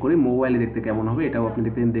উপর ক্লিক করি, মোবাইলে দেখতে কেমন হবে এটাও আপনি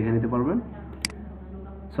দেখে নিতে পারবেন।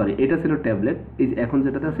 সরি, এটা ছিল ট্যাবলেট, এই যে এখন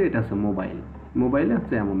যেটাতে আছে এটা হচ্ছে মোবাইল। মোবাইলে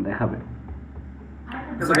হচ্ছে এমন দেখাবে।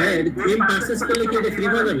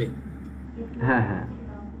 হ্যাঁ হ্যাঁ,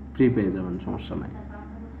 ফ্রি পেয়ে যাবেন, সমস্যা নাই।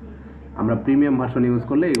 আমরা প্রিমিয়াম ভার্সন ইউজ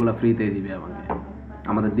করলে এগুলো ফ্রিতেই দিবে,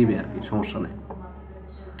 আমাদের দিবে আর কি, সমস্যা নাই।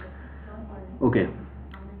 ওকে,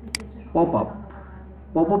 পপ আপ,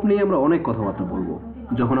 পপ আপ নিয়ে আমরা অনেক কথাবার্তা বলবো।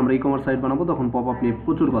 যখন আমরা ই কমার্স সাইট বানাবো তখন পপ আপ নিয়ে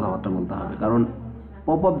প্রচুর কথাবার্তা বলতে হবে, কারণ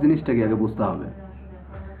পপ আপ জিনিসটাকে আগে বুঝতে হবে।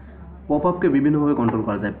 পপ আপকে বিভিন্নভাবে কন্ট্রোল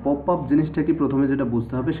করা যায়। পপ আপ জিনিসটা কি প্রথমে যেটা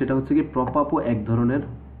বুঝতে হবে সেটা হচ্ছে কি পপ আপও এক ধরনের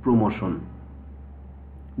প্রমোশন।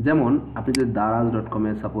 যেমন আপনি যদি daraz.com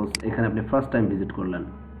এ সাপোজ এখানে আপনি ফার্স্ট টাইম ভিজিট করলেন,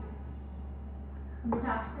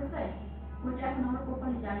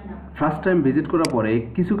 ফার্স্ট টাইম ভিজিট করার পরে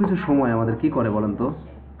কিছু কিছু সময় আমাদের কি করে বলেন তো,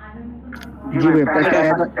 জি ভাই একটা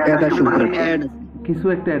অ্যাড শুরু করে কিছু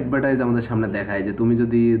একটা অ্যাডভার্টাইজ আমাদের সামনে দেখায় যে তুমি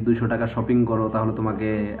যদি 200 টাকা শপিং করো তাহলে তোমাকে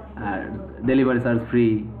ডেলিভারি চার্জ ফ্রি,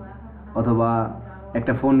 অথবা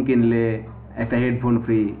একটা ফোন কিনলে একটা হেডফোন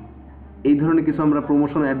ফ্রি। এই ধরনের কিছু আমরা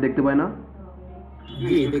প্রমোশন অ্যাড দেখতে পাই না?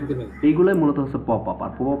 জি দেখতে পাই। এইগুলাই মূলত হচ্ছে পপ আপ।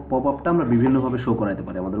 আর পপ আপটা আমরা বিভিন্নভাবে শো করাতে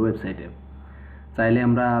পারি আমাদের ওয়েবসাইটে। চাইলে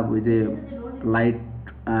আমরা ওই যে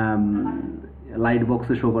লাইট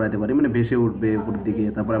বক্সে শো করাতে পারি, মানে ভেসে উঠবে উপরের দিকে।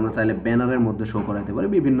 তারপরে আমরা চাইলে ব্যানারের মধ্যে শো করাতে পারি,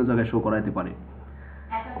 বিভিন্ন জায়গায় শো করাতে পারি।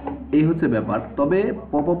 এই হচ্ছে ব্যাপার। তবে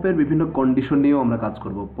পপ আপের বিভিন্ন কন্ডিশন নিয়েও আমরা কাজ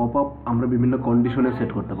করব। পপ আপ আমরা বিভিন্ন কন্ডিশনে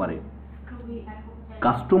সেট করতে পারি।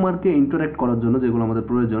 কাস্টমারকে ইন্টারঅ্যাক্ট করার জন্য যেগুলো আমাদের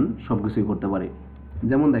প্রয়োজন সব কিছুই করতে পারি।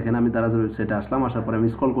 যেমন দেখেন আমি দারাজ ওয়েবসাইটে আসলাম, আসার পরে আমি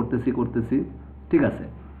স্ক্রল করতেছি, ঠিক আছে।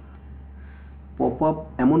 পপ আপ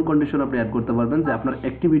এমন কন্ডিশন আপনি অ্যাড করতে পারবেন যে আপনার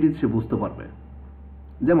অ্যাক্টিভিটিস সে বুঝতে পারবে।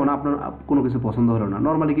 যেমন আপনার কোনো কিছু পছন্দ হলো না,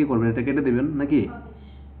 নর্মালি কি করবেন, এটা কেটে দিবেন নাকি,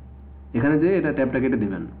 এখানে যে এটা ট্যাবটা কেটে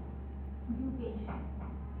দিবেন।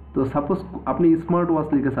 তো সাপোজ আপনি স্মার্ট ওয়াচ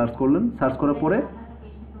লিখে সার্চ করলেন, সার্চ করার পরে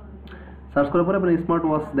আপনি স্মার্ট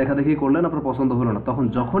ওয়াচ দেখাদেখি করলেন, আপনার পছন্দ হলো না। তখন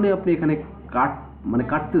যখনই আপনি এখানে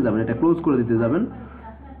কাটতে যাবেন, এটা ক্লোজ করে দিতে যাবেন,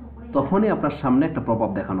 তখনই আপনার সামনে একটা পপ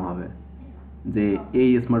আপ দেখানো হবে যে এই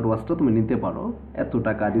স্মার্ট ওয়াচটা তুমি নিতে পারো, এত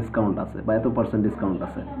টাকা ডিসকাউন্ট আছে বা এত % ডিসকাউন্ট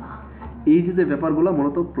আছে। এই যে ব্যাপারগুলো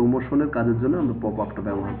মূলত প্রমোশনের কাজের জন্য আমরা পপ আপটা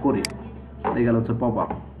ব্যবহার করি। এই গেল হচ্ছে পপ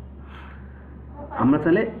আপ। আমরা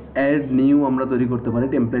চাইলে অ্যাড নিউ আমরা তৈরি করতে পারি,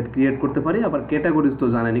 টেমপ্লেট ক্রিয়েট করতে পারি। আবার ক্যাটাগরিজ তো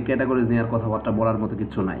জানেনি, ক্যাটাগরিজ নেওয়ার কথাবার্তা বলার মতো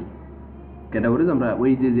কিছু নাই। ক্যাটাগরিজ আমরা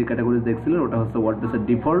ওই যে ক্যাটাগরিজ দেখছিলেন ওটা হচ্ছে ওয়ার্ডপ্রেসের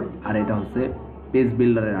ডিফল্ট, আর এটা হচ্ছে পেজ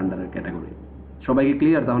বিল্ডারের আন্ডারের ক্যাটাগরি। সবাইকে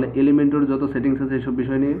ক্লিয়ার? তাহলে এলিমেন্টর যত সেটিংস আছে এইসব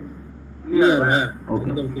বিষয় নিয়ে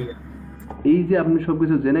ওকে। এই যে আপনি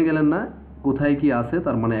সবকিছু জেনে গেলেন না কোথায় কি আছে,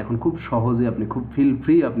 তার মানে এখন খুব সহজে আপনি খুব ফিল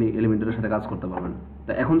ফ্রি আপনি এলিমেন্টরের সাথে কাজ করতে পারবেন।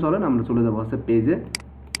 তা এখন চলেন আমরা চলে যাবো হচ্ছে পেজে।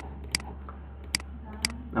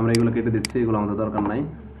 আমরা এগুলো কেটে দিচ্ছি, এগুলো আমাদের দরকার নাই।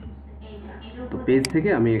 তো পেজ থেকে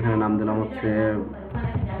আমি এখানে নাম দিলাম হচ্ছে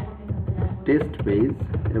টেস্ট পেজ,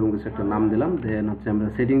 এবং কিছু একটা নাম দিলাম। দেন হচ্ছে আমরা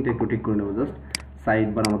সেটিংটা একটু ঠিক করে নেবো। জাস্ট সাইড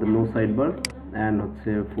বার আমাদের নো সাইড বার, অ্যান্ড হচ্ছে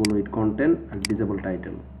ফুল with content R disable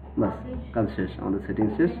title. বাস, কাজ শেষ, আমাদের সেটিং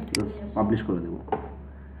শেষ। জাস্ট পাবলিশ করে দেবো।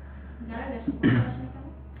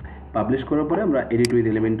 পাবলিশ করার পরে আমরা এডিট উইথ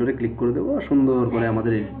এলিমেন্টরে ক্লিক করে দেবো, সুন্দর করে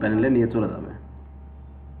আমাদের এডিট প্যানেলে নিয়ে চলে যাবে।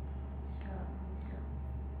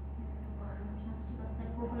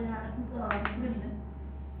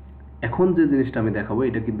 এখন যে জিনিসটা আমি দেখাবো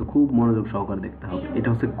এটা কিন্তু খুব মনোযোগ সহকারে দেখতে হবে। এটা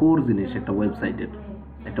হচ্ছে কোর জিনিস একটা ওয়েবসাইটের।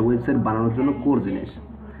 একটা ওয়েবসাইট বানানোর জন্য কোর জিনিস।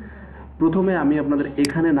 প্রথমে আমি আপনাদের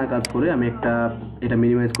এখানে না কাজ করে আমি এটা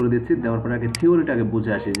মিনিমাইজ করে দিচ্ছি। দেওয়ার পরে আগে থিওরিটাকে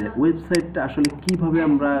বুঝে আসি যে ওয়েবসাইটটা আসলে কিভাবে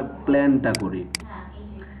আমরা প্ল্যানটা করি।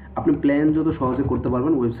 আপনি প্ল্যান যত সহজে করতে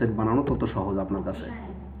পারবেন ওয়েবসাইট বানানো তত সহজ আপনার কাছে,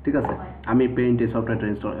 ঠিক আছে। আমি পেইন্ট এই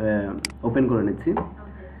সফটওয়্যারটা ওপেন করে নিচ্ছি।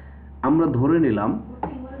 আমরা ধরে নিলাম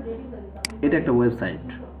এটা একটা ওয়েবসাইট।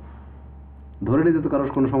 ধরে নিতে তো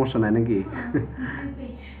কারোর কোনো সমস্যা নাই নাকি?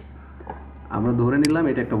 আমরা ধরে নিলাম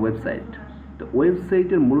এটা একটা ওয়েবসাইট। তো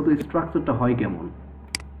ওয়েবসাইটের মূলত স্ট্রাকচারটা হয় কেমন?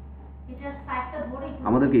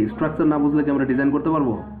 আমাদেরকে স্ট্রাকচার না বুঝলে কি আমরা ডিজাইন করতে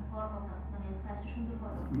পারবো?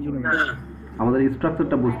 আমাদের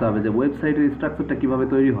স্ট্রাকচারটা বুঝতে হবে যে ওয়েবসাইটের স্ট্রাকচারটা কিভাবে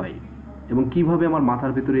তৈরি হয় এবং কিভাবে আমার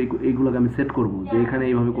মাথার ভিতরে এইগুলোকে আমি সেট করব যে এখানে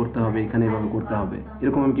এইভাবে করতে হবে, এখানে এইভাবে করতে হবে,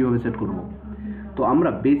 এরকম আমি কিভাবে সেট করব। তো আমরা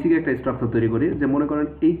বেসিক একটা স্ট্রাকচার তৈরি করি। যে মনে করেন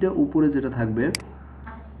এইটা উপরে যেটা থাকবে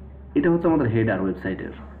এটা হচ্ছে আমাদের হেডার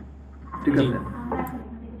ওয়েবসাইটের, ঠিক আছে।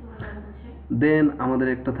 দেন আমাদের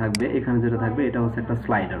একটা থাকবে, এখানে যেটা থাকবে এটা হচ্ছে একটা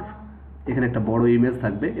স্লাইডার। এখানে একটা বড় ইমেজ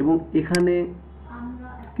থাকবে এবং এখানে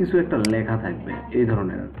কিছু একটা লেখা থাকবে এই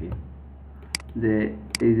ধরনের আর কি, যে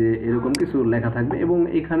এই যে এরকম কিছু লেখা থাকবে। এবং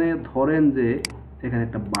এখানে ধরেন যে এখানে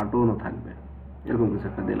একটা বাটনও থাকবে, এরকম কিছু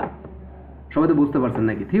একটা দিলাম। সবাই তো বুঝতে পারছেন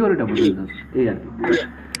নাকি? থিওরিটা বুঝতে পারছেন এই আর কি।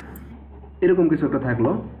 এরকম কিছু একটা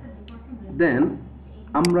থাকলো। দেন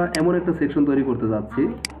আমরা এমন একটা সেকশন তৈরি করতে যাচ্ছি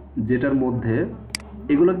যেটার মধ্যে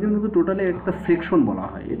এগুলো কিন্তু টোটালি একটা সেকশন বলা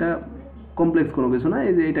হয়। এটা কমপ্লেক্স কোনো কিছু না।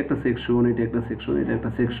 এই যে এটা একটা সেকশন, এটা একটা সেকশন, এটা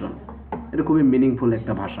একটা সেকশন। এটা খুবই মিনিংফুল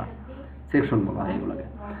একটা ভাষা, সেকশন বলা হয় এগুলোকে।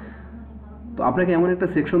 তো আপনাকে এমন একটা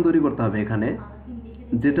সেকশন তৈরি করতে হবে এখানে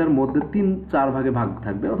যেটার মধ্যে 3-4 ভাগে ভাগ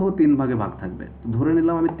থাকবে অথবা 3 ভাগে ভাগ থাকবে। ধরে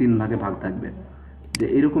নিলাম আমি 3 ভাগে ভাগ থাকবে, যে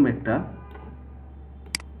এরকম একটা,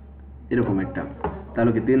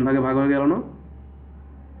 তাহলে কি 3 ভাগে ভাগ হয়ে গেল না?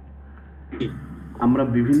 আমরা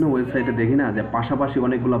বিভিন্ন ওয়েবসাইটে দেখি না যে পাশাপাশি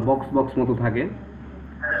অনেকগুলো বক্স বক্স মতো থাকে,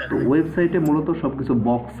 তো ওয়েবসাইটে মূলত সবকিছু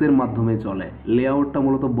বক্সের মাধ্যমে চলে, লেআউটটা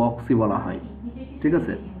মূলত বক্সই বলা হয়, ঠিক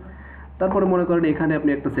আছে। তারপরে মনে করেন এখানে আপনি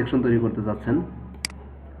একটা সেকশন তৈরি করতে চাচ্ছেন,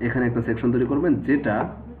 এখানে একটা সেকশন তৈরি করবেন যেটা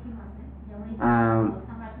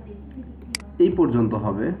এই পর্যন্ত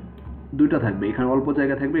হবে, দুইটা থাকবে, এখানে অল্প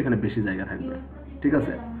জায়গা থাকবে, এখানে বেশি জায়গা থাকবে, ঠিক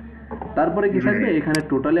আছে। তারপরে কি থাকবে, এখানে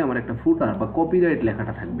টোটালি আমার একটা ফুটার বা কপিরাইট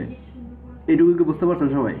লেখাটা থাকবে। এইটুকু কি বুঝতে পারছেন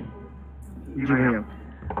সবাই?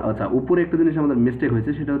 আচ্ছা, উপরে একটা জিনিস আমাদের মিস্টেক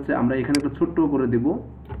হয়েছে, সেটা হচ্ছে আমরা এখানে একটা ছোট্ট করে দিব,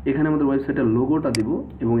 এখানে আমাদের ওয়েবসাইটের লোগোটা দিব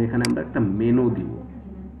এবং এখানে আমরা একটা মেনু দিব।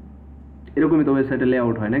 এরকমই তো ওয়েবসাইটের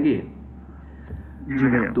লেআউট হয় নাকি?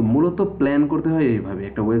 তো মূলত প্ল্যান করতে হয় এইভাবে।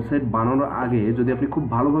 একটা ওয়েবসাইট বানানোর আগে যদি আপনি খুব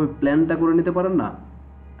ভালোভাবে প্ল্যানটা করে নিতে পারেন না,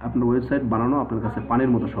 আপনার ওয়েবসাইট বানানো আপনার কাছে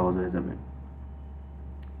পানির মতো সহজ হয়ে যাবে।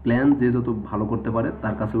 প্ল্যান যে যত ভালো করতে পারে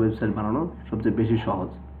তার কাছে ওয়েবসাইট বানানো সবচেয়ে বেশি সহজ।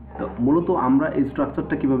 তো মূলত আমরা এই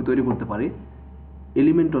স্ট্রাকচারটা কিভাবে তৈরি করতে পারি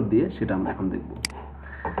এলিমেন্টর দিয়ে, সেটা আমরা এখন দেখব।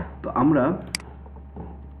 তো আমরা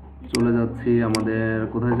চলে যাচ্ছি আমাদের,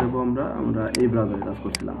 কোথায় যাব আমরা এই ব্রাউজারে কাজ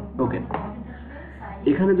করছিলাম। ওকে,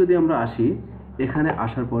 এখানে যদি আমরা আসি, এখানে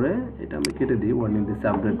আসার পরে এটা আমি কেটে দিই, ওয়ার্নিং দিচ্ছি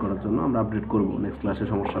আপডেট করার জন্য, আমরা আপডেট করব নেক্সট ক্লাসে,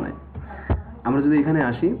 সমস্যা নাই। আমরা যদি এখানে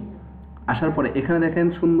আসি, আসার পরে এখানে দেখেন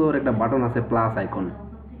সুন্দর একটা বাটন আছে, প্লাস আইকন,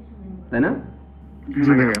 তাই না?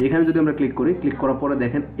 এখানে যদি আমরা ক্লিক করি, ক্লিক করার পরে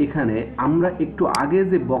দেখেন এখানে আমরা একটু আগে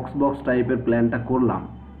যে বক্স বক্স টাইপের প্ল্যানটা করলাম,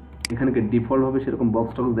 এখানে কি ডিফল্ট ভাবে সেরকম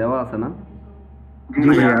বক্স টক্স দেওয়া আছে না?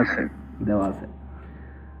 দেওয়া আছে।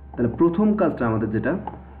 তাহলে প্রথম কাজটা আমাদের যেটা,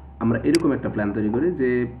 আমরা এরকম একটা প্ল্যান তৈরি করি যে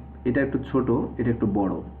এটা একটু ছোট, এটা একটু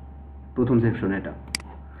বড়, প্রথম সেকশন এটা।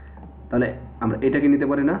 তাহলে আমরা এটাকে নিতে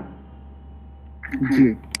পারি না?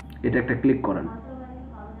 এটা একটা ক্লিক করেন,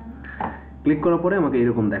 ক্লিক করার পরে আমাকে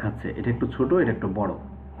এরকম দেখাচ্ছে, এটা একটু ছোট, এটা একটু বড়।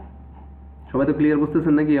 সবাই তো ক্লিয়ার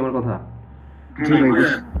বুঝতেছেন নাকি আমার কথা?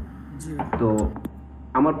 তো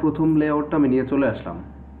আমার প্রথম লেআউটটা আমি নিয়ে চলে আসলাম,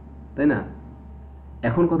 তাই না?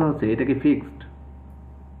 এখন কথা হচ্ছে এটা কি ফিক্সড?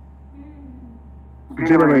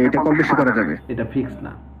 এটা ফিক্সড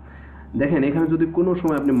না। দেখেন এখানে যদি কোনো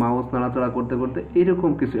সময় আপনি মাউস নাড়াচাড়া করতে করতে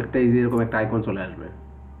এরকম কিছু একটা এরকম একটা আইকন চলে আসবে।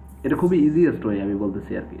 এটা খুবই ইজিয়েস্ট ওয়ে আমি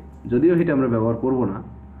বলতেছি আর কি, যদিও এটা আমরা ব্যবহার করব না।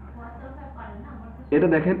 এটা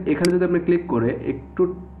দেখেন এখানে যদি আপনি ক্লিক করে একটু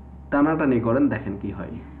টানাটানি করেন, দেখেন কি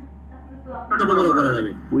হয়,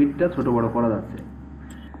 উইডটা ছোট বড় করা যাচ্ছে।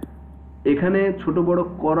 এখানে ছোট বড়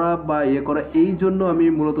করা বা ইয়ে করা এই জন্য আমি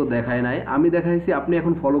মূলত দেখাই নাই, আমি দেখাইছি আপনি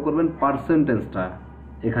এখন ফলো করবেন পার্সেন্টেজটা।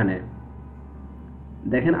 এখানে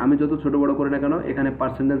দেখেন আমি যত ছোট বড় করি না কেন, এখানে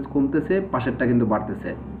পার্সেন্টেজ কমতেছে, পাশেরটা কিন্তু বাড়তেছে,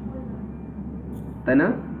 তাই না?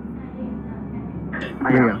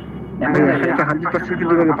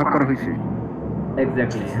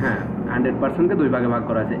 এক্স্যাক্টলি, হ্যাঁ, 100%কে 2 ভাগে ভাগ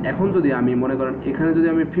করা আছে। এখন যদি আমি মনে করেন এখানে যদি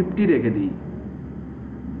আমি 50 রেখে দিই,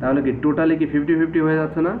 তাহলে কি টোটালি কি 50-50 হয়ে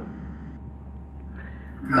যাচ্ছে না?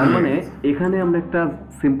 তার মানে এখানে আমরা একটা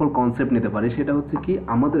সিম্পল কনসেপ্ট নিতে পারি, সেটা হচ্ছে কি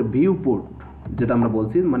আমাদের ভিউ পোর্ট যেটা আমরা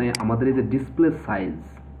বলছি, মানে আমাদের এই যে ডিসপ্লে সাইজ,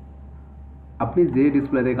 আপনি যে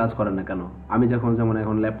ডিসপ্লেতে কাজ করেন না কেন, আমি যেমন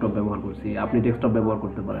এখন ল্যাপটপ ব্যবহার করছি, আপনি ডেস্কটপ ব্যবহার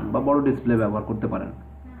করতে পারেন বা বড় ডিসপ্লে ব্যবহার করতে পারেন।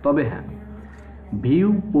 তবে হ্যাঁ, ভিউ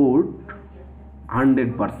পোর্ট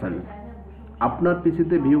 100%, আপনার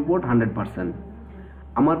পিসিতে ভিউ পোর্ট 100%,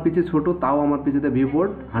 আমার পিসি ছোট, তাও আমার পিসিতে ভিউ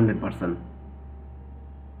পোর্ট 100%।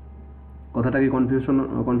 কথাটা কি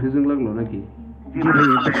কনফিউজিং লাগলো নাকি?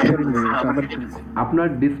 আপনার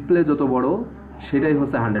ডিসপ্লে যত বড় সেটাই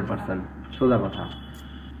হচ্ছে 100%, সোজা কথা।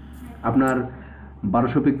 আপনার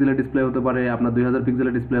 1200 পিক্সেলের ডিসপ্লে হতে পারে, আপনার 2000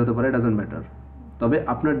 পিক্সেলের ডিসপ্লে হতে পারে, ডাজন্ট ম্যাটার, তবে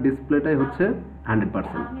আপনার ডিসপ্লেটাই হচ্ছে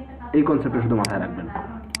 100%। এই কনসেপ্টটা শুধু মাথায় রাখবেন।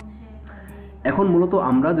 এখন মূলত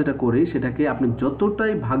আমরা যেটা করি সেটাকে আপনি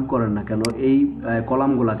যতটাই ভাগ করেন না কেন, এই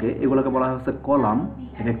কলামগুলোকে, এগুলোকে বলা হয় হচ্ছে কলাম,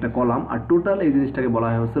 একটা কলাম, আর টোটাল এই জিনিসটাকে বলা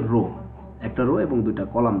হয় হচ্ছে রো, একটা রো এবং 2টা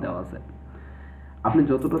কলাম দেওয়া আছে। আপনি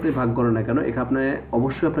যতটাতেই ভাগ করেন না কেন, এখানে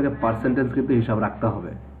অবশ্যই আপনাকে পার্সেন্টেজ কিন্তু হিসাব রাখতে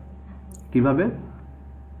হবে। কিভাবে?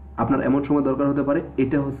 আপনার এমন সময় দরকার হতে পারে,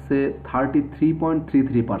 এটা হচ্ছে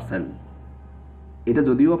 33.33%। এটা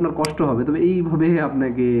যদিও আপনার কষ্ট হবে, তবে এইভাবে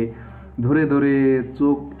আপনাকে ধরে ধরে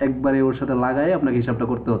চোখ একবারে ওর সাথে লাগায় আপনাকে হিসাবটা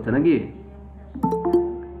করতে হচ্ছে নাকি,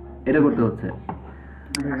 এটা করতে হচ্ছে।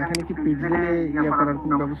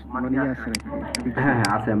 হ্যাঁ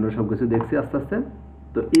হ্যাঁ আছে, আমরা সবকিছু দেখছি আস্তে আস্তে।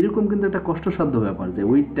 তো এরকম কিন্তু একটা কষ্টসাধ্য ব্যাপার যে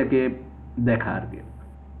উইডটাকে দেখা আর কি।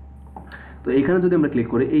 তো এইখানে যদি আমরা ক্লিক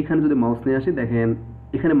করি, এইখানে যদি মাউস নিয়ে আসি, দেখেন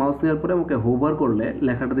এখানে মাউস নেওয়ার পরে আমাকে হোভার করলে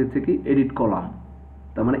লেখাটা দিচ্ছে কি এডিট কলাম।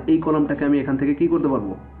 তার মানে এই কলামটাকে আমি এখান থেকে কি করতে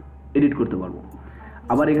পারবো, এডিট করতে পারবো।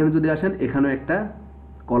 আবার এখানে যদি আসেন, এখানেও একটা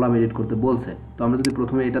কলাম এডিট করতে বলছে। তো আমরা যদি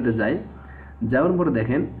প্রথমে এটাতে যাই, যাওয়ার পরে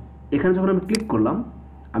দেখেন এখানে যখন আমি ক্লিক করলাম,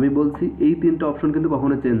 আমি বলছি এই তিনটা অপশন কিন্তু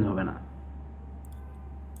কখনো চেঞ্জ হবে না।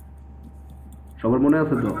 সবার মনে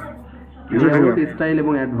আছে তো? লেআউট, স্টাইল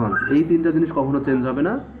এবং অ্যাডভান্স, এই তিনটা জিনিস কখনো চেঞ্জ হবে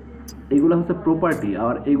না। এইগুলো হচ্ছে প্রপার্টি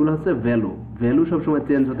আর এইগুলো হচ্ছে ভ্যালু। ভ্যালু সবসময়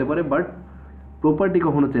চেঞ্জ হতে পারে, বাট প্রপার্টি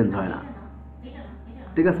কখনো চেঞ্জ হয় না।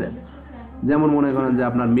 ঠিক আছে? যেমন মনে করেন যে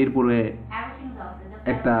আপনার মিরপুরে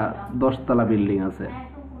একটা 10 তলা বিল্ডিং আছে,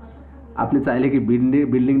 আপনি চাইলে কি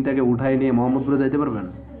বিল্ডিংটাকে উঠাই নিয়ে মোহাম্মদপুরে যাইতে পারবেন?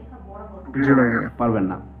 পারবেন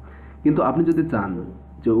না। কিন্তু আপনি যদি চান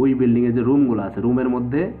যে ওই বিল্ডিং এর যে রুমগুলো আছে, রুমের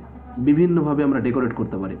মধ্যে বিভিন্নভাবে আমরা ডেকোরেট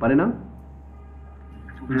করতে পারি না?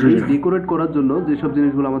 এই ডেকোরেট করার জন্য যেসব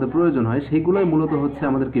জিনিসগুলো আমাদের প্রয়োজন হয় সেগুলোই মূলত হচ্ছে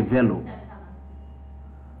আমাদেরকে ভ্যালু।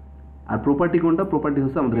 আর প্রপার্টি কোনটা? প্রপার্টি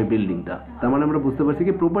হচ্ছে আমাদের এই বিল্ডিংটা। তার মানে আমরা বুঝতে পারছি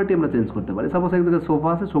কি প্রপার্টি আমরা চেঞ্জ করতে পারি। সাপোজ এক জায়গায় সোফা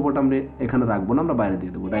আছে, সোফাটা আমরা এখানে রাখবো না, আমরা বাইরে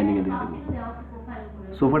দিয়ে দেবো, ডাইনিং এ দিয়ে দেবো।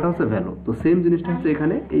 সোফাটা হচ্ছে ভ্যালু। তো সেম জিনিসটা হচ্ছে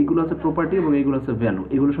এখানে, এইগুলো হচ্ছে প্রপার্টি এবং এইগুলো হচ্ছে ভ্যালু।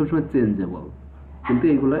 এগুলো সবসময় চেঞ্জেবল, কিন্তু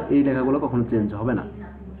এইগুলো, এই লেখাগুলো কখনো চেঞ্জ হবে না।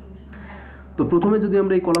 তো প্রথমে যদি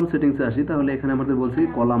আমরা এই কলাম সেটিংসে আসি, তাহলে এখানে আমাদের বলছি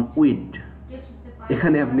কলাম উইড।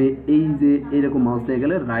 এখানে আপনি এই যে এরকম মাউস নিয়ে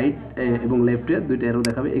গেলে রাইট এবং লেফটে দুইটা অ্যারো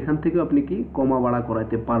দেখাবে, এখান থেকে আপনি কি কমা বাড়া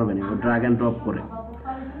করাইতে পারবেন ড্র্যাগ অ্যান্ড ড্রপ করে।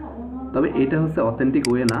 তবে এটা হচ্ছে অথেন্টিক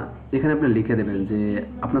ওয়ে না। এখানে আপনি লিখে দেবেন যে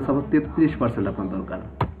আপনার সাপোজ 33% আপনার দরকার,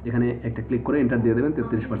 এখানে একটা ক্লিক করে এন্টার দিয়ে দেবেন,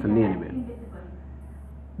 33% নিয়ে নেবেন।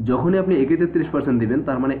 যখনই আপনি একে 33% দিবেন,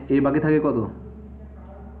 তার মানে এ বাকি থাকে কত?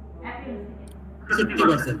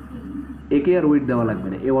 50%। একে আর উইড দেওয়া লাগবে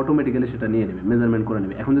না, এ অটোমেটিক্যালি সেটা নিয়ে নেবে, মেজারমেন্ট করে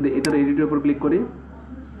নেবে। এখন যদি এটার এডিটের উপর ক্লিক করি,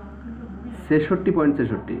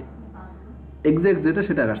 66.66 এক্সাক্ট যেটা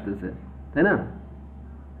সেটা আসতেছে, তাই না?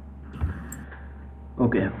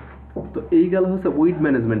 ওকে, তো এই গেল হচ্ছে উইড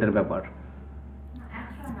ম্যানেজমেন্টের ব্যাপার।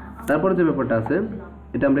 তারপরে যে ব্যাপারটা আছে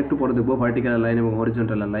এটা আমরা একটু পরে দেখবো, ভার্টিক্যাল লাইন এবং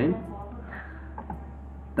হরিজন্টাল লাইন।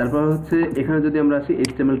 তারপর হচ্ছে এখানে যদি আমরা আসি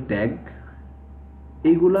HTML ট্যাগ,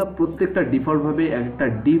 এইগুলা প্রত্যেকটা ডিফল্টভাবে একটা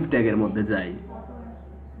ডিভ ট্যাগের মধ্যে যায়।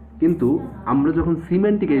 কিন্তু আমরা যখন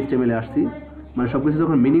সিমেন্টিক HTML আসছি, মানে সবকিছু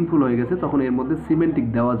যখন মিনিংফুল হয়ে গেছে, তখন এর মধ্যে সিমেন্টিক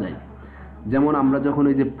দেওয়া যায়। যেমন আমরা যখন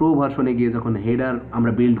ওই যে প্রো ভার্সনে গিয়ে যখন হেডার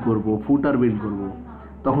আমরা বিল্ড করব, ফুটার বিল্ড করব,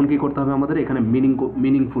 তখন কি করতে হবে? আমাদের এখানে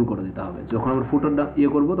মিনিংফুল করে দিতে হবে। যখন আমরা ফুটারটা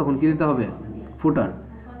করব, তখন কি দিতে হবে? ফুটার।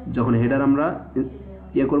 যখন হেডার আমরা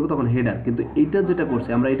করব, তখন হেডার। কিন্তু এইটা যেটা করছে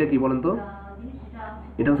আমরা, এটা কি বলেন তো?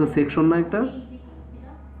 এটা হচ্ছে সেকশন না একটা?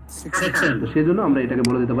 তো সেই জন্য আমরা এটাকে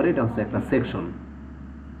বলে দিতে পারি এটা হচ্ছে একটা সেকশন।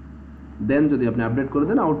 দেন যদি আপনি আপডেট করে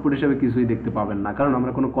দেন, আউটপুট হিসেবে কিছুই দেখতে পাবেন না, কারণ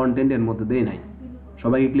আমরা কোনো কন্টেন্ট এর মধ্যে দেই নাই।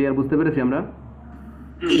 সবাইকে ক্লিয়ার বুঝতে পেরেছি আমরা?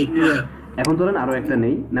 এখন চলেন আরো একটা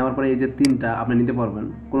নেই, নেওয়ার পরে এই যে তিনটা আপনি নিতে পারবেন,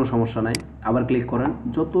 কোনো সমস্যা নাই। আবার ক্লিক করেন,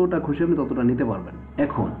 যতটা খুশি আপনি ততটা নিতে পারবেন।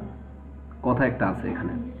 এখন কথা একটা আছে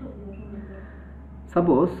এখানে,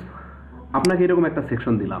 সাপোজ আপনাকে এরকম একটা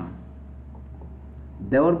সেকশন দিলাম,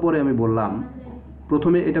 দেওয়ার পরে আমি বললাম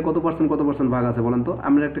প্রথমে এটা কত পার্সেন্ট ভাগ আছে বলেন তো?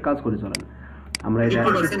 আমরা একটা কাজ করি, চলেন আমরা এটা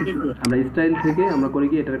স্টাইল থেকে আমরা করি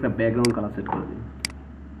কি, এটার একটা ব্যাকগ্রাউন্ড কালার সেট করে দিই।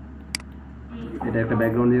 এটা একটা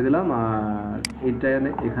ব্যাকগ্রাউন্ড দিয়ে দিলাম। আর এটা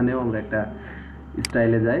এখানেও আমরা একটা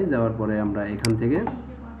স্টাইলে যাই, যাওয়ার পরে আমরা এখান থেকে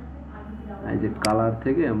এই যে কালার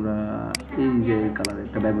থেকে আমরা এই যে কালার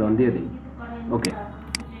একটা ব্যাকগ্রাউন্ড দিয়ে দিই। ওকে,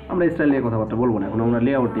 আমরা স্টাইল নিয়ে কথাবার্তা বলবো না, এখন আমরা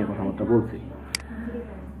লেআউট নিয়ে কথাবার্তা বলছি।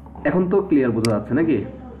 এখন তো ক্লিয়ার বোঝা যাচ্ছে নাকি?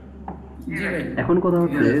 এখন কথা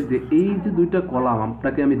হচ্ছে যে এই যে দুইটা কলাম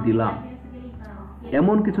আপনাকে আমি দিলাম,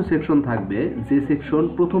 এমন কিছু সেকশন থাকবে যে সেকশন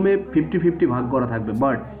প্রথমে 50-50 ভাগ করা থাকবে,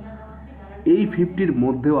 বাট এই 50-র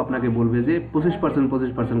মধ্যেও আপনাকে বলবে যে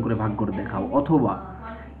 25% করে ভাগ করে দেখাও, অথবা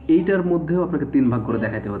এইটার মধ্যেও আপনাকে 3 ভাগ করে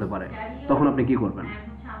দেখাইতে হতে পারে। তখন আপনি কি করবেন?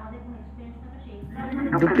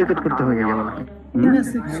 ডুপ্লিকেট করতে হবে,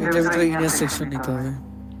 ইনার সেকশন নিতে হবে।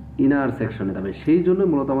 ইনার সেকশন নিতে হবে, সেই জন্য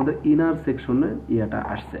মূলত আমাদের ইনার সেকশনে ইয়াটা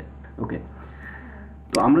আসছে। ওকে,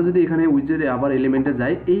 তো আমরা যদি এখানে উইজেটে আবার এলিমেন্টে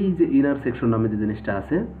যাই, এই যে ইনার সেকশন নামে যে জিনিসটা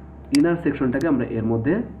আছে, ইনার সেকশনটাকে আমরা এর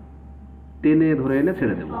মধ্যে টেনে ধরে এনে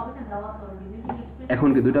ছেড়ে দেব। এখন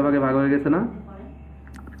কি দুইটা ভাগে ভাগ হয়ে গেছে না?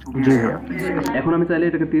 এখন আমি চাইলে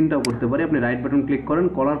এটাকে 3টাও করতে পারি। আপনি রাইট বাটন ক্লিক করেন,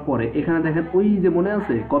 করার পরে এখানে দেখেন ওই যে মনে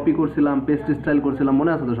আছে কপি করছিলাম, পেস্ট স্টাইল করছিলাম,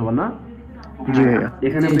 মনে আছে তো সবার না?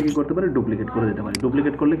 এখানে আপনি কি করতে পারি? ডুপ্লিকেট করে দিতে পারি।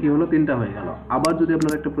 ডুপ্লিকেট করলে কি হলো? 3টা হয়ে গেল। আবার যদি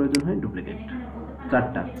আপনার একটা প্রয়োজন হয়, ডুপ্লিকেট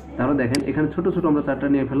 4টা। তাহলে দেখেন এখানে ছোট ছোট আমরা 4টা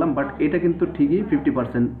নিয়ে ফেললাম, বাট এটা কিন্তু ঠিকই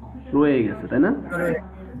 50% রয়ে গেছে, তাই না?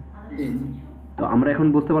 তো আমরা এখন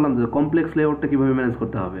বুঝতে পারলাম যে কমপ্লেক্স লেআউটটা কিভাবে ম্যানেজ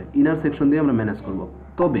করতে হবে। ইনার সেকশন দিয়ে আমরা ম্যানেজ করব।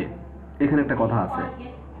 তবে এখানে একটা কথা আছে,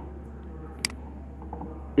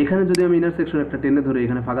 এখানে যদি আমি ইনার সেকশন একটা টেনে ধরে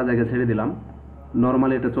এখানে ফাঁকা জায়গা ছেড়ে দিলাম,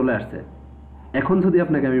 নরমালি এটা চলে আসছে। এখন যদি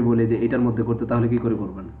আপনাকে আমি বলি যে এটার মধ্যে করতে, তাহলে কি করে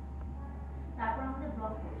করবেন?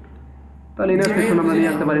 তাহলে ইনার সেকশন আমরা নিয়ে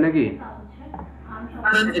আসতে পারি নাকি?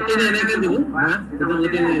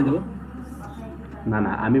 না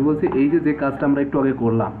না, আমি বলছি এই যে কাজটা আমরা একটু আগে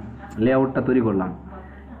করলাম, লেআউটটা তৈরি করলাম,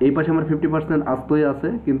 এই পাশে আমার 50% আস্তই আছে,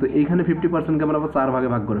 কিন্তু এইখানে 50%কে আমরা আবার 4 ভাগে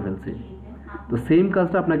ভাগ করে ফেলছি। তো সেম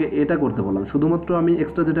কাজটা আপনাকে এটা করতে বললাম, শুধুমাত্র আমি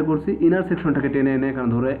এক্সট্রা যেটা করছি ইনার সেকশনটাকে টেনে এনে এখানে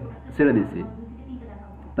ধরে ছেড়ে দিছি।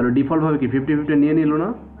 তাহলে ডিফল্ট ভাবে কি 50-50 নিয়ে নিল না?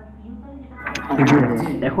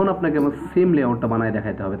 এখন আপনাকে আমার সেম লেআউটটা বানায়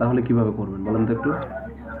দেখাইতে হবে। তাহলে কিভাবে করবেন বলেন তো একটু?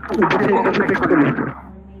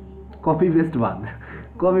 কপি পেস্ট বাদ,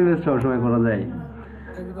 কপি পেস্ট সবসময় করা যায়,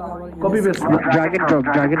 কপি পেস্ট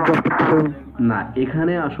না,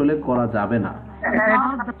 এখানে আসলে করা যাবে না।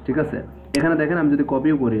 ঠিক আছে, এখানে দেখেন আমি যদি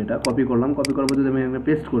কপিও করি, এটা কপি করলাম, কপি করার পর যদি আমি এখানে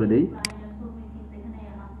পেস্ট করে দেই,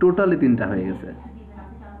 টোটালি 3টা হয়ে গেছে।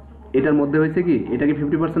 এটার মধ্যে হয়েছে কি, এটা কি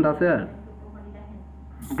 50% আছে আর?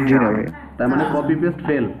 তার মানে কপি পেস্ট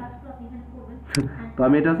ফেল। তো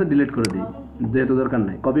আমি এটা আছে ডিলিট করে দিই, যেহেতু দরকার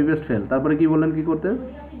নাই, কপি পেস্ট ফেল। তারপরে কি বললেন কি করতে?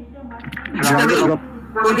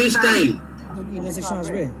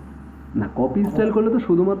 না, কপি স্টাইল করলে তো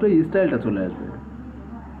শুধুমাত্র এই স্টাইলটা চলে আসবে,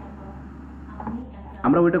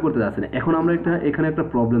 আমরা ওইটা করতে যাচ্ছি না। এখন আমরা এখানে একটা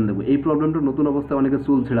প্রবলেম দেবো। এই প্রবলেমটা নতুন অবস্থায় অনেকে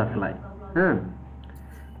চুল ছেঁড়া ফেলায়। হ্যাঁ,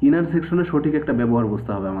 ইনার সেকশনে সঠিক একটা ব্যবহার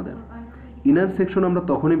বুঝতে হবে আমাদের। ইনার সেকশন আমরা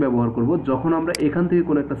তখনই ব্যবহার করব যখন আমরা এখান থেকে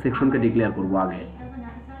কোনো একটা সেকশনকে ডিক্লেয়ার করব আগে।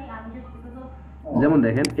 যেমন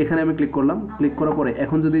দেখেন এখানে আমি ক্লিক করলাম, ক্লিক করার পরে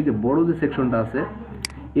এখন যদি এই যে বড় যে সেকশনটা আছে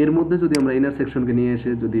এর মধ্যে যদি আমরা ইনার সেকশনকে নিয়ে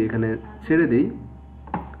এসে যদি এখানে ছেড়ে দেই,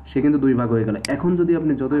 সে কিন্তু 2 ভাগ হয়ে গেল। এখন যদি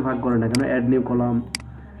আপনি যতই ভাগ করেন না কেন, অ্যাড নিউ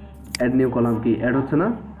কলাম কি অ্যাড হচ্ছে না?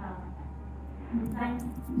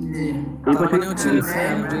 এই পাশে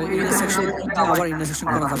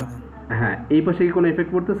হ্যাঁ, এই পাশে কি কোনো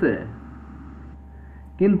এফেক্ট পড়তেছে?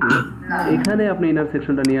 কিন্তু এখানে আপনি ইনার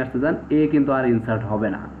সেকশনটা নিয়ে আসতে যান, এ কিন্তু আর ইনসার্ট হবে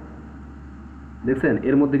না। দেখছেন,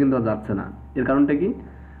 এর মধ্যে কিন্তু আর যাচ্ছে না। এর কারণটা কি?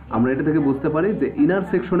 আমরা এটা থেকে বুঝতে পারি যে ইনার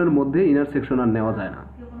সেকশনের মধ্যে ইনার সেকশন আর নেওয়া যায় না।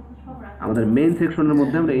 আমাদের মেইন সেকশনের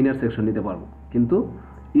মধ্যে আমরা ইনার সেকশন নিতে পারবো, কিন্তু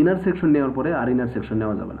ইনার সেকশন নেওয়ার পরে আর ইনার সেকশন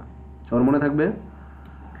নেওয়া যাবে না। সবার মনে থাকবে?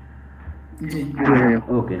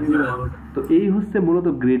 ওকে, তো এই হচ্ছে মূলত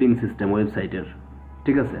গ্রেডিং সিস্টেম ওয়েবসাইটের।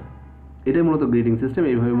 ঠিক আছে, এটাই মূলত গ্রেডিং সিস্টেম,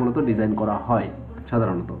 এইভাবে মূলত ডিজাইন করা হয়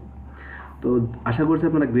সাধারণত। তো আশা করছি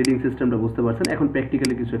আপনারা গ্রেডিং সিস্টেমটা বুঝতে পারছেন। এখন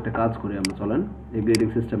প্র্যাকটিক্যালি কিছু একটা কাজ করে আমরা চলেন এই গ্রেডিং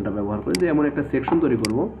সিস্টেমটা ব্যবহার করে, যে এমন একটা সেকশন তৈরি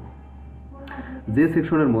করব যে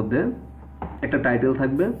সেকশনের মধ্যে একটা টাইটেল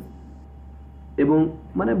থাকবে, এবং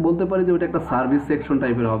মানে বলতে পারি যে ওটা একটা সার্ভিস সেকশন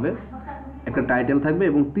টাইপের হবে। একটা টাইটেল থাকবে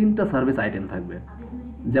এবং 3টা সার্ভিস আইটেম থাকবে,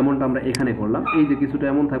 যেমনটা আমরা এখানে করলাম। এই যে কিছুটা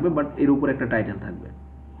এমন থাকবে, বাট এর উপর একটা টাইটেল থাকবে।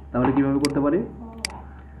 তাহলে কিভাবে করতে পারি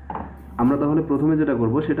আমরা? তাহলে প্রথমে যেটা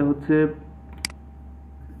করব সেটা হচ্ছে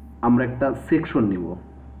আমরা একটা সেকশন নিব,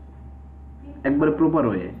 একবারে প্রপার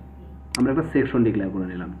ওয়ে আমরা একটা সেকশন ডিক্লেয়ার করে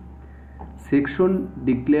নিলাম। সেকশন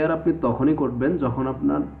ডিক্লেয়ার আপনি তখনই করবেন যখন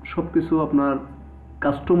আপনার সবকিছু আপনার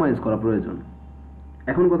কাস্টমাইজ করা প্রয়োজন।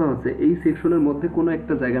 এখন কথা হচ্ছে এই সেকশনের মধ্যে কোনো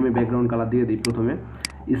একটা জায়গায় আমি ব্যাকগ্রাউন্ড কালার দিয়ে দিই। প্রথমে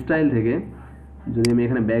স্টাইল থেকে যদি আমি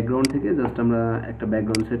এখানে ব্যাকগ্রাউন্ড থেকে জাস্ট আমরা একটা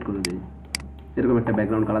ব্যাকগ্রাউন্ড সেট করে দিই, এরকম একটা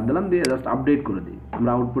ব্যাকগ্রাউন্ড কালার দিলাম, দিয়ে জাস্ট আপডেট করে দিই, আমরা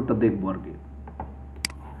আউটপুটটা দেখবো আর কি।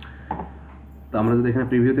 তো আমরা যদি এখানে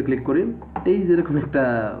প্রিভিউতে ক্লিক করি, এই যেরকম একটা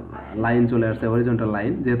লাইন চলে আসছে, হরিজন্টাল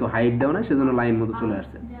লাইন, যেহেতু হাইট দেওয়া না সেজন্য লাইন মতো চলে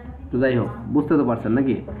আসছে। তো যাই হোক, বুঝতে তো পারছেন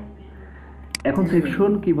নাকি? এখন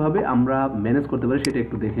সেকশন কিভাবে আমরা ম্যানেজ করতে পারি সেটা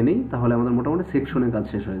একটু দেখে নিই, তাহলে আমাদের মোটামুটি সেকশনের কাজ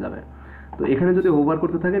শেষ হয়ে যাবে। তো এখানে যদি ওভার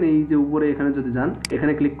করতে থাকেন, এই যে উপরে এখানে যদি যান,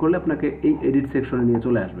 এখানে ক্লিক করলে আপনাকে এই এডিট সেকশনে নিয়ে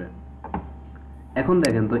চলে আসবে। এখন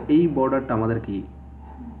দেখেন তো এই বর্ডারটা আমাদের কি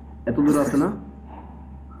এত দূর আছে না?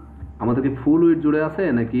 আমাদের কি ফুল উইডথ জুড়ে আছে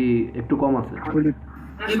নাকি একটু কম আছে?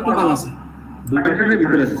 একটু কম আছে,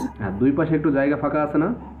 হ্যাঁ, দুই পাশে একটু জায়গা ফাঁকা আছে না?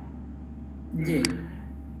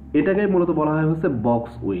 এটাকে মূলত বলা হয় হচ্ছে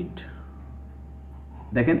বক্স উইডথ।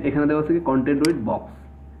 দেখেন এখানে দেওয়া আছে কি কন্টেন্ট উইডথ বক্স।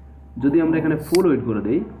 যদি আমরা এখানে ফুল উইডথ করে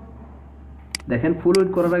দেই, দেখেন ফুল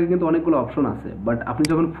উইডথ করার আগে কিন্তু অনেকগুলো অপশন আছে, বাট আপনি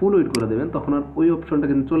যখন ফুল উইডথ করে দেবেন তখন আর ওই অপশনটা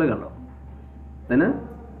কিন্তু চলে গেল, তাই না?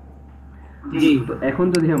 তো এখন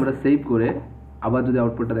যদি আমরা সেভ করে আবার যদি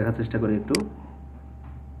আউটপুটটা দেখার চেষ্টা করি, একটু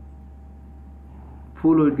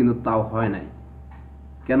ফুল উইডথ কিন্তু তাও হয় নাই।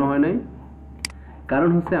 কেন হয় নাই? কারণ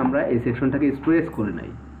হচ্ছে আমরা এই সেকশনটাকে স্ট্রেচ করে নাই।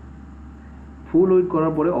 ফুল উইডথ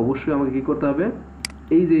করার পরে অবশ্যই আমাকে কি করতে হবে,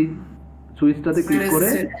 এই যে সুইচটাতে ক্লিক করে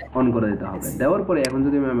অন করে দিতে হবে। দেওয়ার পরে এখন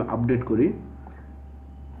যদি আমি আপডেট করি,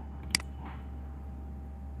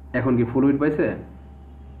 এখন কি ফুল উইডথ পাইছে?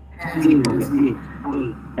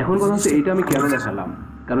 এখন কথা হচ্ছে এইটা আমি কেন দেখালাম,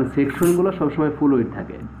 কারণ সেকশনগুলো সবসময় ফুল উইডথ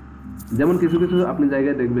থাকে। যেমন কিছু কিছু আপনি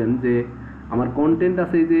জায়গায় দেখবেন যে আমার কন্টেন্ট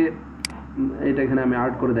আছে, এই যে এটা এখানে আমি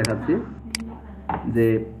আর্ট করে দেখাচ্ছি, যে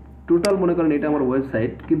টোটাল মনে করেন এটা আমার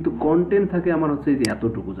ওয়েবসাইট, কিন্তু কন্টেন্ট থাকে আমার হচ্ছে এই যে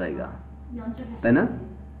এতটুকু জায়গা, তাই না?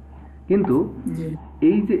 কিন্তু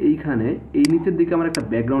এই যে এইখানে এই নিচের দিকে আমার একটা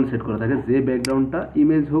ব্যাকগ্রাউন্ড সেট করা থাকে, যে ব্যাকগ্রাউন্ডটা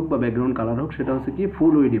ইমেজ হোক বা ব্যাকগ্রাউন্ড কালার হোক সেটা হচ্ছে কি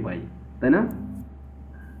ফুল উইডি পাই, তাই না?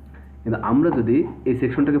 কিন্তু আমরা যদি এই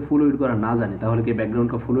সেকশনটাকে ফুল উইড করা না জানি তাহলে কি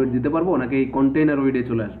ব্যাকগ্রাউন্ডকে ফুল উইড দিতে পারবো নাকি এই কন্টেইনার উইডে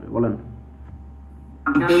চলে আসবে বলেন?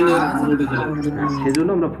 সেজন্য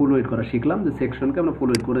আমরা ফুল উইড করা শিখলাম, যে সেকশনকে আমরা ফুল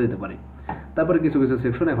উইড করে দিতে পারি। তারপরে কিছু কিছু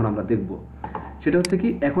সেকশন এখন আমরা দেখব। সেটা হচ্ছে কি,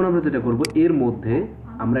 এখন আমরা যেটা করব, এর মধ্যে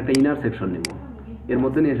আমরা একটা ইনার সেকশন নেব, এর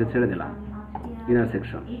মধ্যে নিয়ে এসে ছেড়ে দিলাম ইনার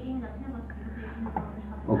সেকশন।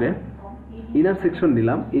 ওকে, ইনার সেকশন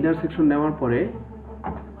দিলাম। ইনার সেকশন নেওয়ার পরে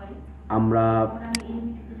আমরা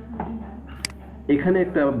এখানে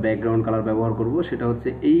একটা ব্যাকগ্রাউন্ড কালার ব্যবহার করব, সেটা হচ্ছে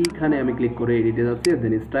এইখানে আমি ক্লিক করে এডিটে যাচ্ছি,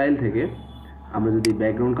 দেন স্টাইল থেকে আমরা যদি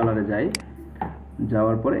ব্যাকগ্রাউন্ড কালারে যাই,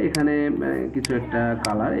 যাওয়ার পরে এখানে কিছু একটা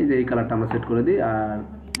কালার, এই যে এই কালারটা আমরা সেট করে দিই, আর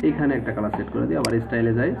এইখানে একটা কালার সেট করে দিই, আবার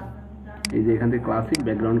স্টাইলে যাই, এই যে এখান থেকে ক্লাসিক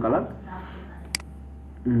ব্যাকগ্রাউন্ড কালার,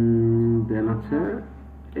 দেন হচ্ছে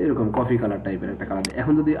এরকম কফি কালার টাইপের একটা কালার দিই।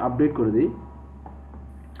 এখন যদি আপডেট করে দিই,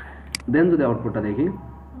 দেন যদি আউটপুটটা দেখি,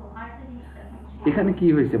 এখানে কি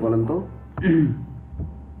হয়েছে বলেন তো?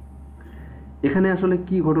 এখানে আসলে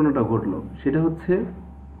কি ঘটনাটা ঘটলো সেটা হচ্ছে,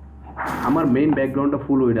 আমার মেইন ব্যাকগ্রাউন্ডটা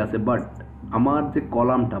ফুল উইড আছে, বাট আমার যে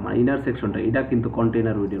কলামটা মানে ইনার সেকশনটা এটা কিন্তু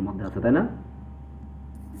কন্টেইনার উইডের মধ্যে আছে, তাই না?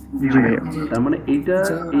 তার মানে এইটা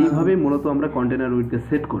এইভাবে মূলত আমরা কন্টেইনার উইডকে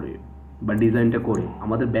সেট করি বা ডিজাইনটা করি।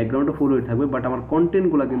 আমাদের ব্যাকগ্রাউন্ডটা ফুল উইড থাকবে, বাট আমার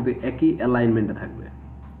কন্টেন্টগুলো কিন্তু একই অ্যালাইনমেন্টে থাকবে।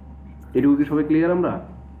 এটুকু কি সবাই ক্লিয়ার? আমরা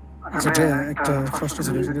একটা ফার্স্ট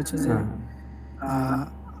সলিউশন হচ্ছে যে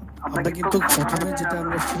আমরা কিন্তু প্রথমে যেটা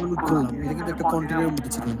আমরা ফুল করলাম এটা কিন্তু একটা কন্টেইনারের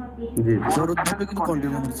মধ্যে ছিল, জি পরবর্তীতে কিন্তু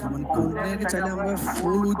কন্টেইনার হচ্ছে, মানে কন্টেইনারকে চাইলে আমরা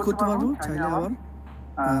ফুল উইড করতে পারবো, চাইলে আবার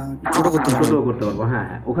ছোট করতে পারবো। হ্যাঁ,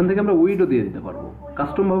 ওখান থেকে আমরা উইডও দিয়ে দিতে পারবো,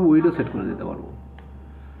 কাস্টম ভাবে উইডও সেট করে দিতে পারবো।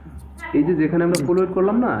 এই যে যেখানে আমরা ফুল উইড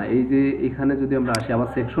করলাম না, এই যে এখানে যদি আমরা আসি, আবার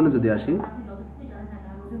সেকশনে যদি আসি,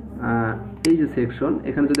 এই যে সেকশন,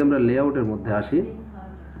 এখানে যদি আমরা লেআউটের মধ্যে আসি,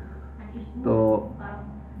 তো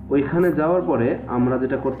ওইখানে যাওয়ার পরে আমরা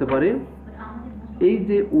যেটা করতে পারি, এই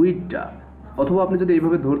যে উইডটা, অথবা আপনি যদি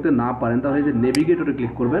এইভাবে ধরতে না পারেন তাহলে এই যে নেভিগেটরে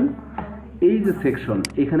ক্লিক করবেন, এই যে সেকশন,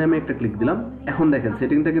 এখানে আমি একটা ক্লিক দিলাম। এখন দেখেন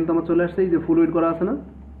সেটিংটা কিন্তু আমার চলে আসছে, এই যে ফুল উইড করা আছে না,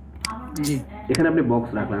 জি, এখানে আপনি বক্স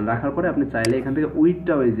রাখলেন, রাখার পরে আপনি চাইলে এখান থেকে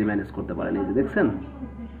উইডটাও এই যে ম্যানেজ করতে পারেন। এই যে দেখছেন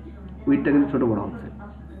উইডটা কিন্তু ছোট বড় হচ্ছে।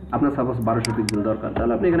 আপনার সাপোজ 1200 পিক্সেল দরকার,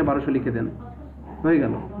 তাহলে আপনি এখানে 1200 লিখে দেন, হয়ে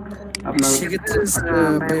গেল আপনার। সেক্ষেত্রে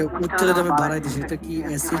উচ্চতা আমি বাড়াই দিই, সেটা কি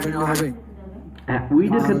এসইও ফ্রেন্ডলি হবে? হ্যাঁ,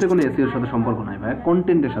 উইডের ক্ষেত্রে কোনো এসইওর সাথে সম্পর্ক নাই ভাই,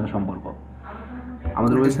 কন্টেন্টের সাথে সম্পর্ক।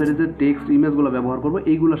 আমাদের ওয়েবসাইটে যে টেক্সট ইমেজগুলো ব্যবহার করবো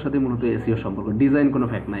এইগুলোর সাথে মূলত এসইওর সম্পর্ক, ডিজাইন কোনো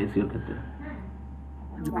ফ্যাক্ট না এসইওর ক্ষেত্রে।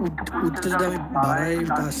 উচ্চতা যদি আমি বাড়াই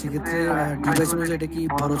সেক্ষেত্রে ডিভাইস অনুযায়ী এটা কি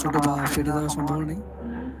বড় ছোট বা ফেটে যাওয়ার সম্ভাবনা নেই?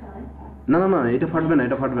 না, এটা ফাটবে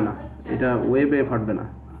না, এটা ওয়েবে ফাটবে না,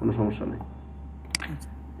 কোনো সমস্যা নেই।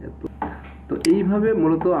 তো এইভাবে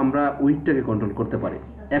মূলত আমরা উইডটাকে কন্ট্রোল করতে পারি।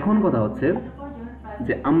 এখন কথা হচ্ছে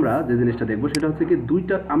যে আমরা যে জিনিসটা দেখবো সেটা হচ্ছে কি,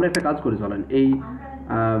 আমরা একটা কাজ করে চলেন, এই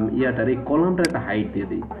ইয়াটার এই কলামটার একটা হাইট দিয়ে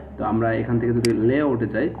দিই। তো আমরা এখান থেকে যদি লেআউটে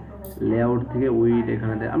যাই, লেআউট থেকে উইড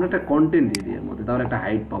এখানে আমরা একটা কন্টেন্ট দিয়ে দিই এর মধ্যে, তাহলে একটা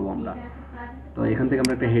হাইট পাবো আমরা। তো এখান থেকে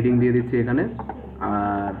আমরা একটা হেডিং দিয়ে দিচ্ছি এখানে,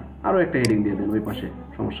 আর আরও একটা হেডিং দিয়ে দেন ওই পাশে,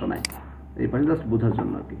 সমস্যা নাই, এই পাশে জাস্ট বোঝার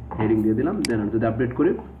জন্য আর কি হেডিং দিয়ে দিলাম। দেন যদি আপডেট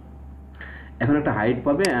করি, এখন একটা হাইট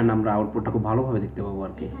পাবে অ্যান্ড আমরা আউটপুটটা খুব ভালোভাবে দেখতে পাবো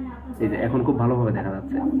আর কি। এই যে এখন খুব ভালোভাবে দেখা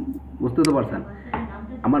যাচ্ছে, বুঝতে তো পারছেন?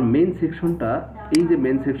 আমার মেইন সেকশনটা, এই যে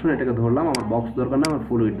মেইন সেকশন, এটাকে ধরলাম, আমার বক্স দরকার না, আমার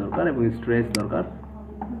ফুল উইড দরকার এবং স্ট্রেচ দরকার।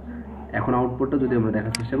 এখন আউটপুটটা যদি আমরা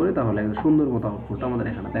দেখার চেষ্টা করি তাহলে একদম সুন্দর মতো আউটপুটটা আমাদের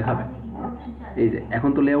এখানে দেখাবে। এই যে এখন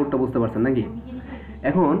তো লেআউটটা বুঝতে পারছেন নাকি?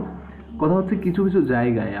 এখন কথা হচ্ছে কিছু কিছু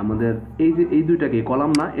জায়গায় আমাদের এই যে এই দুইটাকে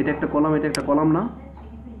কলাম না, এটা একটা কলাম, এটা একটা কলাম না,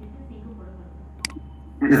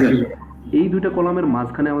 এই দুইটা কলামের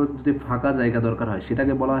মাঝখানে আমাদের যদি ফাঁকা জায়গা দরকার হয়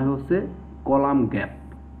সেটাকে বলা হয় হচ্ছে কলাম গ্যাপ।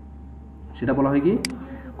 সেটা বলা হয় কি?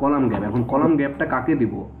 Column gap. এখন কলাম গ্যাপটা কাকে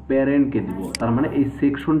দিব? প্যারেন্টকে দিব। তার মানে এই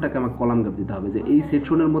সেকশনটাকে আমাকে কলাম গ্যাপ দিতে হবে, যে এই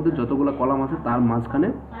সেকশনের মধ্যে যতগুলো কলাম আছে তার মাঝখানে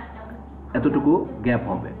এতটুকু গ্যাপ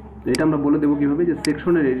হবে। তো এটা আমরা বলে দেবো কিভাবে, যে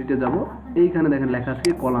সেকশনের এডিটে যাব, এইখানে দেখেন লেখা আছে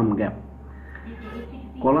কলাম গ্যাপ।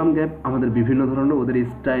 কলাম গ্যাপ আমাদের বিভিন্ন ধরনের, ওদের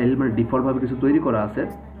স্টাইল মানে ডিফল্ট ভাবে কিছু তৈরি করা আছে।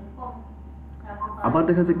 আবার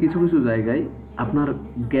দেখা যাচ্ছে কিছু কিছু জায়গায় আপনার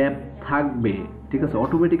গ্যাপ থাকবে, ঠিক আছে,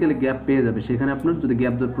 অটোমেটিক্যালি গ্যাপ পেয়ে যাবে। সেখানে আপনার যদি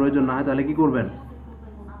গ্যাপ প্রয়োজন না হয় তাহলে কি করবেন?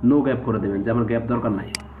 নো গ্যাপ করে দেবেন, যে আমার গ্যাপ দরকার নাই।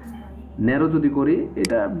 ন্যারো যদি করি,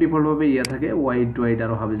 এটা ডিফল্টভাবে ইয়ে থাকে, ওয়াইড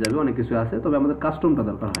আরও হবে যাবে, অনেক কিছু আছে। তবে আমাদের কাস্টমটা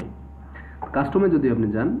দরকার হয়। কাস্টমে যদি আপনি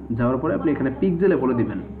যান, যাওয়ার পরে আপনি এখানে পিক্সেলে বলে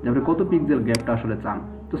দিবেন যে আপনি কত পিক্সেল গ্যাপটা আসলে চান।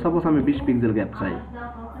 তো সাপোজ আমি 20 পিক্সেল গ্যাপ চাই,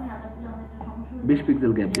 20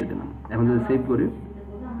 পিক্সেল গ্যাপ দিয়ে দিলাম। এখন যদি সেভ করি,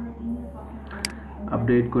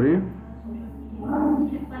 আপডেট করি,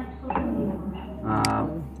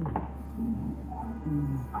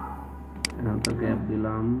 এখান থেকে গ্যাপ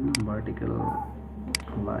দিলাম, ভার্টিক্যাল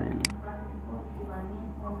লাইন।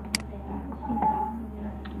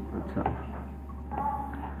 আচ্ছা,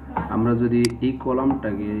 আমরা যদি এই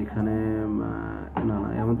কলামটাকে এখানে না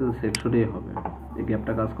আমাদের সেকশনেই হবে, এই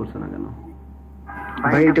গ্যাপটা কাজ করছে না কেন?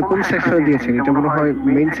 ভাই এটা কোন সেকশন দিয়েছেন? এটা মনে হয়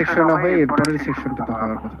মেইন সেকশন না হয় এরপরের সেকশনটা তো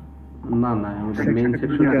হওয়ার কথা। না না, আমাদের মেইন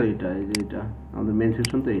সেকশন তো এটা, এই যে এটা আমাদের মেইন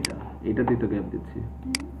সেকশন তো এইটাতেই তো গ্যাপ দিচ্ছি।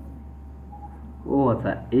 ও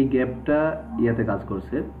আচ্ছা, এই গ্যাপটা ইয়াতে কাজ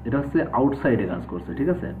করছে, এটা হচ্ছে আউটসাইডে কাজ করছে, ঠিক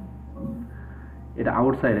আছে? এটা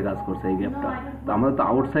আউটসাইডে কাজ করছে এই গ্যাপটা, তো আমাদের তো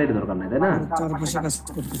আউটসাইডে দরকার নাই, তাই না? চারপাশে কাজ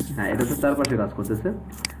করতেছে। হ্যাঁ, এটা তো চারপাশে কাজ করতেছে,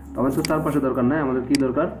 তো আমাদের তো চারপাশে দরকার নাই, আমাদের কি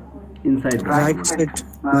দরকার? ইনসাইড, রাইট সাইড,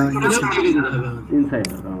 ইনসাইড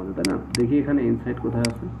দরকার আমাদের, তাই না? দেখি এখানে ইনসাইড কোথায়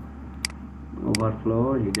আছে, ওভারফ্লো,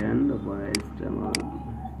 হিডেন,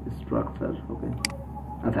 স্ট্রাকচার। ওকে,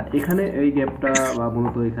 আচ্ছা, এখানে এই গ্যাপটা বা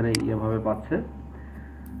মূলত এখানে এইভাবে পাচ্ছে।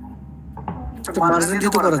 তো মার্জিন দিয়ে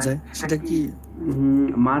তো করা যায়, সেটা কি?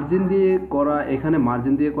 মার্জিন দিয়ে করা, এখানে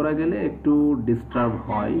মার্জিন দিয়ে করা গেলে একটু ডিস্টার্ব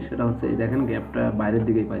হয়, সেটা হচ্ছে এই দেখেন গ্যাপটা বাইরের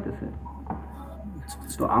দিকেই পাইতেছে।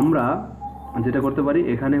 তো আমরা যেটা করতে পারি,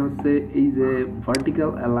 এখানে হচ্ছে এই যে ভার্টিক্যাল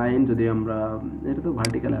অ্যালাইন, যদি আমরা, এটা তো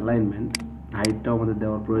ভার্টিক্যাল অ্যালাইনমেন্ট, হাইটটাও আমাদের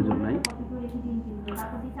দেওয়ার প্রয়োজন নাই,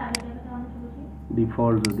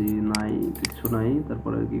 ডিফল্ট যদি নাই, কিছু নাই,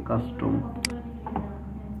 তারপরে কি custom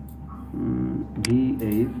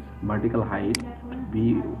VH vertical height,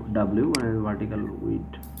 VW মানে ভার্টিক্যাল উইড,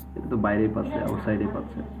 এটা তো বাইরেই পাচ্ছে, আউটসাইডে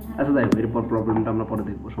পাচ্ছে। আচ্ছা, যাই হোক, এরপর প্রবলেমটা আমরা পরে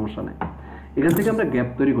দেখবো, সমস্যা নাই। এখান থেকে আমরা গ্যাপ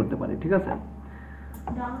তৈরি করতে পারি, ঠিক আছে?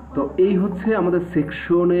 তো এই হচ্ছে আমাদের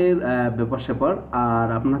সেকশনের ব্যাপার স্যাপার। আর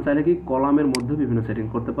আপনারা চাইলে কি কলামের মধ্যে বিভিন্ন সেটিং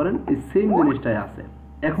করতে পারেন, এই সেম জিনিসটাই আছে।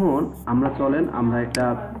 এখন আমরা চলেন, আমরা একটা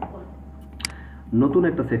নতুন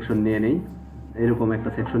একটা সেকশন নিয়ে নেই, এরকম একটা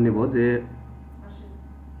সেকশন নিব, যে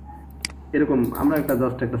এরকম আমরা একটা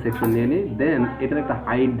জাস্ট একটা সেকশন নিয়ে নিই, দেন এটার একটা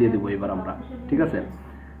হাইট দিয়ে দেবো এবার আমরা, ঠিক আছে?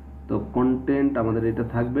 তো কন্টেন্ট আমাদের এটা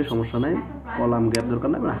থাকবে, সমস্যা নাই, কলাম গ্যাপ দরকার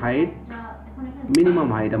নাই, মানে হাইট, মিনিমাম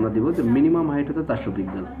হাইট আমরা দিব, যে মিনিমাম হাইট হচ্ছে 400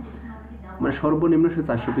 পিক্সেল, মানে সর্বনিম্ন সে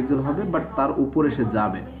 400 পিক্সেল হবে, বাট তার উপরে সে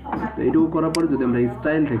যাবে। তো এইটুকু করার পরে যদি আমরা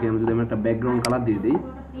স্টাইল থেকে যদি আমরা একটা ব্যাকগ্রাউন্ড কালার দিয়ে দিই,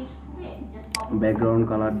 ব্যাকগ্রাউন্ড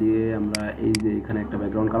কালার দিয়ে আমরা এই যে এখানে একটা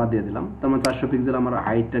ব্যাকগ্রাউন্ড কালার দিয়ে দিলাম, তার মানে 400 পিক্সেল আমার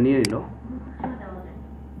হাইটটা নিয়ে নিল।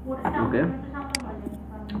 ওকে,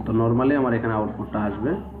 তো নর্মালি আমার এখানে আউটপুটটা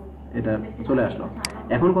আসবে, এটা চলে আসলো।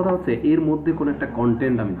 এখন কথা হচ্ছে এর মধ্যে কোন একটা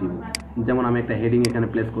কন্টেন্ট আমি দিব, যেমন আমি একটা হেডিং এখানে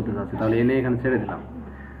প্লেস করতে চাচ্ছি, তাহলে এনে এখানে ছেড়ে দিলাম।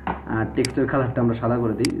 টেক্সটের কালারটা আমরা সাদা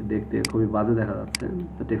করে দিই, দেখতে খুবই বাজে দেখা যাচ্ছে,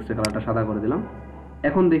 তো টেক্সটের কালারটা সাদা করে দিলাম।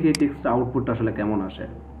 এখন দেখি এই টেক্সট আউটপুটটা আসলে কেমন আসে।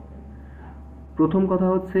 প্রথম কথা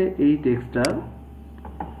হচ্ছে এই টেক্সটটা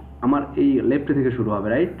আমার এই লেফট থেকে শুরু হবে,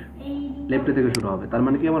 রাইট? লেফট থেকে শুরু হবে, তার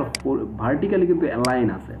মানে কি আমার ভার্টিক্যালি কিন্তু অ্যালাইন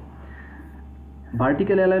আছে।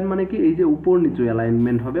 ভার্টিক্যাল অ্যালাইন মানে কি, এই যে উপর নিচু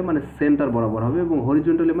অ্যালাইনমেন্ট হবে, মানে সেন্টার বরাবর হবে, এবং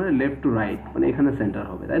হরিজন্টালি মানে লেফট টু রাইট, মানে এখানে সেন্টার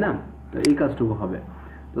হবে, তাই না? তো এই কাজটুকু হবে।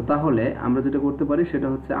 তো তাহলে আমরা যেটা করতে পারি সেটা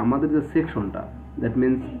হচ্ছে আমাদের যে সেকশনটা, দ্যাট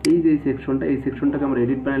মিনস এই যে সেকশনটা, এই সেকশনটাকে আমরা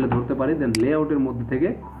এডিট প্যানেলে ধরতে পারি, দেন লেআউটের মধ্যে থেকে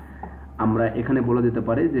আমরা এখানে বলে দিতে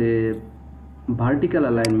পারি যে ভার্টিক্যাল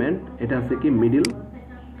অ্যালাইনমেন্ট এটা আছে কি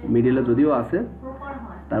মিডিলে যদিও আছে,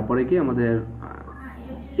 তারপরে কি আমাদের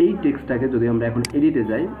এই টেক্সটটাকে যদি আমরা এখন এডিটে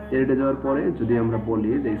যাই, এডিটে যাওয়ার পরে যদি আমরা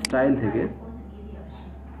বলি যে স্টাইল থেকে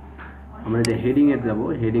আমরা যে হেডিংয়ে যাব,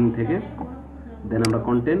 হেডিং থেকে দেন আমরা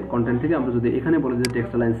কন্টেন্ট থেকে আমরা যদি এখানে বলি যে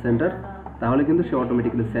টেক্সট লাইন সেন্টার, তাহলে কিন্তু সে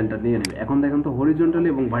অটোমেটিক্যালি সেন্টার নিয়ে নেবে। এখন দেখেন তো হরিজন্টালি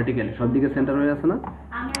এবং ভার্টিক্যালি সব দিকে সেন্টার হয়ে আছে না?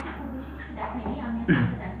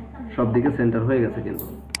 সব দিকে সেন্টার হয়ে গেছে কিন্তু,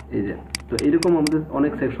 এই যে। তো এরকম আমাদের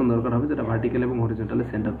অনেক সেকশন দরকার হবে যেটা ভার্টিক্যাল এবং হরিজন্টালি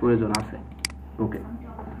সেন্টার প্রয়োজন আছে। ওকে,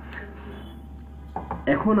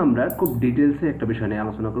 এখন আমরা খুব ডিটেলসে একটা বিষয় নিয়ে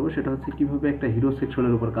আলোচনা করব, সেটা হচ্ছে কিভাবে একটা হিরো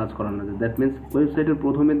সেকশনের উপর কাজ করানো যায়। দ্যাট মিন্স ওয়েবসাইটের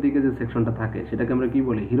প্রথমের দিকে যে সেকশনটা থাকে সেটাকে আমরা কি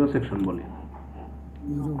বলি? হিরো সেকশন বলি।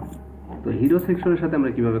 তো হিরো সেকশনের সাথে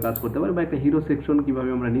আমরা কিভাবে কাজ করতে পারি, বা একটা হিরো সেকশন কিভাবে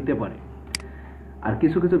আমরা নিতে পারি, আর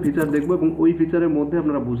কিছু কিছু ফিচার দেখবো, এবং ওই ফিচারের মধ্যে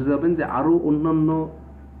আপনারা বুঝে যাবেন যে আরো অন্যান্য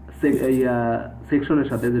সেকশনের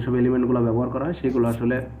সাথে যেসব এলিমেন্টগুলো ব্যবহার করা হয় সেগুলো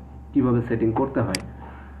আসলে কিভাবে সেটিং করতে হয়।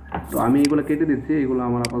 তো আমি এগুলো কেটে দিচ্ছি, এগুলো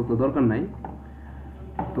আমার আপাতত দরকার নাই।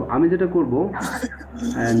 তো আমি যেটা করব,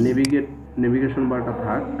 নেভিগেশন বারটা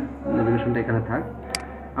থাক, নেভিগেশনটা এখানে থাক,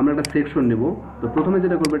 আমরা একটা সেকশন নেব। তো প্রথমে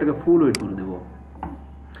যেটা করবো, এটাকে ফুল ওয়েট করে দেব।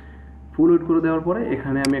 ফুল ওয়েট করে দেওয়ার পরে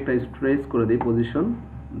এখানে আমি একটা স্ট্রেস করে দিই পজিশন,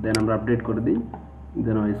 দেন আমরা আপডেট করে দিই,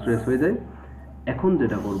 যেন স্ট্রেস হয়ে যায়। এখন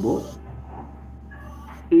যেটা করব,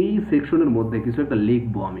 এই সেকশনের মধ্যে কিছু একটা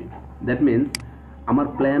লিখবো আমি। দ্যাট মিনস আমার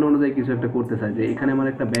প্ল্যান অনুযায়ী কিছু একটা করতে চাই, যে এখানে আমার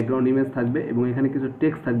একটা ব্যাকগ্রাউন্ড ইমেজ থাকবে এবং এখানে কিছু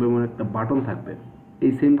টেক্সট থাকবে এবং একটা বাটন থাকবে,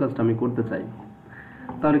 এই সেম কাজটা আমি করতে চাই,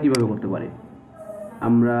 তাহলে কিভাবে করতে পারি?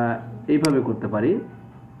 আমরা এইভাবে করতে পারি।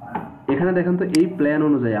 এখানে দেখেন তো, এই প্ল্যান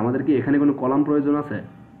অনুযায়ী আমাদের কি এখানে কোনো কলাম প্রয়োজন আছে?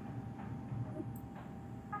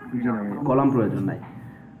 কলাম প্রয়োজন নাই,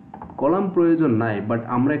 কলাম প্রয়োজন নাই, বাট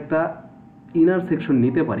আমরা একটা ইনার সেকশন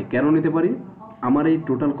নিতে পারি। কেন নিতে পারি? আমার এই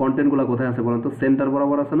টোটাল কন্টেন্টগুলো কোথায় আছে বলেন তো? সেন্টার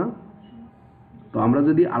বরাবর আছে না? তো আমরা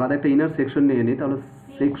যদি আলাদা একটা ইনার সেকশন নিয়ে নিই, তাহলে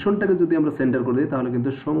সেকশনটাকে যদি আমরা সেন্টার করে দিই, তাহলে কিন্তু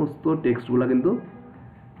সমস্ত টেক্সটগুলো কিন্তু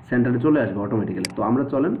সেন্টারে চলে আসবে অটোমেটিক্যালি। তো আমরা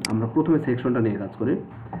চলেন আমরা প্রথমে সেকশনটা নিয়ে কাজ করি।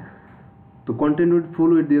 তো কন্টেন্ট উইথ ফুল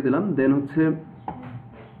উইথ দিয়ে দিলাম, দেন হচ্ছে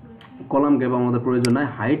কলাম গ্যাপ আমাদের প্রয়োজন নাই,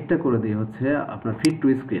 হাইটটা করে দিয়ে হচ্ছে আপনার fit two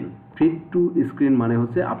screen. Fit two screen মানে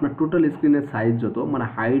হচ্ছে আপনার টোটাল স্ক্রিনের সাইজ যত, মানে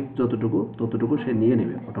হাইট যতটুকু ততটুকু সে নিয়ে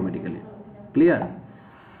নেবে অটোমেটিক্যালি। ক্লিয়ার?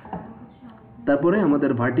 তারপরে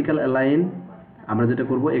আমাদের ভার্টিক্যাল অ্যালাইন, আমরা যেটা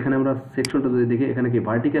করব, এখানে আমরা সেকশনটা যদি দেখি, এখানে কি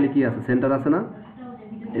ভার্টিক্যালি কি আছে? সেন্টার আছে না,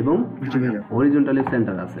 এবং হরিজন্টালি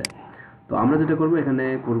সেন্টার আছে। তো আমরা যেটা করব, এখানে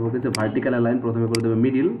করব কি, যে ভার্টিক্যাল অ্যালাইন প্রথমে করে দেবো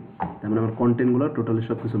মিডিল, তার মানে আমার কন্টেন্টগুলো টোটালি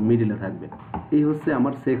সব কিছু মিডিলে থাকবে। এই হচ্ছে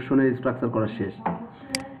আমার সেকশনের স্ট্রাকচার করা শেষ।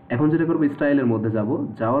 এখন যেটা করবো, স্টাইলের মধ্যে যাব,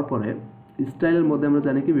 যাওয়ার পরে স্টাইলের মধ্যে আমরা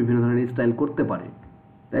জানি কি বিভিন্ন ধরনের স্টাইল করতে পারি,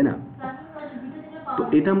 তাই না? তো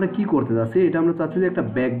এটা আমরা কি করতে যাচ্ছি, এটা আমরা চাচ্ছি যে একটা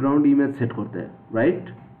ব্যাকগ্রাউন্ড ইমেজ সেট করতে, রাইট?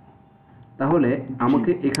 তাহলে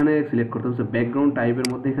আমাকে এখানে সিলেক্ট করতে হচ্ছে ব্যাকগ্রাউন্ড টাইপের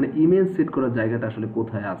মধ্যে এখানে ইমেজ সেট করার জায়গাটা আসলে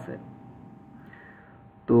কোথায় আছে।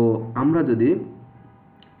 তো আমরা যদি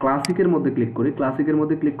ক্লাসিকের মধ্যে ক্লিক করি, ক্লাসিকের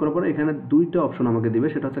মধ্যে ক্লিক করার পরে এখানে দুইটা অপশন আমাকে দিবে,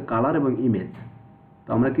 সেটা হচ্ছে কালার এবং ইমেজ। তো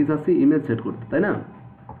আমরা কি চাচ্ছি? ইমেজ সেট করতে, তাই না?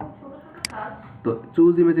 তো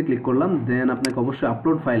চুজ ইমেজে ক্লিক করলাম, দেন আপনাকে অবশ্যই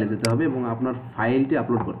আপলোড ফাইলে যেতে হবে এবং আপনার ফাইলটি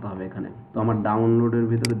আপলোড করতে হবে এখানে। তো আমার ডাউনলোডের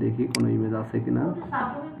ভিতরে দেখি কোনো ইমেজ আছে কিনা।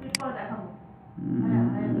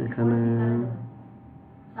 এখানে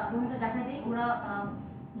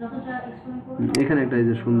এখানে একটা এই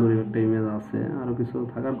যে সুন্দর একটা ইমেজ আছে, আরো কিছু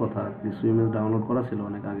থাকার কথা, কিছু ইমেজ ডাউনলোড করা ছিল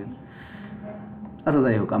অনেক আগে। আচ্ছা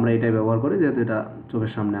যাই হোক, আমরা এটাই ব্যবহার করি যেহেতু এটা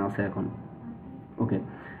চোখের সামনে আছে এখন। ওকে,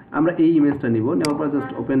 আমরা এই ইমেজটা নিব, নেওয়ার পর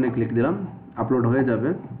জাস্ট ওপেনে ক্লিক দিলাম, আপলোড হয়ে যাবে।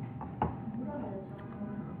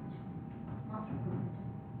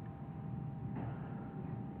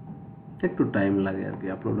 একটু টাইম লাগে আর কি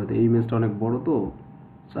আপলোড হতে, এই ইমেজটা অনেক বড় তো,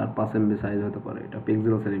 4-5 MB সাইজ হতে পারে, এটা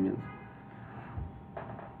পিক্সেলসের ইমেজ।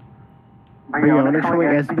 অনেক সময়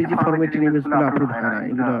এসভিজি ফরম্যাটের ইমেজগুলো আপলোড হয় না,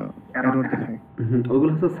 এগুলো এরর দেখায়।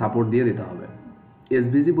 ওইগুলো হচ্ছে সাপোর্ট দিয়ে দিতে হবে।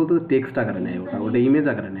 এসভিজি বলতে টেক্সট আকারে নেয়, ওটা ইমেজ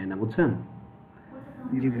আকারে নেয় না, বুঝছেন?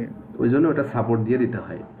 জি ভাই, ওই জন্য ওটা সাপোর্ট দিয়ে দিতে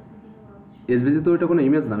হয়। এসভিজি তো ওটা কোনো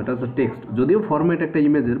ইমেজ না, এটা হচ্ছে টেক্সট, যদিও ফরম্যাট একটা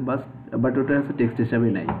ইমেজের, বাট ওটা হচ্ছে টেক্সট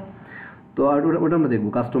হিসাবেই নাই। তো আর ওটা আমরা দেখবো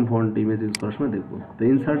কাস্টম ফন্ট ইমেজ ইউজ করার সময় দেখবো। তো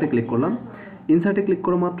ইনসার্টে ক্লিক করলাম, ইনসার্টে ক্লিক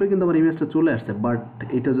করা মাত্রই কিন্তু আমার ইমেজটা চলে আসছে, বাট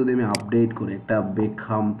এটা যদি আমি আপডেট করি, একটা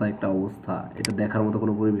বেখামতা একটা অবস্থা, এটা দেখার মতো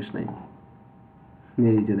কোনো পরিবেশ নাই।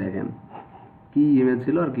 এই যে দেখেন কি ইমেজ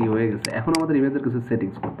ছিল আর কি হয়ে গেছে। এখন আমাদের ইমেজের কিছু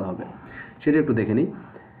সেটিংস করতে হবে, সেটা একটু দেখে নিই।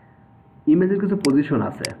 ইমেজের কিছু পজিশন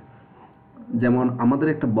আছে, যেমন আমাদের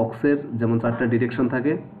একটা বক্সের যেমন 4টা ডিরেকশন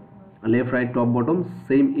থাকে, left right top bottom,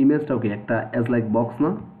 same ইমেজটাও কি একটা অ্যাজ লাইক বক্স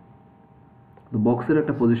না? তো বক্সের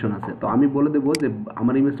একটা পজিশন আছে। তো আমি বলে দেবো যে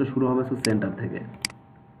আমার ইমেজটা শুরু হবে সেন্টার থেকে,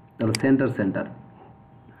 তাহলে সেন্টার।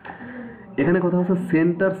 এখানে কথা হচ্ছে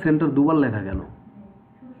সেন্টার দুবার লেখা কেন?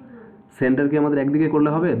 সেন্টার কি আমাদের একদিকে করলে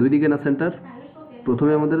হবে, দুই দিকে না? সেন্টার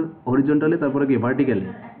প্রথমে আমাদের হরিজন্টালি, তারপরে কি ভার্টিক্যালি,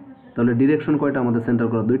 তাহলে ডিরেকশন কয়টা আমাদের সেন্টার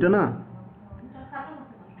করা? দুইটা না?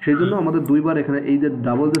 সেই জন্য আমাদের দুইবার এখানে এই যে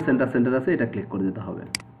ডাবল যে সেন্টার আছে এটা ক্লিক করে দিতে হবে।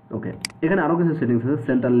 ওকে, এখানে আরও কিছু সেটিংস আছে,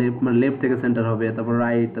 সেন্টার লেফট মানে লেফট থেকে সেন্টার হবে, তারপর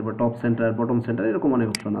রাইট, তারপর টপ সেন্টার, বটম সেন্টার, এরকম অনেক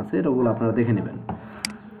অপশন আছে, এটাগুলো আপনারা দেখে নেবেন।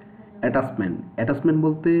 অ্যাটাচমেন্ট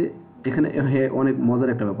বলতে এখানে অনেক মজার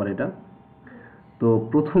একটা ব্যাপার এটা। তো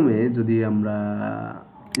প্রথমে যদি আমরা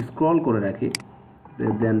স্ক্রল করে রাখি,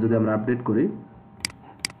 দেন যদি আমরা আপডেট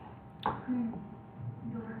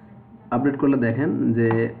করলে দেখেন যে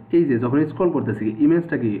এই যে যখন স্ক্রল করতেছি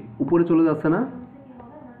ইমেজটা কি উপরে চলে যাচ্ছে না,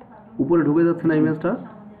 উপরে ঢুকে যাচ্ছে না ইমেজটা?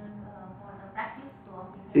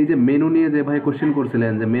 এই যে মেনু নিয়ে যে ভাই কোশ্চেন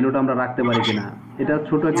করছিলেন যে মেনুটা আমরা রাখতে পারি কিনা, এটা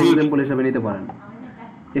ছোট একটা এক্সাম্পল হিসেবে নিতে পারেন।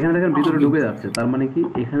 এখানে দেখেন ভিতরে ঢুকে যাচ্ছে, তার মানে কি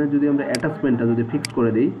এখানে যদি আমরা অ্যাটাচমেন্টটা যদি ফিক্সড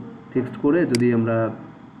করে যদি আমরা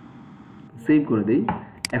সেভ করে দিই,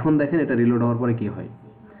 এখন দেখেন এটা রিলোড হওয়ার পরে কি হয়,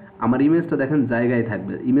 আমার ইমেজটা দেখেন জায়গায়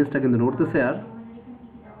থাকবে, ইমেজটা কিন্তু নড়তেছে আর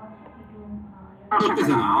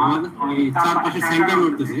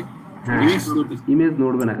ইমেজ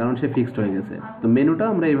নড়বে না, কারণ সে ফিক্সড হয়ে গেছে। তো মেনুটা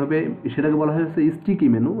আমরা এইভাবে, সেটাকে বলা হয়েছে স্টিকি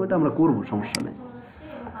মেনু, এটা আমরা করবো, সমস্যা নেই।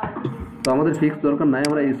 তো আমাদের ফিক্স দরকার নাই,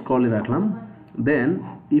 আমরা স্ক্রলে রাখলাম। দেন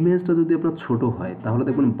ইমেজটা যদি আপনার ছোট হয় তাহলে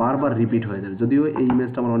দেখবেন বারবার রিপিট হয়ে যাবে। যদিও এই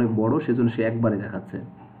ইমেজটা আমার অনেক বড় সেজন্য সে একবারে দেখাচ্ছে,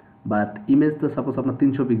 বাট ইমেজটা সাপোজ আপনার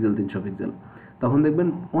 300 পিক্সেল, তখন দেখবেন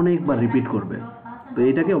অনেকবার রিপিট করবে। তো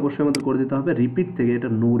এটাকে অবশ্যই আমাদের করে দিতে হবে রিপিট থেকে এটা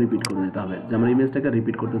নো রিপিট করে দিতে হবে, যে আমরা ইমেজটাকে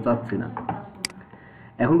রিপিট করতে চাচ্ছি না।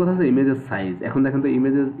 এখন কথা হচ্ছে ইমেজের সাইজ। এখন দেখেন তো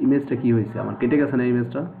ইমেজটা কি হয়েছে, আমার কেটে গেছে না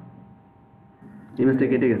ইমেজটা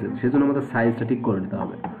কেটে গেছে, সেজন্য আমাদের সাইজটা ঠিক করে নিতে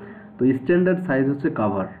হবে। তো স্ট্যান্ডার্ড সাইজ হচ্ছে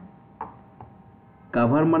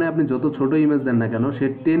কাভার মানে আপনি যত ছোট ইমেজ দেন না কেন সে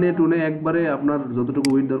টেনে টুনে একবারে আপনার যতটুকু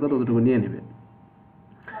উইডথ দরকার ততটুকু নিয়ে নেবে।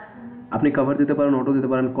 আপনি কাভার দিতে পারেন, অটো দিতে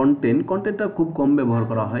পারেন, কন্টেন্টটা খুব কম ব্যবহার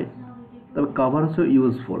করা হয়, তবে কাভার হচ্ছে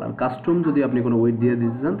ইউজফুল। আর কাস্টম যদি আপনি কোনো উইডথ দিয়ে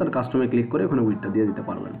দিতে চান তাহলে কাস্টমে ক্লিক করে ওখানে উইডথটা দিয়ে দিতে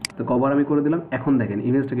পারবেন। তো কভার আমি করে দিলাম। এখন দেখেন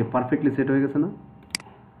ইমেজটাকে পারফেক্টলি সেট হয়ে গেছে না?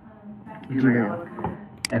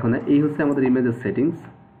 এখন এই হচ্ছে আমাদের ইমেজের সেটিংস।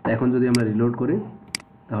 এখন যদি আমরা রিলোড করি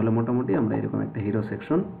তাহলে মোটামুটি আমরা এরকম একটা হিরো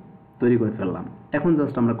সেকশন তৈরি করে ফেললাম। এখন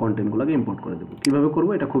জাস্ট আমরা কন্টেন্টগুলোকে ইম্পোর্ট করে দেবো। কীভাবে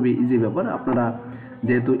করবো এটা খুবই ইজি ব্যাপার, আপনারা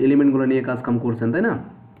যেহেতু এলিমেন্টগুলো নিয়ে কাম করছেন তাই না,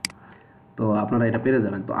 তো আপনারা এটা পেরে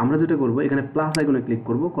যাবেন। তো আমরা যেটা করবো এখানে প্লাস আইকনে ক্লিক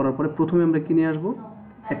করবো, করার পরে প্রথমে আমরা কি নিয়ে আসবো,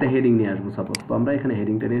 একটা হেডিং নিয়ে আসবো সাপোজ। তো আমরা এখানে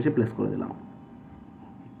হেডিংটা নিয়ে এসে প্লেস করে দিলাম।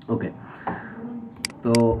 ওকে,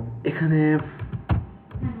 তো এখানে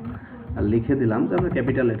লিখে দিলাম যে আমরা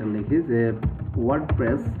ক্যাপিটাল লেটার লিখি যে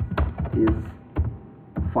ওয়ার্ডপ্রেস ইজ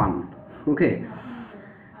ফান। ওকে,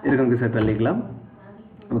 এরকম কিছু একটা লিখলাম।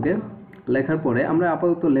 ওকে, লেখার পরে আমরা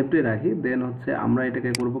আপাতত লেফটে রাখি। দেন হচ্ছে আমরা এটাকে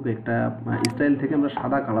করবো একটা স্টাইল থেকে আমরা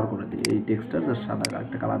সাদা কালার করে দিই। এই টেক্সটার জাস্ট সাদা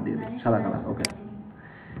একটা কালার দিয়ে দিই, সাদা কালার। ওকে,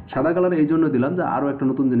 সাদা কালার এই জন্য দিলাম যে আরও একটা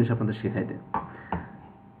নতুন জিনিস আপনাদের শেখাইতে।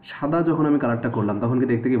 সাদা যখন আমি কালারটা করলাম তখন কি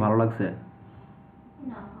দেখতে কি ভালো লাগছে?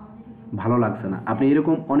 ভালো লাগছে না। আপনি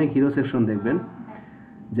এরকম অনেক হিরো সেকশন দেখবেন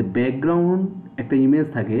যে ব্যাকগ্রাউন্ড একটা ইমেজ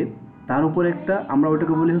থাকে, তার উপরে একটা আমরা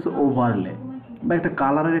ওইটাকে বলি হচ্ছে ওভারলে, বা একটা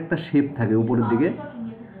কালারের একটা শেপ থাকে উপরের দিকে,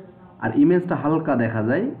 আর ইমেজটা হালকা দেখা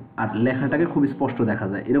যায় আর লেখাটাকে খুব স্পষ্ট দেখা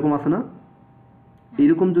যায়। এরকম আছে না?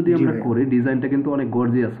 এরকম যদি আমরা করি ডিজাইনটা কিন্তু অনেক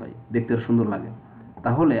গর্জিয়াস হয়, দেখতে সুন্দর লাগে।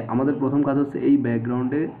 তাহলে আমাদের প্রথম কাজ হচ্ছে এই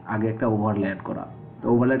ব্যাকগ্রাউন্ডে আগে একটা ওভারলে অ্যাড করা। তো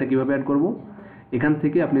ওভারলেটা কীভাবে অ্যাড করব? এখান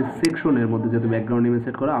থেকে আপনি সেকশনের মধ্যে যেহেতু ব্যাকগ্রাউন্ড ইমেজ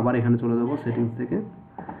সেট করা, আবার এখানে চলে যাবো সেটিংস থেকে।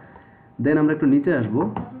 দেন আমরা একটু নিচে আসব।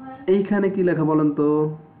 এইখানে কি লেখা বলেন তো?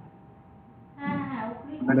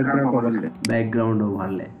 Background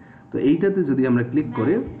overlay. তো এইটাতে যদি আমরা ক্লিক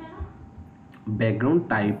করি ব্যাকগ্রাউন্ড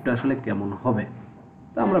টাইপটা আসলে কেমন হবে,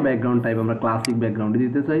 তো আমরা ব্যাকগ্রাউন্ড টাইপ আমরা ক্লাসিক ব্যাকগ্রাউন্ডে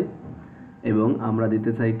দিতে চাই, এবং আমরা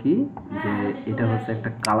দিতে চাই কি যে এটা হচ্ছে একটা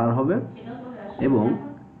কালার হবে এবং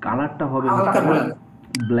কালারটা হবে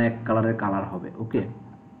ব্ল্যাক কালারের কালার হবে। ওকে,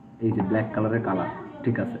 এই যে ব্ল্যাক কালারের কালার,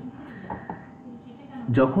 ঠিক আছে।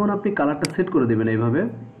 যখন আপনি কালারটা সেট করে দেবেন এইভাবে,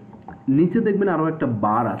 নিচে দেখবেন আরও একটা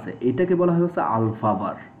বার আছে, এটাকে বলা হয় হচ্ছে আলফা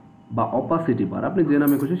বার বা অপাসিটি বার। আপনি যে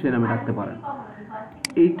নামে খুশি সেই নামে রাখতে পারেন।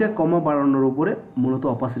 এইটা কমা বাড়ানোর উপরে মূলত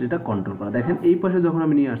অপাসিটিটা কন্ট্রোল করা। দেখেন এই পাশে যখন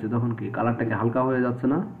আমি নিয়ে আসছি তখন কি কালারটাকে হালকা হয়ে যাচ্ছে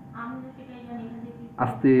না?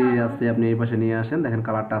 আস্তে আস্তে আপনি এই পাশে নিয়ে আসেন, দেখেন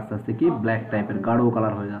কালারটা আস্তে আস্তে কি ব্ল্যাক টাইপের গাঢ়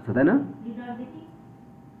কালার হয়ে যাচ্ছে, তাই না?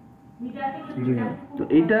 তো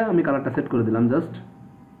এইটা আমি কালারটা সেট করে দিলাম। জাস্ট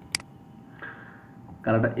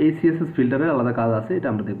কালারটা এই সিএসএস ফিল্টারের আলাদা কাজ আছে, এটা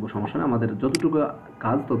আমরা দেখবো, সমস্যা না। আমাদের যতটুকু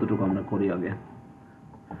কাজ ততটুকু আমরা করি আগে।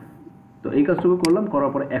 তো এই কাজটুকু করলাম,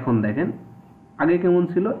 করার পরে এখন দেখেন আগে কেমন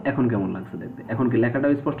ছিল এখন কেমন লাগছে দেখতে। এখন কি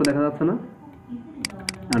লেখাটাও স্পষ্ট দেখা যাচ্ছে না?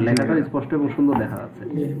 আর লেখাটা স্পষ্ট এবং সুন্দর দেখা যাচ্ছে।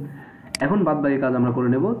 এখন বাদ বাকি কাজ আমরা করে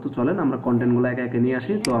নেব। তো চলেন আমরা কন্টেন্টগুলো একে একে নিয়ে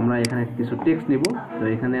আসি। তো আমরা এখানে কিছু টেক্সট নিব। তো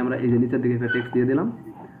এখানে আমরা এই যে নিচের দিকে একটা টেক্সট দিয়ে দিলাম,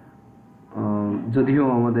 যদিও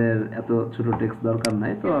আমাদের এত ছোট টেক্সট দরকার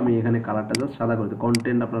নাই। তো আমি এখানে কালারটা জাস্ট সাদা করে দিই।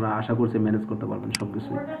 কন্টেন্ট আপনারা আশা করছি ম্যানেজ করতে পারবেন সব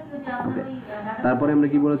কিছু। ওকে, তারপরে আমরা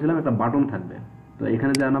কি বলেছিলাম একটা বাটন থাকবে। তো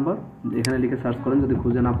এখানে যান, আবার এখানে লিখে সার্চ করেন, যদি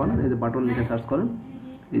খুঁজে না পান এই যে বাটন লিখে সার্চ করেন,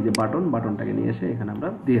 এই যে বাটনটাকে নিয়ে এসে এখানে আমরা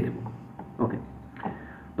দিয়ে দেব। ওকে,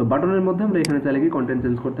 তো বাটনের মধ্যে আমরা এখানে চাইলে কি কন্টেন্ট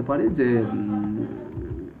চেঞ্জ করতে পারি, যে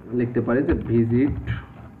লিখতে পারি যে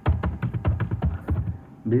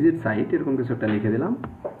ভিজিট সাইট, এরকম কিছু একটা লিখে দিলাম।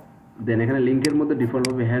 দেন এখানে লিঙ্কের মধ্যে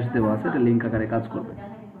ডিফল্টভাবে হ্যাশ দেওয়া আছে, এটা লিঙ্ক আকারে কাজ করবে।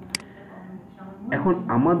 এখন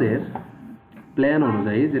আমাদের প্ল্যান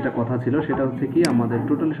অনুযায়ী যেটা কথা ছিল সেটা হচ্ছে কি আমাদের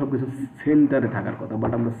টোটালি সব কিছু সেন্টারে থাকার কথা,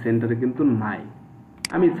 বাট আমরা সেন্টারে কিন্তু নাই।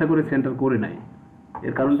 আমি ইচ্ছা করে সেন্টার করে নাই।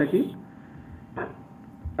 এর কারণটা কি,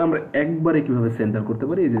 আমরা একবারে কিভাবে সেন্টার করতে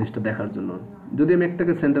পারি এই জিনিসটা দেখার জন্য। যদি আমি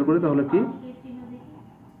একটাকে সেন্টার করি তাহলে কি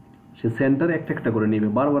সে সেন্টার একটা একটা করে নেবে,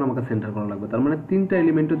 বারবার আমাকে সেন্টার করা লাগবে। তার মানে 3টা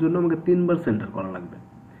এলিমেন্টের জন্য আমাকে 3বার সেন্টার করা লাগবে।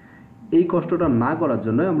 এই কষ্টটা না করার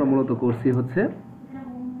জন্য আমরা মূলত করছি হচ্ছে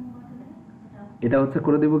এটা হচ্ছে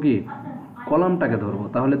করে দেব কি কলামটাকে ধরবো।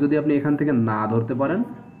 তাহলে যদি আপনি এখান থেকে না ধরতে পারেন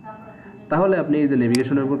তাহলে আপনি এই যে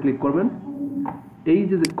নেভিগেশনের উপর ক্লিক করবেন, এই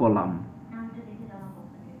যে কলাম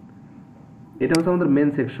এটা হচ্ছে আমাদের মেন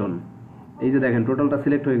সেকশন। এই যে দেখেন টোটালটা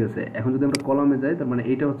সিলেক্ট হয়ে গেছে। এখন যদি আমরা কলামে যাই, তার মানে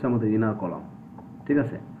এইটা হচ্ছে আমাদের ইনার কলাম, ঠিক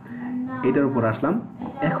আছে। এটার উপর আসলাম।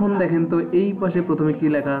 এখন দেখেন তো এই পাশে প্রথমে কি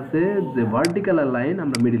লেখা আছে যে ভার্টিক্যাল লাইন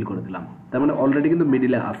আমরা মিডিল করে দিলাম, তার মানে অলরেডি কিন্তু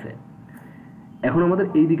মিডিলে আছে। এখন আমাদের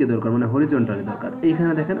এই দিকে দরকার, মানে হরিজন্টালি দরকার।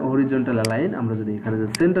 এইখানে দেখেন হরিজন্টাল লাইন আমরা যদি এখানে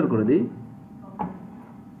সেন্টার করে দিই,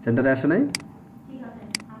 সেন্টারে আসে নাই,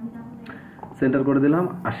 সেন্টার করে দিলাম,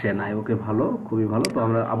 আসে নাই, ওকে ভালো, খুবই ভালো। তো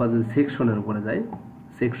আমরা আবার যদি সেকশনের উপরে যাই,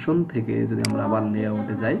 সেকশন থেকে যদি আমরা আবার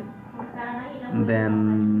লেআউটে যাই, দেন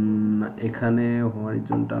এখানে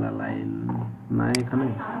হরিজন্টাল লাইন না, এখানে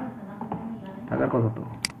থাকার কথা তো,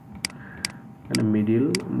 এখানে মিডিল,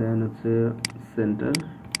 দেন হচ্ছে সেন্টার,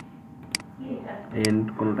 এন্ড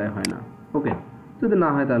কোনোটাই হয় না। ওকে, যদি না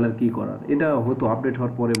হয় তাহলে কি করার, এটা হয়তো আপডেট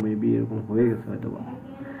হওয়ার পরে মেবি এরকম হয়ে গেছে হয়তো।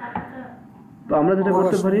 তো আমরা যেটা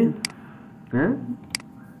করতে পারি, হ্যাঁ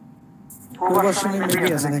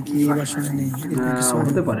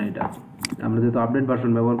হতে পারে, এটা আমরা যেহেতু আপডেট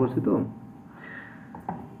ভার্সন ব্যবহার করছি,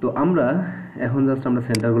 তো আমরা এখন জাস্ট আমরা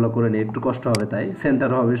সেন্টারগুলো করে নিই, একটু কষ্ট হবে তাই সেন্টার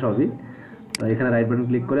হবে সবই। তো এখানে রাইট বাটন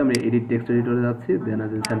ক্লিক করে আমরা এডিট টেক্সট এডিটরে যাচ্ছি, দেন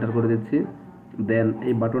সেন্টার করে দিচ্ছি, দেন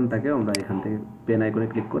এই বাটনটাকে আমরা এখান থেকে পেন আইকনে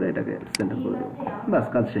ক্লিক করে এটাকে সেন্টার করে দেবো, বাস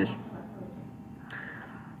কাজ শেষ।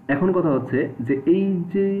 এখন কথা হচ্ছে যে এই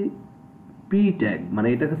যে পি ট্যাগ, মানে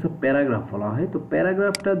এটাকে হচ্ছে প্যারাগ্রাফ বলা হয়। তো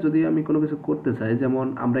প্যারাগ্রাফটা যদি আমি কোনো কিছু করতে চাই, যেমন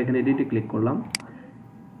আমরা এখানে এডিটে ক্লিক করলাম,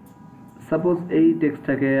 সাপোজ এই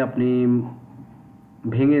টেক্সটটাকে আপনি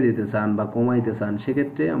ভেঙে দিতে চান বা কমাইতে চান,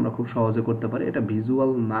 সেক্ষেত্রে আমরা খুব সহজে করতে পারি। এটা ভিজুয়াল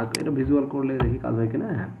না, এটা ভিজুয়াল করলে দেখি কাজ হয় কিনা।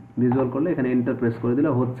 হ্যাঁ, ভিজুয়াল করলে এখানে এন্টার প্রেস করে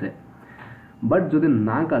দিলে হচ্ছে। বাট যদি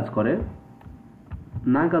না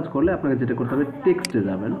কাজ করলে আপনাকে যেটা করতে হবে, টেক্সটে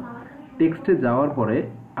যাবেন। টেক্সটে যাওয়ার পরে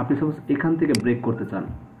আপনি সাপোজ এখান থেকে ব্রেক করতে চান,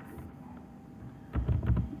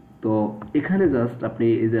 তো এখানে জাস্ট আপনি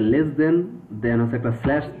এই যে লেস দেন হচ্ছে একটা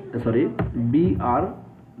স্ল্যাশ, সরি BR,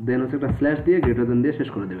 দেন হচ্ছে একটা স্ল্যাশ দিয়ে গ্রেটার দেন দিয়ে শেষ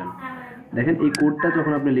করে দেবেন। দেখেন এই কোডটা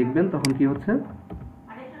যখন আপনি লিখবেন তখন কি হচ্ছে,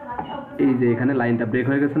 এই যে এখানে লাইনটা ব্রেক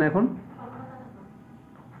হয়ে গেছে না এখন।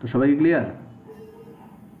 তো সবাই ক্লিয়ার?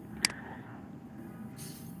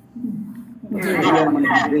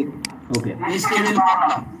 ওকে,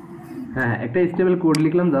 হ্যাঁ, একটা HTML কোড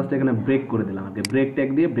লিখলাম, জাস্ট এখানে ব্রেক করে দিলাম, আর কি ব্রেক ট্যাগ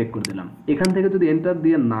দিয়ে ব্রেক করে দিলাম। এখান থেকে যদি এন্টার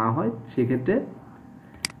দিয়ে না হয়, সেক্ষেত্রে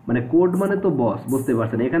মানে কোড মানে তো বস, বুঝতে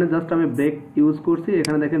পারছেন। এখানে জাস্ট আমি ব্রেক ইউজ করছি,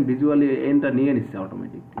 এখানে দেখেন ভিজুয়ালি এন্টার নিয়ে নিচ্ছে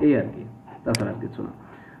অটোমেটিক, এই আর কি, তাছাড়া আর কিছু না।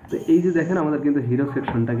 তো এই যে দেখেন আমাদের কিন্তু হিরো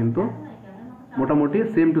সেকশনটা কিন্তু মোটামুটি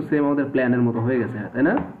সেম টু সেম আমাদের প্ল্যানের মতো হয়ে গেছে, তাই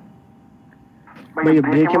না? ভাই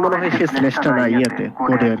ব্রেকে মনে হয় সে স্ল্যাশটা না ইয়াতে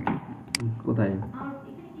কোডে আর কি। কোথায়?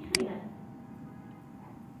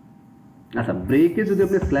 আচ্ছা, ব্রেকে যদি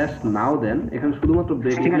আপনি স্ল্যাশ নাও দেন, এখানে শুধুমাত্র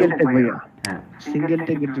ব্রেক, সিঙ্গেল ট্যাগ ভাইয়া, হ্যাঁ সিঙ্গেল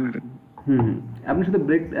ট্যাগের জন্য আপনি শুধু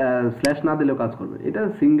ব্রেক স্ল্যাশ না দিলেও কাজ করবে। এটা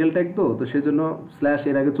সিঙ্গেল ট্যাগ তো সেজন্য স্ল্যাশ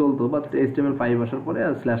এর আগে চলতো, বাট HTML5 আসার পরে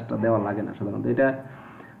আর স্ল্যাশটা দেওয়া লাগে না সাধারণত। এটা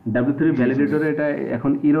W3 ভ্যালিডেটরে এটা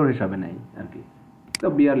এখন ইরর হিসাবে নেই আর কি। তো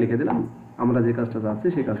BR লিখে দিলাম, আমরা যে কাজটা চাচ্ছি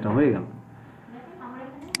সেই কাজটা হয়ে গেল।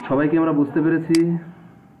 সবাইকে আমরা বুঝতে পেরেছি?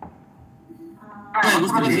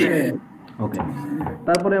 ওকে,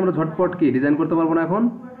 তারপরে আমরা ঝটপট কি ডিজাইন করতে পারবো না এখন?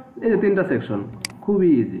 এই যে 3টা সেকশন, খুবই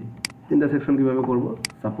ইজি। 3টা সেকশন কিভাবে করব?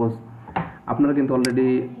 সাপোজ আপনারা কিন্তু অলরেডি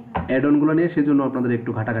অ্যাড অনগুলো নিয়ে, সেজন্য আপনাদের একটু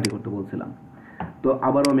ঘাটাঘাটি করতে বলছিলাম। তো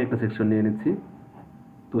আবারও আমি একটা সেকশন নিয়ে নিচ্ছি।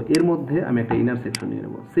 তো এর মধ্যে আমি একটা ইনার সেকশন নিয়ে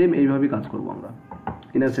নেব, সেম এইভাবেই কাজ করব আমরা।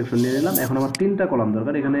 ইনার সেকশন নিয়ে নিলাম। এখন আমার 3টা কলাম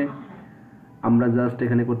দরকার। এখানে আমরা জাস্ট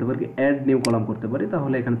এখানে করতে পারি অ্যাড নিউ কলাম করতে পারি,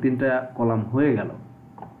 তাহলে এখানে 3টা কলাম হয়ে গেল।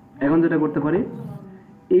 এখন যেটা করতে পারি,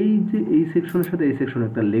 এই যে এই সেকশনের সাথে এই সেকশন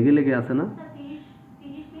একটা লেগে আছে না,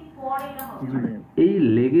 এই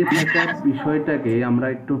লেগে থাকা বিষয়টাকে আমরা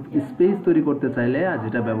একটু স্পেস তৈরি করতে চাইলে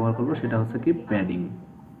যেটা ব্যবহার করব সেটা হচ্ছে কি প্যাডিং।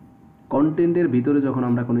 কন্টেন্টের ভিতরে যখন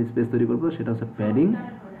আমরা কোনো স্পেস তৈরি করব সেটা হচ্ছে প্যাডিং।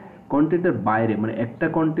 কন্টেন্টের বাইরে, মানে একটা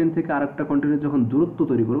কন্টেন্ট থেকে আরেকটা কন্টেন্টের যখন দূরত্ব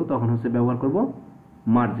তৈরি করব তখন হচ্ছে ব্যবহার করব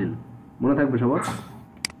মার্জিন। মনে থাকবে সবার?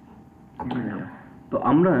 তো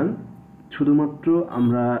আমরা শুধুমাত্র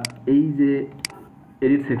আমরা এই যে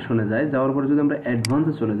এডিট সেকশনে যাওয়ার পরে যদি আমরা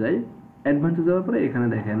অ্যাডভান্সে চলে যাই, অ্যাডভান্সে যাওয়ার পরে এখানে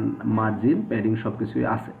দেখেন মার্জিন, প্যাডিং সব কিছুই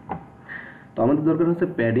আছে। তো আমাদের দরকার হচ্ছে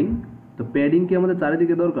প্যাডিং। তো প্যাডিং কি আমাদের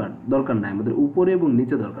চারিদিকে দরকার নাই, আমাদের উপরে এবং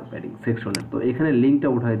নিচে দরকার প্যাডিং সেকশনের। তো এখানে লিঙ্কটা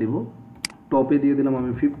উঠাই দিব, টপে দিয়ে দিলাম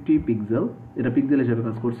আমি 50 পিক্সেল, এটা পিক্সেল হিসেবে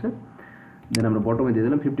কাজ করছে। দেন আমরা বটমে দিয়ে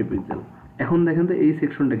দিলাম 50 পিক্সেল। এখন দেখেন তো এই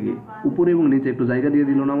সেকশনটা কি উপরে এবং নিচে একটু জায়গা দিয়ে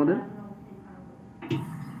দিল না, আমাদের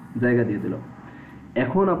জায়গা দিয়ে দিল।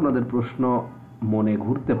 এখন আপনাদের প্রশ্ন মনে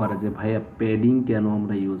ঘুরতে পারে যে ভাইয়া প্যাডিং কেন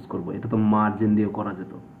আমরা ইউজ করব? এটা তো মার্জিন দিয়ে করা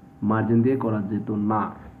যেত। মার্জিন দিয়ে করা যেত না।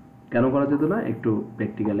 কেন করা যেত না? একটু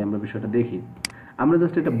প্র্যাকটিক্যালি আমরা বিষয়টা দেখি। আমরা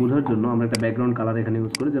জাস্ট এটা বোঝার জন্য আমরা একটা ব্যাকগ্রাউন্ড কালার এখানে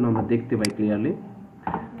ইউজ করি যেন আমরা দেখতে পাই ক্লিয়ারলি।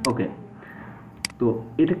 ওকে, তো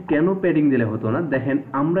এটা কেন প্যাডিং দিলে হতো না, দেখেন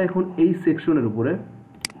আমরা এখন এই সেকশনের উপরে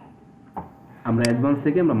আমরা অ্যাডভান্স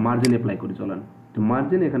থেকে আমরা মার্জিন অ্যাপ্লাই করি। চলেন, তো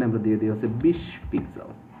মার্জিন এখানে আমরা দিয়ে দিই হচ্ছে 20 পিক্সেল।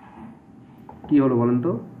 কি হলো বলেন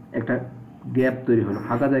তো, একটা গ্যাপ তৈরি হলো,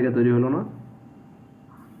 ফাঁকা জায়গা তৈরি হলো না?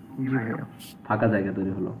 ফাঁকা জায়গা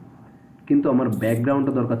তৈরি হলো, কিন্তু আমার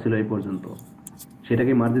ব্যাকগ্রাউন্ডটা দরকার ছিল এই পর্যন্ত, সেটা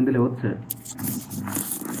কি মার্জিন দিলে হচ্ছে?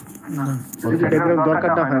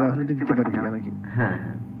 হ্যাঁ,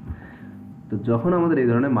 তো যখন আমাদের এই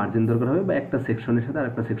ধরনের মার্জিন দরকার হবে বা একটা সেকশনের সাথে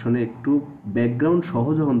আরেকটা সেকশনে একটু ব্যাকগ্রাউন্ড সহ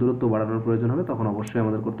যখন দূরত্ব বাড়ানোর প্রয়োজন হবে, তখন অবশ্যই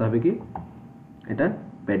আমাদের করতে হবে কি, এটা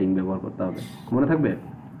প্যাডিং ব্যবহার করতে হবে। মনে থাকবে?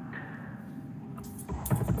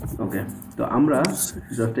 ওকে, তো আমরা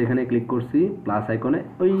জাস্ট এখানে ক্লিক করছি প্লাস আইকনে,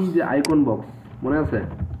 ওই যে আইকন বক্স মনে আছে,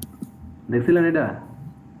 দেখছিলেন এটা?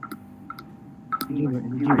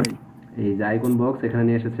 এই যে আইকন বক্স এখানে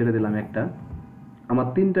নিয়ে এসে ছেড়ে দিলাম একটা। আমার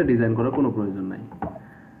 3টা ডিজাইন করার কোনো প্রয়োজন নাই,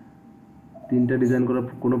 3টা ডিজাইন করার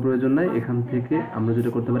কোনো প্রয়োজন নাই। এখান থেকে আমরা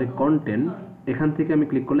যেটা করতে পারি, কন্টেন্ট, এখান থেকে আমি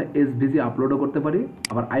ক্লিক করলে এসভিজি আপলোডও করতে পারি।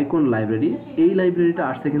 আবার আইকন লাইব্রেরি, এই লাইব্রেরিটা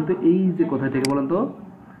আসছে কিন্তু এই যে কোথায় থেকে বলেন তো,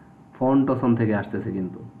 ফন্ট অসম থেকে আসতেছে,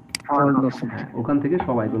 কিন্তু ওখান থেকে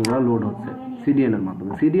সব আইকনগুলো লোড হচ্ছে সিডিএন এর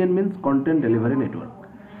মাধ্যমে। CDN means content delivery network.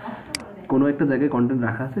 কোনো একটা জায়গায় কন্টেন্ট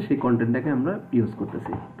রাখা আছে, সেই কন্টেন্টটাকে আমরা ইউজ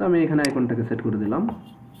করতেছি। তো আমি এখানে আইকনটাকে সেট করে দিলাম।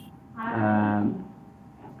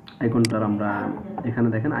 আইকনটার আমরা এখানে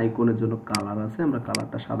দেখেন আইকনের জন্য কালার আছে, আমরা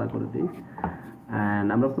কালারটা সাদা করে দিই। অ্যান্ড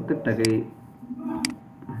আমরা প্রত্যেকটাকেই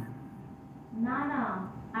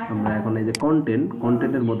আমরা এখন এই যে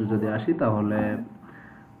কন্টেন্টের মধ্যে যদি আসি, তাহলে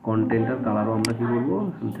কন্টেন্টের কালারও আমরা কি করবো,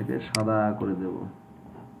 এখান থেকে সাদা করে দেব।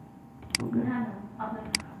 ওকে,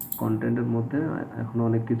 কন্টেন্টের মধ্যে এখন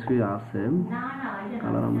অনেক কিছুই আছে,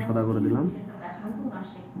 কালার আমরা সাদা করে দিলাম।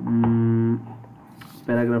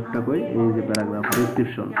 প্যারাগ্রাফটা কই, এই যে প্যারাগ্রাফ,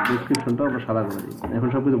 ডেসক্রিপশনটাও আমরা সাদা করে দিই। এখন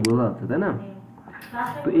সবকিছু বোঝা যাচ্ছে, তাই না?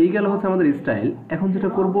 তো এই গেল হচ্ছে আমাদের স্টাইল। এখন যেটা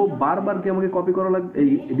করব, বারবার কি আমাকে কপি করা লাগবে, এই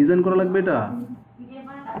ডিজাইন করা লাগবে?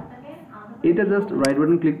 এটা জাস্ট রাইট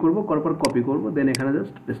বাটন ক্লিক করব, করার পর কপি করব, দেন এখানে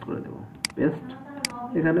জাস্ট পেস্ট করে দেব। পেস্ট,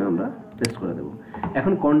 এখানে আমরা পেস্ট করে দেব।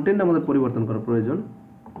 এখন কন্টেন্ট আমাদের পরিবর্তন করা প্রয়োজন,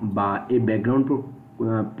 বা এই ব্যাকগ্রাউন্ড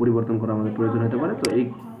পরিবর্তন করা আমাদের প্রয়োজন হতে পারে। তো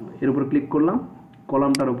এর উপর ক্লিক করলাম,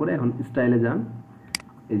 কলামটার উপরে এখন স্টাইলে যান।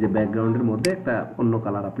 এই যে ব্যাকগ্রাউন্ডের মধ্যে একটা অন্য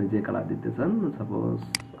কালার, আপনি যে কালার দিতে চান, সাপোজ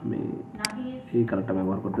আমি এই কালারটা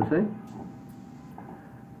ব্যবহার করতে চাই।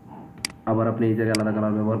 আবার আপনি এই জায়গায় আলাদা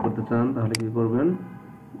কালার ব্যবহার করতে চান, তাহলে কি করবেন,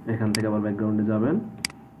 এখান থেকে আবার ব্যাকগ্রাউন্ডে যাবেন,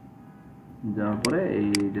 যাওয়ার পরে এই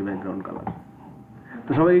যে ব্যাকগ্রাউন্ড কালার।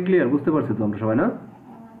 তো সবাই ক্লিয়ার, বুঝতে পারছি তো আমরা সবাই, না?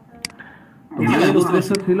 তো মূল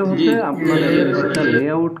উদ্দেশ্য ছিল হচ্ছে আপনাদের একটা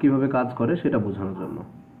লেআউট কিভাবে কাজ করে সেটা বোঝানোর জন্য।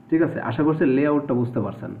 ঠিক আছে, আশা করছি লেআউটটা বুঝতে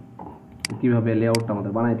পারছেন, কিভাবে লেআউটটা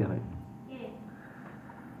আমাদের বানাইতে হয়।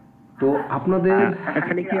 তো আপনাদের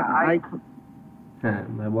এখানে কি আইকন, হ্যাঁ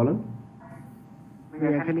ভাই বলেন,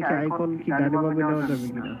 এখানে কি আইকন কি ডানে বামে নেওয়া যাবে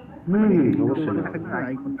কিনা? অবশ্যই।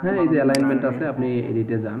 হ্যাঁ, এই যে অ্যালাইনমেন্ট আছে, আপনি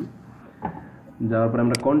এডিটে যান, যাওয়ার পরে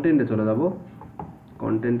আমরা কন্টেন্টে চলে যাব।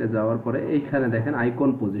 কন্টেন্টে যাওয়ার পরে এইখানে দেখেন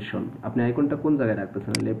আইকন পজিশন, আপনি আইকনটা কোন জায়গায়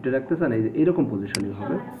রাখতেছেন, লেফটে রাখতেছেন, এই যে এরকম পজিশনিং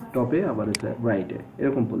হবে, টপে আবার রাইটে,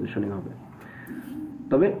 এরকম পজিশনিং হবে।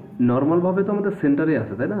 তবে নর্মাল ভাবে তো আমাদের সেন্টারে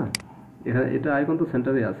আছে, তাই না? এখানে এটা আইকন তো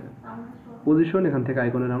সেন্টারে আছে, পজিশন এখান থেকে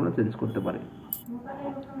আইকনের আমরা চেঞ্জ করতে পারি।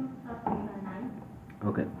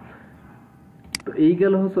 ওকে, তো এই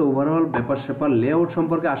গেল হচ্ছে ওভারঅল ব্যাপার স্যাপার। লেআউট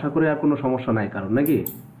সম্পর্কে আশা করি আর কোনো সমস্যা নাই কারণ, নাকি?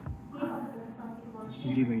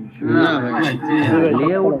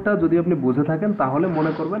 লেআউটটা যদি আপনি বুঝে থাকেন, তাহলে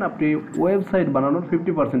মনে করবেন আপনি ওয়েবসাইট বানানোর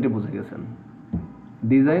 50% বুঝে গেছেন।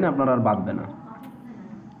 ডিজাইন আপনার আর বাদবে না।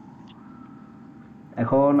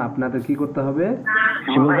 এখন আপনাদের কি করতে হবে?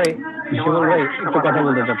 শিবল ভাই একটু কথা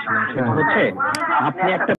বলতে চাচ্ছিলাম, সেটা হচ্ছে আপনি একটা